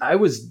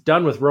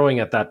done with rowing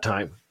at that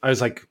time. I was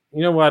like,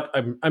 you know what?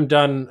 I'm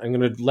done. I'm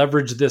going to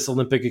leverage this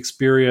Olympic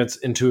experience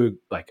into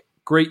like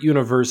great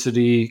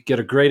university,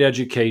 get a great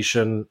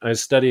education. I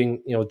was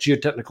studying,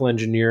 geotechnical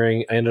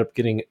engineering. I ended up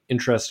getting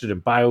interested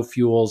in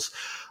biofuels.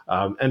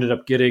 Ended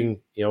up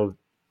getting,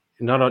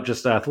 not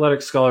just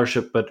athletic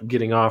scholarship, but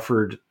getting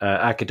offered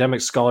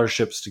academic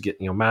scholarships to get,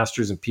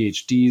 masters and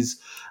PhDs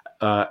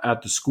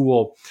at the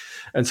school.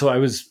 And so I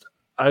was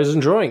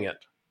enjoying it.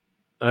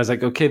 And I was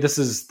like, okay, this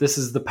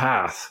is the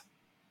path.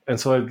 And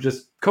so I'm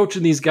just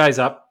coaching these guys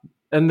up,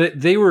 and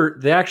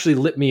they actually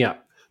lit me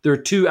up. There are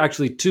two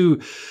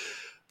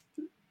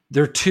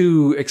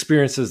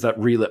experiences that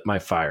relit my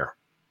fire.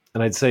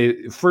 And I'd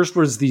say first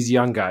was these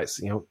young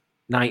guys,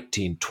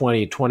 19,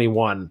 20,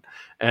 21.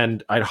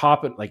 And I'd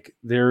hop it, like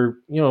they're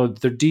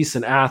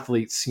decent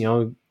athletes,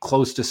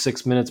 close to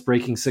 6 minutes,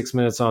 breaking 6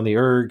 minutes on the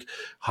erg,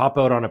 hop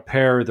out on a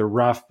pair. They're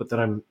rough, but then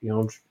I'm,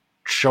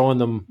 showing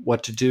them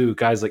what to do.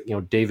 Guys like,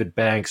 David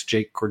Banks,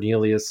 Jake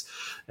Cornelius,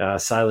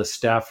 Silas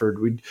Stafford.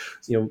 We'd,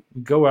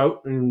 go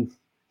out and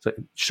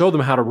show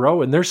them how to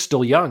row, and they're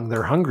still young.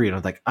 They're hungry. And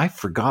I'm like, I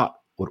forgot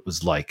what it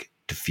was like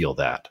to feel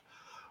that.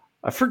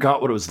 I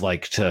forgot what it was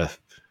like to,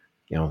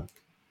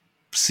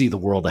 see the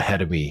world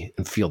ahead of me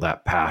and feel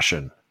that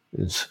passion.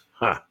 And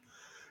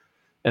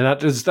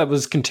that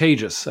was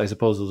contagious, I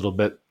suppose, a little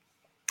bit.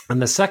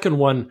 And the second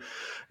one,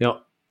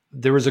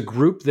 there was a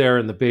group there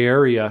in the Bay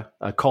Area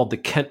called the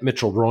Kent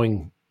Mitchell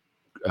Rowing,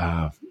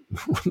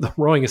 the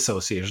Rowing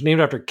Association,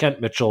 named after Kent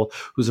Mitchell,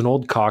 who's an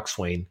old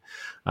coxswain.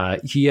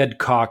 He had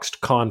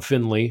coxed Con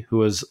Finley, who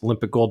was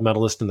Olympic gold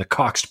medalist in the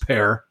coxed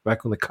pair,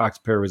 back when the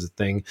coxed pair was a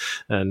thing.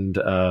 And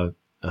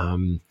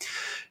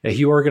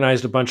he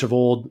organized a bunch of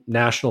old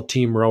national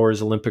team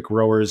rowers, Olympic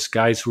rowers,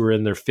 guys who were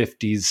in their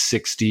 50s,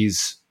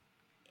 60s.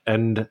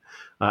 And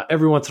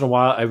every once in a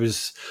while, I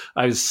was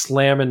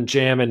slamming,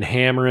 jamming,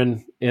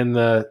 hammering in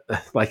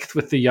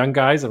with the young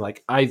guys. I'm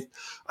like, I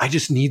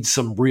just need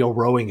some real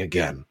rowing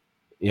again,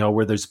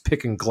 where there's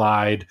pick and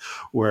glide,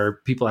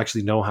 where people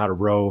actually know how to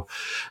row.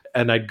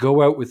 And I'd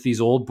go out with these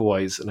old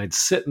boys, and I'd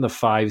sit in the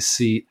 5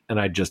 seat, and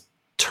I'd just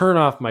turn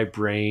off my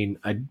brain.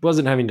 I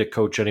wasn't having to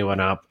coach anyone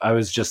up. I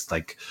was just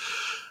like,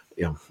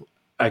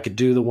 I could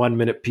do the 1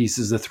 minute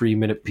pieces, the 3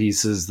 minute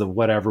pieces, the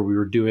whatever we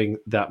were doing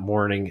that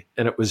morning.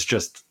 And it was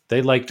just,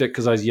 they liked it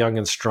because I was young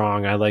and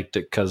strong. I liked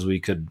it because we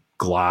could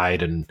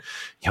glide and,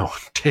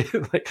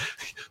 like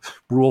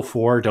rule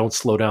 4, don't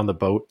slow down the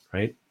boat.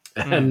 Right.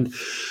 And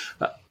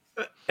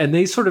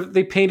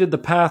they painted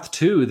the path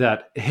too,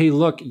 that, hey,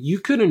 look, you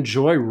could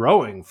enjoy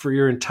rowing for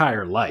your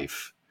entire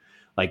life.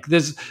 Like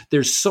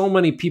there's so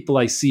many people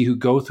I see who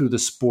go through the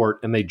sport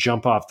and they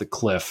jump off the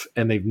cliff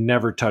and they've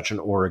never touched an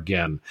oar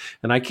again.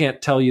 And I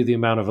can't tell you the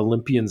amount of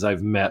Olympians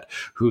I've met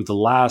who the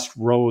last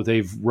row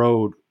they've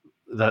rowed,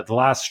 that the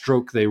last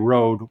stroke they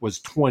rowed was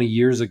 20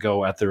 years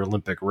ago at their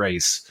Olympic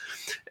race.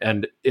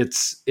 And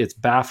it's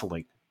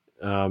baffling.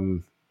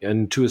 And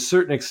to a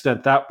certain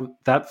extent,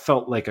 that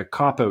felt like a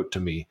cop-out to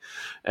me.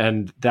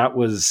 And that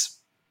was,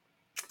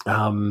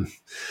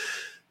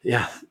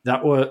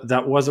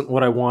 that wasn't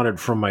what I wanted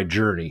from my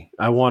journey.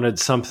 I wanted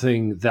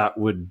something that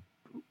would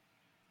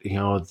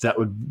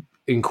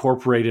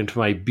incorporate into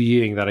my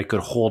being, that I could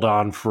hold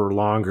on for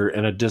longer,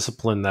 and a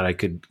discipline that I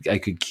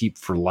could keep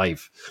for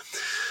life.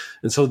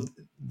 And so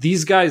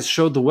these guys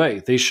showed the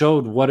way. They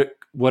showed what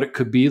it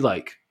could be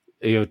like,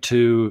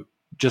 to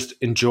just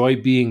enjoy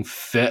being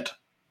fit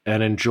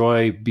and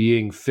enjoy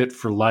being fit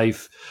for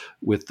life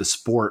with the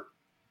sport,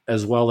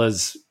 as well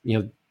as,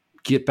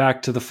 get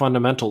back to the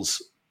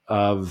fundamentals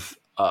of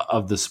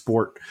of the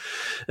sport.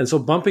 And so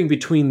bumping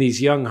between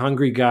these young,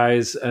 hungry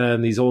guys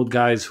and these old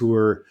guys who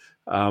were,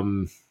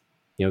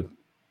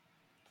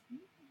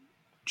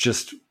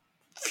 just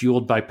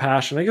fueled by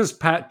passion. I guess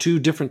two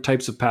different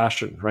types of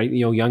passion, right?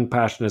 Young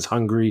passion is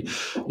hungry,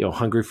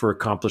 hungry for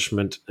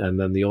accomplishment. And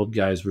then the old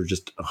guys were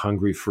just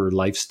hungry for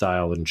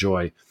lifestyle and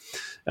joy.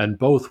 And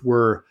both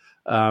were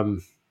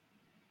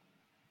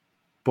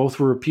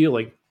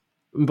appealing.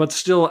 But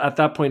still at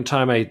that point in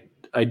time,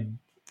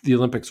 the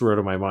Olympics were out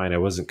of my mind. I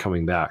wasn't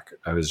coming back.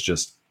 I was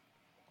just,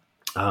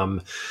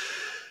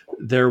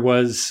 there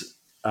was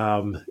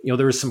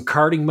some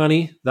karting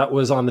money that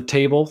was on the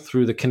table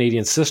through the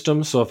Canadian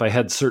system. So if I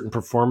had certain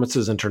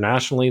performances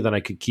internationally, then I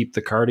could keep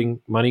the karting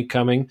money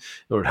coming.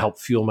 It would help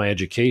fuel my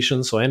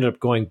education. So I ended up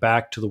going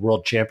back to the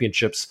World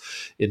Championships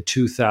in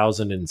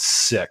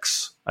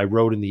 2006. I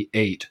rode in the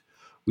 8.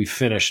 We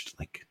finished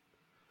like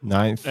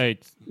ninth. Yeah,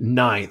 eighth.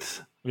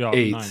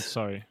 ninth,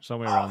 sorry.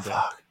 Somewhere around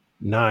there.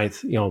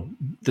 Ninth.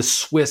 The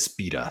Swiss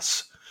beat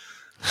us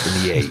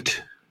in the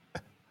 8.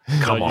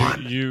 Come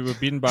on! You were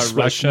beaten by Swiss,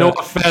 Russia, no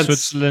offense.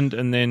 Switzerland,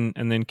 and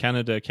then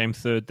Canada came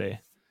third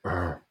there.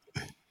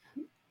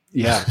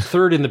 Yeah,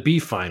 third in the B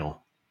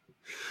final.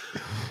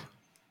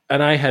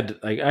 And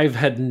I've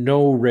had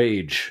no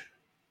rage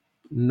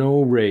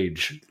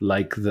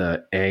like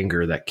the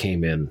anger that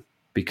came in,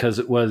 because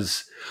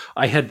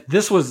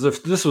this was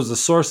the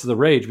source of the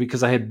rage,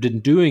 because I had been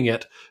doing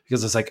it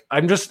because it's like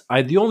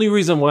the only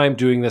reason why I'm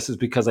doing this is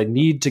because I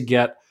think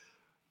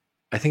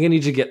I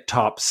need to get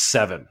top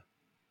 7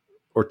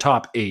 or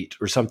top 8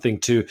 or something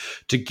to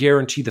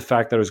guarantee the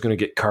fact that I was going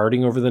to get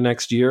karting over the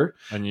next year.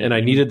 And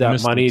I needed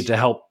that money to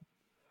help.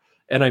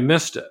 And I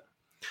missed it.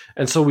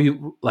 And so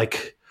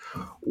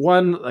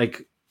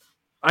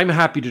I'm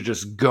happy to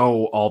just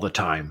go all the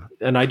time.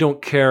 And I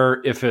don't care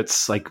if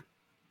it's like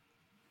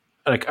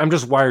I'm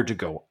just wired to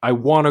go. I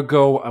want to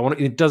go.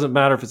 It doesn't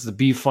matter if it's the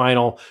B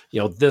final,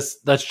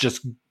 that's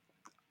just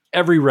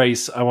every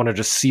race. I want to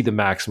just see the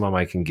maximum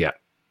I can get.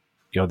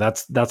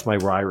 That's my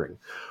wiring.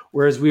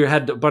 Whereas we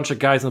had a bunch of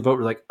guys on the boat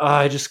were like,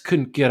 I just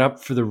couldn't get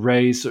up for the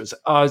race, or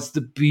it's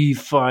the B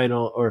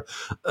final, or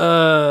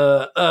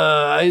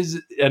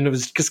and it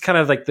was just kind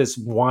of like this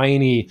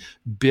whiny,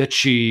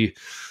 bitchy,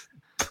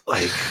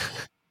 like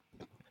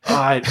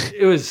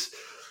it was.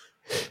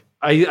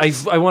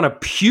 I want to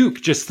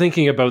puke just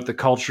thinking about the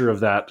culture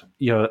of that,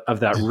 of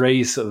that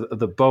race of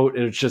the boat,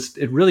 and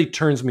it really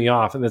turns me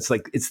off. And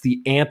it's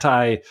the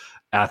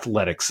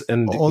anti-athletics,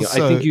 and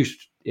also, I think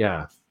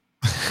yeah.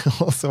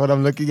 Also, what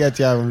I'm looking at,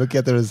 I'm looking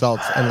at the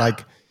results,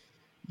 and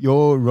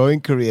your rowing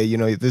career,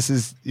 this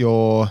is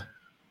your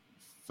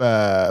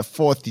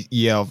 4th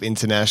year of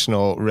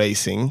international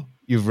racing.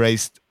 You've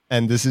raced,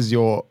 and this is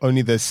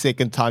only the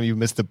 2nd time you've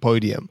missed the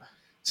podium.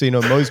 So,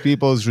 most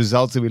people's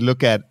results that we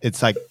look at,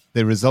 it's like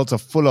the results are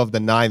full of the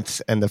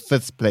 9th and the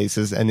 5th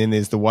places, and then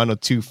there's the 1 or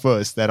 2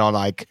 first that are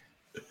like,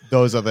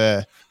 those are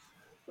the,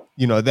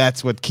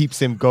 that's what keeps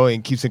them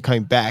going, keeps them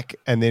coming back.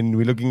 And then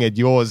we're looking at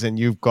yours, and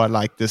you've got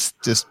like this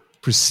just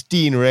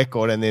pristine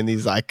record, and then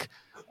these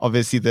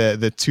obviously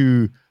the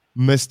 2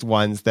 missed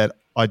ones that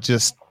are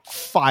just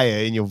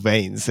fire in your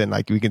veins, and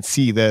we can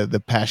see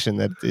the passion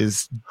that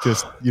is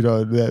just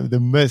the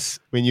miss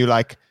when you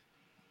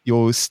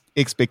your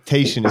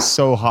expectation is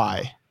so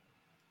high.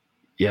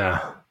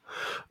 Yeah,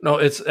 no,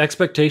 its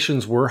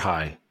expectations were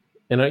high,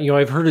 and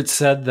I've heard it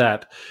said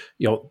that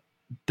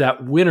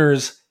that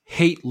winners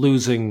hate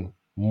losing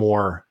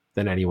more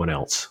than anyone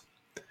else.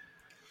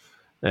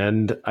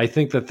 And I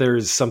think that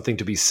there's something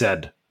to be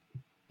said,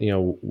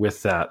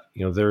 with that.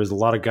 There's a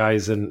lot of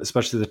guys, and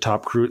especially the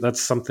top crew,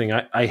 that's something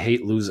I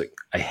hate losing.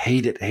 I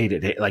hate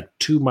it. Like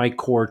to my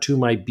core, to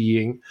my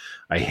being,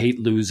 I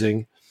hate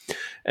losing.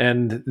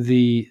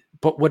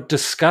 But what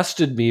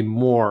disgusted me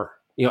more,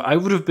 I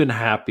would have been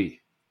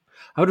happy.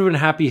 I would have been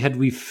happy had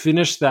we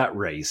finished that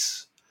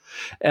race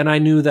and I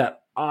knew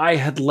that I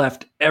had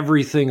left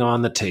everything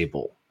on the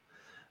table,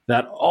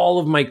 that all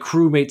of my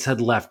crewmates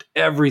had left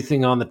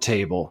everything on the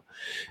table.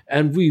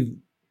 And we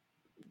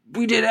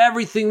did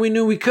everything we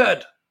knew we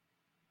could.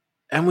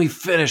 And we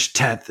finished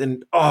 10th.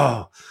 And,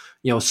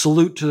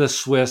 salute to the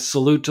Swiss,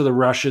 salute to the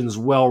Russians,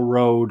 well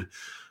rowed.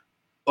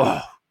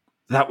 Oh,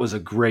 that was a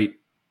great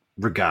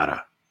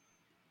regatta.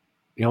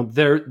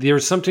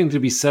 There's something to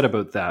be said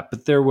about that.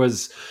 But there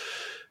was,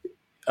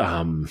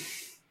 I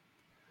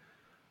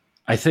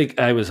think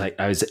I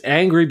was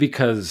angry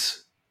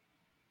because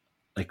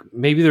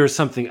maybe there was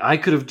something I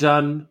could have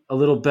done a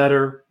little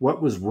better.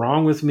 What was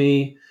wrong with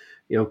me?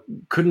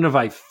 Couldn't have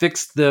I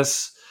fixed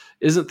this?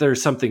 Isn't there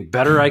something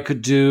better I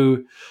could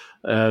do?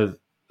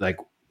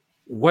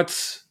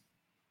 What's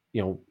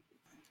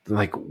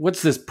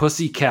this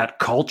pussycat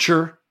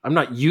culture? I'm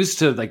not used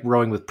to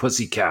rowing with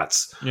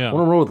pussycats. Yeah. I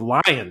want to row with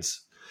lions.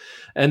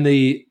 And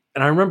I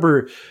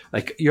remember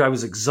I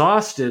was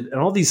exhausted and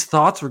all these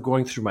thoughts were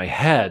going through my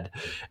head.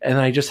 And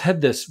I just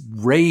had this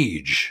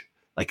rage,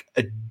 a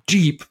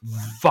deep,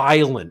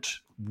 violent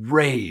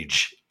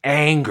rage,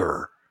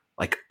 anger,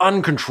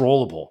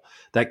 uncontrollable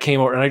that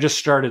came out. And I just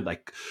started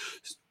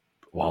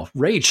well,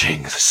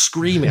 raging,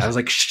 screaming. I was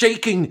like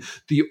shaking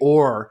the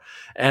oar,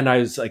 and I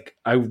was like,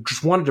 I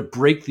just wanted to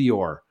break the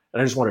oar,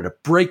 and I just wanted to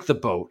break the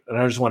boat, and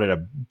I just wanted to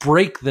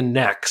break the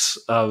necks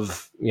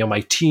of, you know,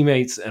 my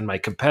teammates and my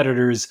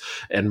competitors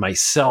and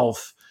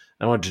myself.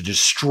 I wanted to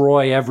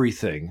destroy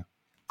everything,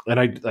 and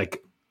I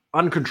like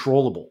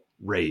uncontrollable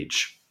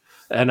rage.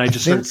 And I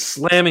just started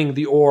slamming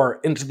the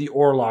oar into the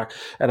oar lock,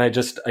 and I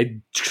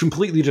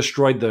completely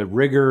destroyed the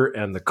rigger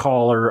and the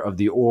collar of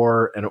the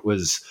oar, and it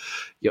was,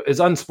 you know, it's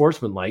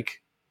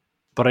unsportsmanlike,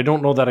 but I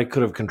don't know that I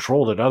could have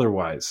controlled it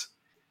otherwise.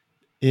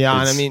 Yeah,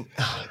 and I mean,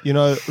 you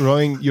know,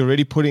 rowing, you're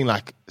already putting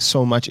like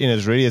so much in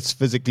it. It's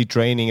physically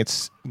draining,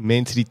 it's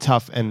mentally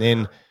tough, and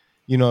then,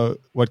 you know,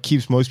 what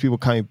keeps most people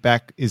coming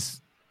back is,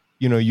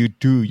 you know, you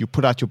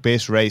put out your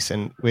best race,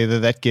 and whether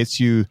that gets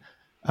you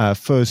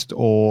first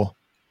or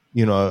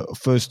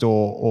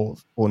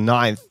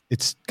ninth,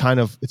 it's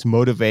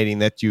motivating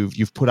that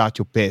you've put out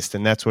your best,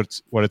 and that's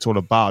what it's all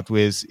about.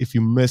 Whereas if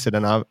you miss it,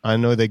 and I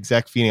know the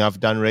exact feeling, I've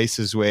done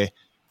races where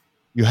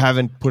you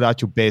haven't put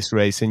out your best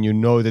race, and you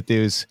know that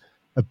there's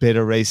a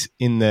better race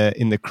in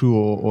the crew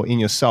or in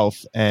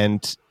yourself,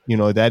 and you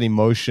know that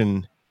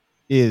emotion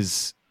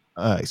is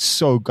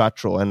so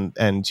guttural,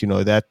 and you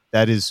know that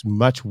is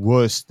much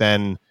worse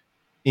than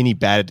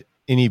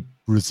any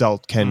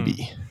result can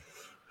be.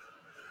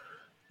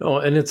 No,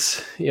 and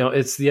it's, you know,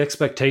 it's the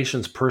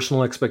expectations,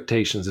 personal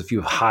expectations. If you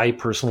have high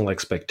personal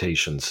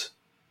expectations,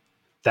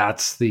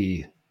 that's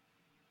the,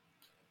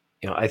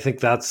 you know, I think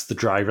that's the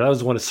driver.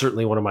 That was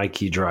certainly one of my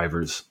key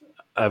drivers.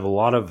 I have a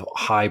lot of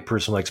high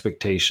personal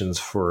expectations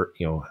for,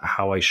 you know,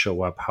 how I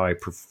show up, how I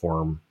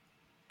perform,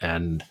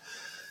 and,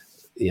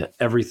 you know,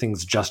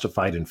 everything's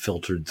justified and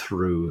filtered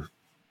through,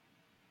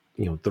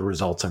 you know, the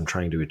results I'm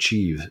trying to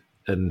achieve.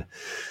 And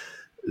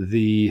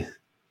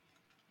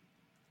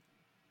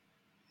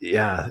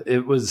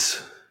it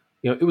was,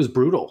 you know, it was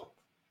brutal.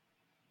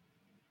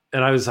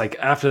 And I was like,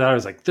 after that, I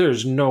was like,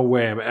 there's no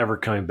way I'm ever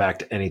coming back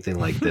to anything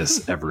like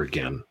this ever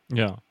again.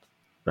 Yeah.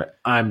 Right.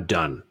 I'm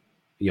done.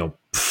 You know,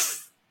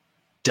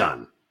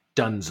 done.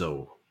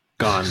 Dunzo.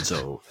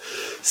 Gonzo.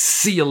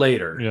 See you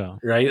later. Yeah.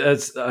 Right.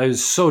 I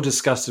was so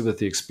disgusted with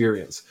the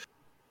experience.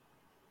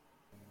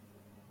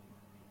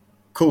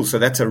 Cool. So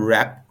that's a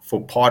wrap for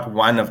part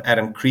 1 of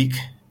Adam Kreek.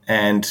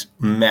 And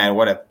man,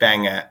 what a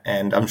banger.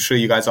 And I'm sure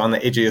you guys are on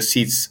the edge of your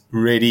seats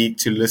ready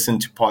to listen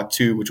to part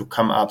 2, which will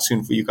come out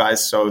soon for you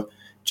guys. So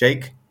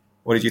Jake,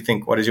 what did you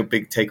think? What is your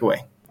big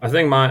takeaway? I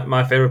think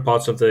my favorite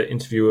parts of the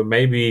interview were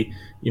maybe,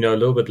 you know, a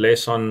little bit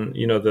less on,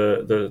 you know,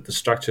 the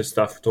structure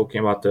stuff, talking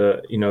about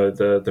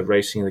the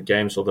racing, the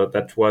games, although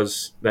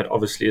that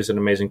obviously is an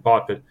amazing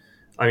part. But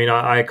I mean,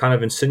 I kind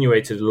of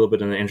insinuated a little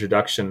bit in the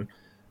introduction.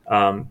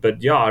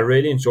 But yeah, I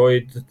really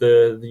enjoyed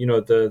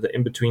the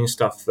in between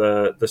stuff,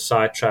 the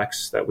side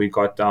tracks that we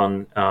got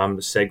down,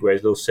 the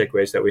little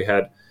segues that we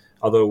had.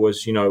 Although it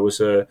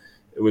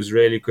was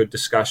really good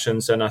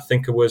discussions, and I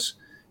think it was,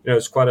 you know,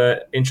 it's quite an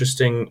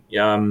interesting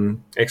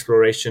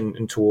exploration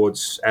in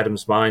towards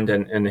Adam's mind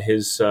and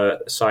his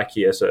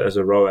psyche as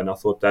a rower. And I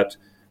thought that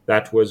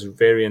was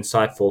very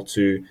insightful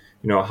to, you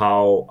know,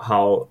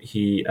 how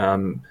he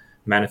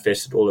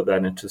manifested all of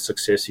that into the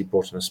success he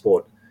brought in the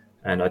sport.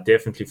 And I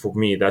definitely, for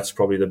me, that's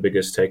probably the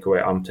biggest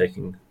takeaway I'm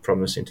taking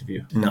from this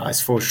interview. Nice,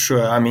 for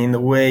sure. I mean,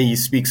 the way he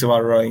speaks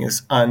about rowing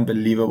is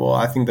unbelievable.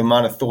 I think the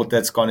amount of thought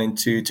that's gone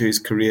into his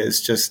career is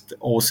just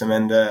awesome.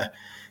 And,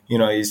 you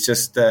know, he's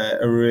just a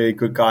really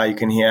good guy. You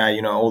can hear,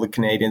 you know, all the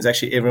Canadians,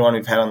 actually everyone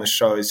we've had on the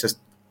show is just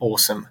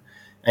awesome.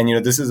 And, you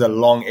know, this is a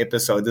long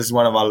episode. This is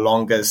one of our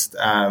longest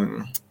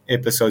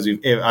episodes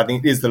I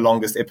think it is the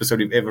longest episode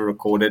we've ever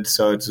recorded.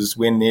 So it was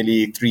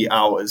nearly 3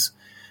 hours.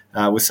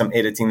 With some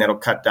editing that'll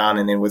cut down,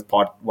 and then with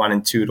part 1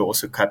 and 2 it'll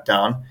also cut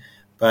down.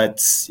 But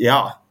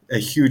yeah, a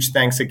huge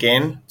thanks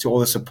again to all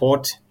the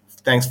support.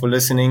 Thanks for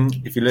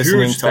listening. If you're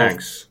listening,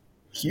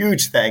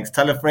 huge thanks.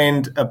 Tell a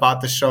friend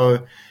about the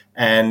show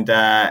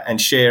and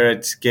share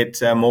it.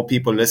 Get more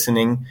people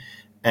listening.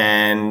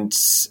 And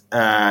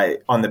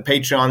on the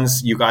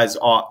Patreons, you guys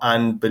are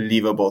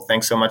unbelievable.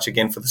 Thanks so much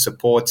again for the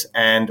support.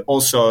 And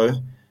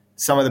also,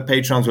 some of the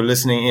patrons were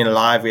listening in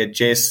live. We had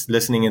Jess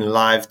listening in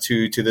live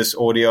to this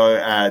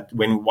audio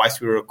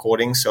whilst we were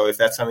recording. So if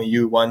that's something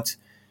you want,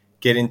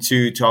 get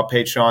into our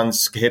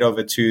patrons, head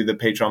over to the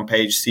Patreon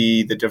page,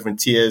 see the different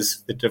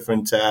tiers, the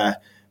different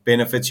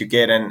benefits you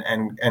get,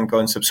 and go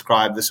and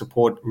subscribe. The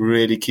support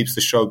really keeps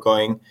the show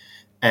going.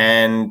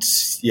 And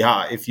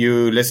yeah, if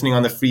you're listening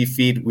on the free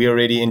feed, we're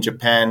already in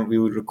Japan. We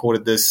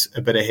recorded this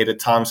a bit ahead of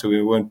time, so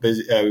we weren't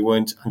busy, we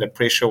weren't under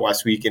pressure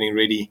whilst we were getting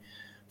ready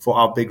for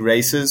our big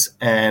races.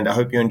 And I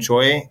hope you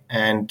enjoy,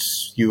 and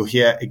you'll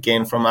hear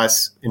again from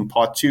us in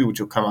part 2, which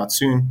will come out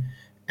soon.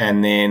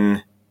 And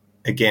then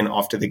again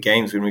after the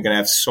games, when we're going to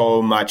have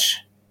so much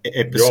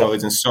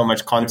episodes and so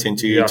much content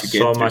to get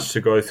so through. much to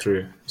go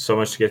through, so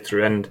much to get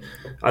through. And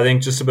I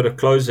think just a bit of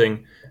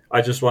closing,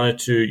 I just wanted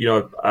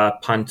to,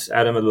 punt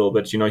Adam a little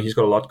bit. You know, he's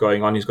got a lot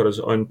going on. He's got his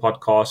own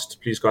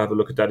podcast. Please go have a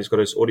look at that. He's got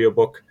his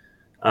audiobook.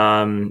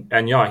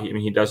 And yeah,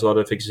 he does a lot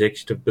of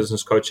executive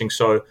business coaching.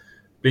 So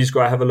please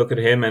go have a look at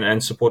him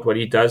and support what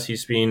he does.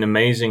 He's been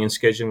amazing in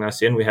scheduling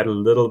us in. We had a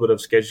little bit of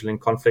scheduling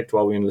conflict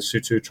while we were in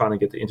Lesotho trying to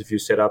get the interview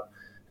set up,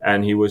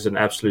 and he was an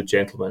absolute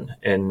gentleman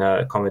in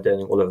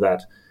accommodating all of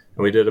that.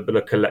 And we did a bit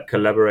of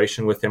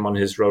collaboration with him on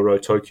his Roro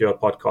Tokyo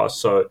podcast.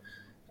 So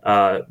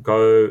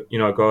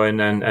go in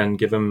and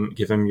give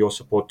him your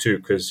support too,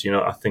 because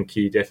I think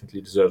he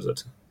definitely deserves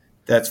it.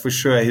 That's for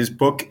sure. His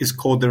book is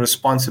called The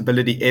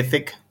Responsibility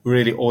Ethic.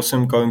 Really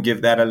awesome. Go and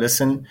give that a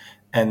listen.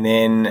 And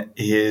then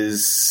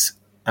his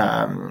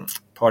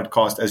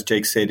podcast, as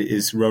Jake said,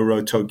 is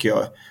Roro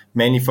Tokyo.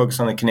 Mainly focused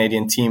on the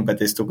Canadian team, but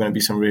there's still going to be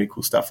some really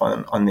cool stuff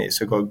on there.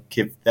 So go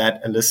give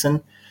that a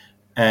listen.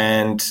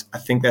 And I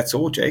think that's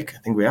all, Jake. I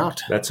think we're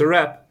out. That's a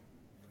wrap.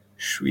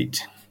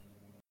 Sweet.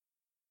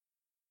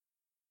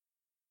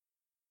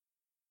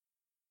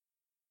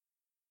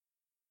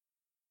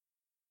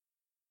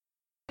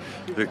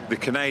 The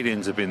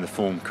Canadians have been the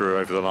form crew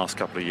over the last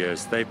couple of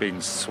years. They've been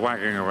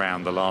swaggering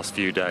around the last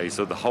few days.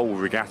 So the whole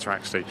regatta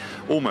actually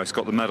almost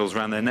got the medals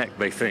around their neck,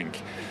 they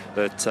think.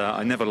 But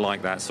I never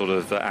liked that sort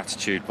of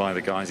attitude by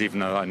the guys, even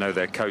though I know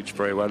their coach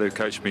very well, who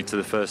coached me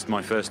to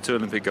my first 2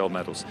 Olympic gold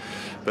medals.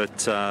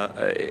 But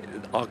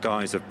our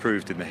guys have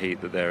proved in the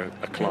heat that they're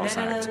a class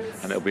act,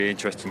 and it'll be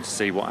interesting to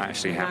see what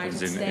actually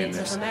happens in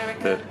this.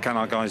 But can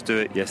our guys do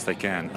it? Yes, they can.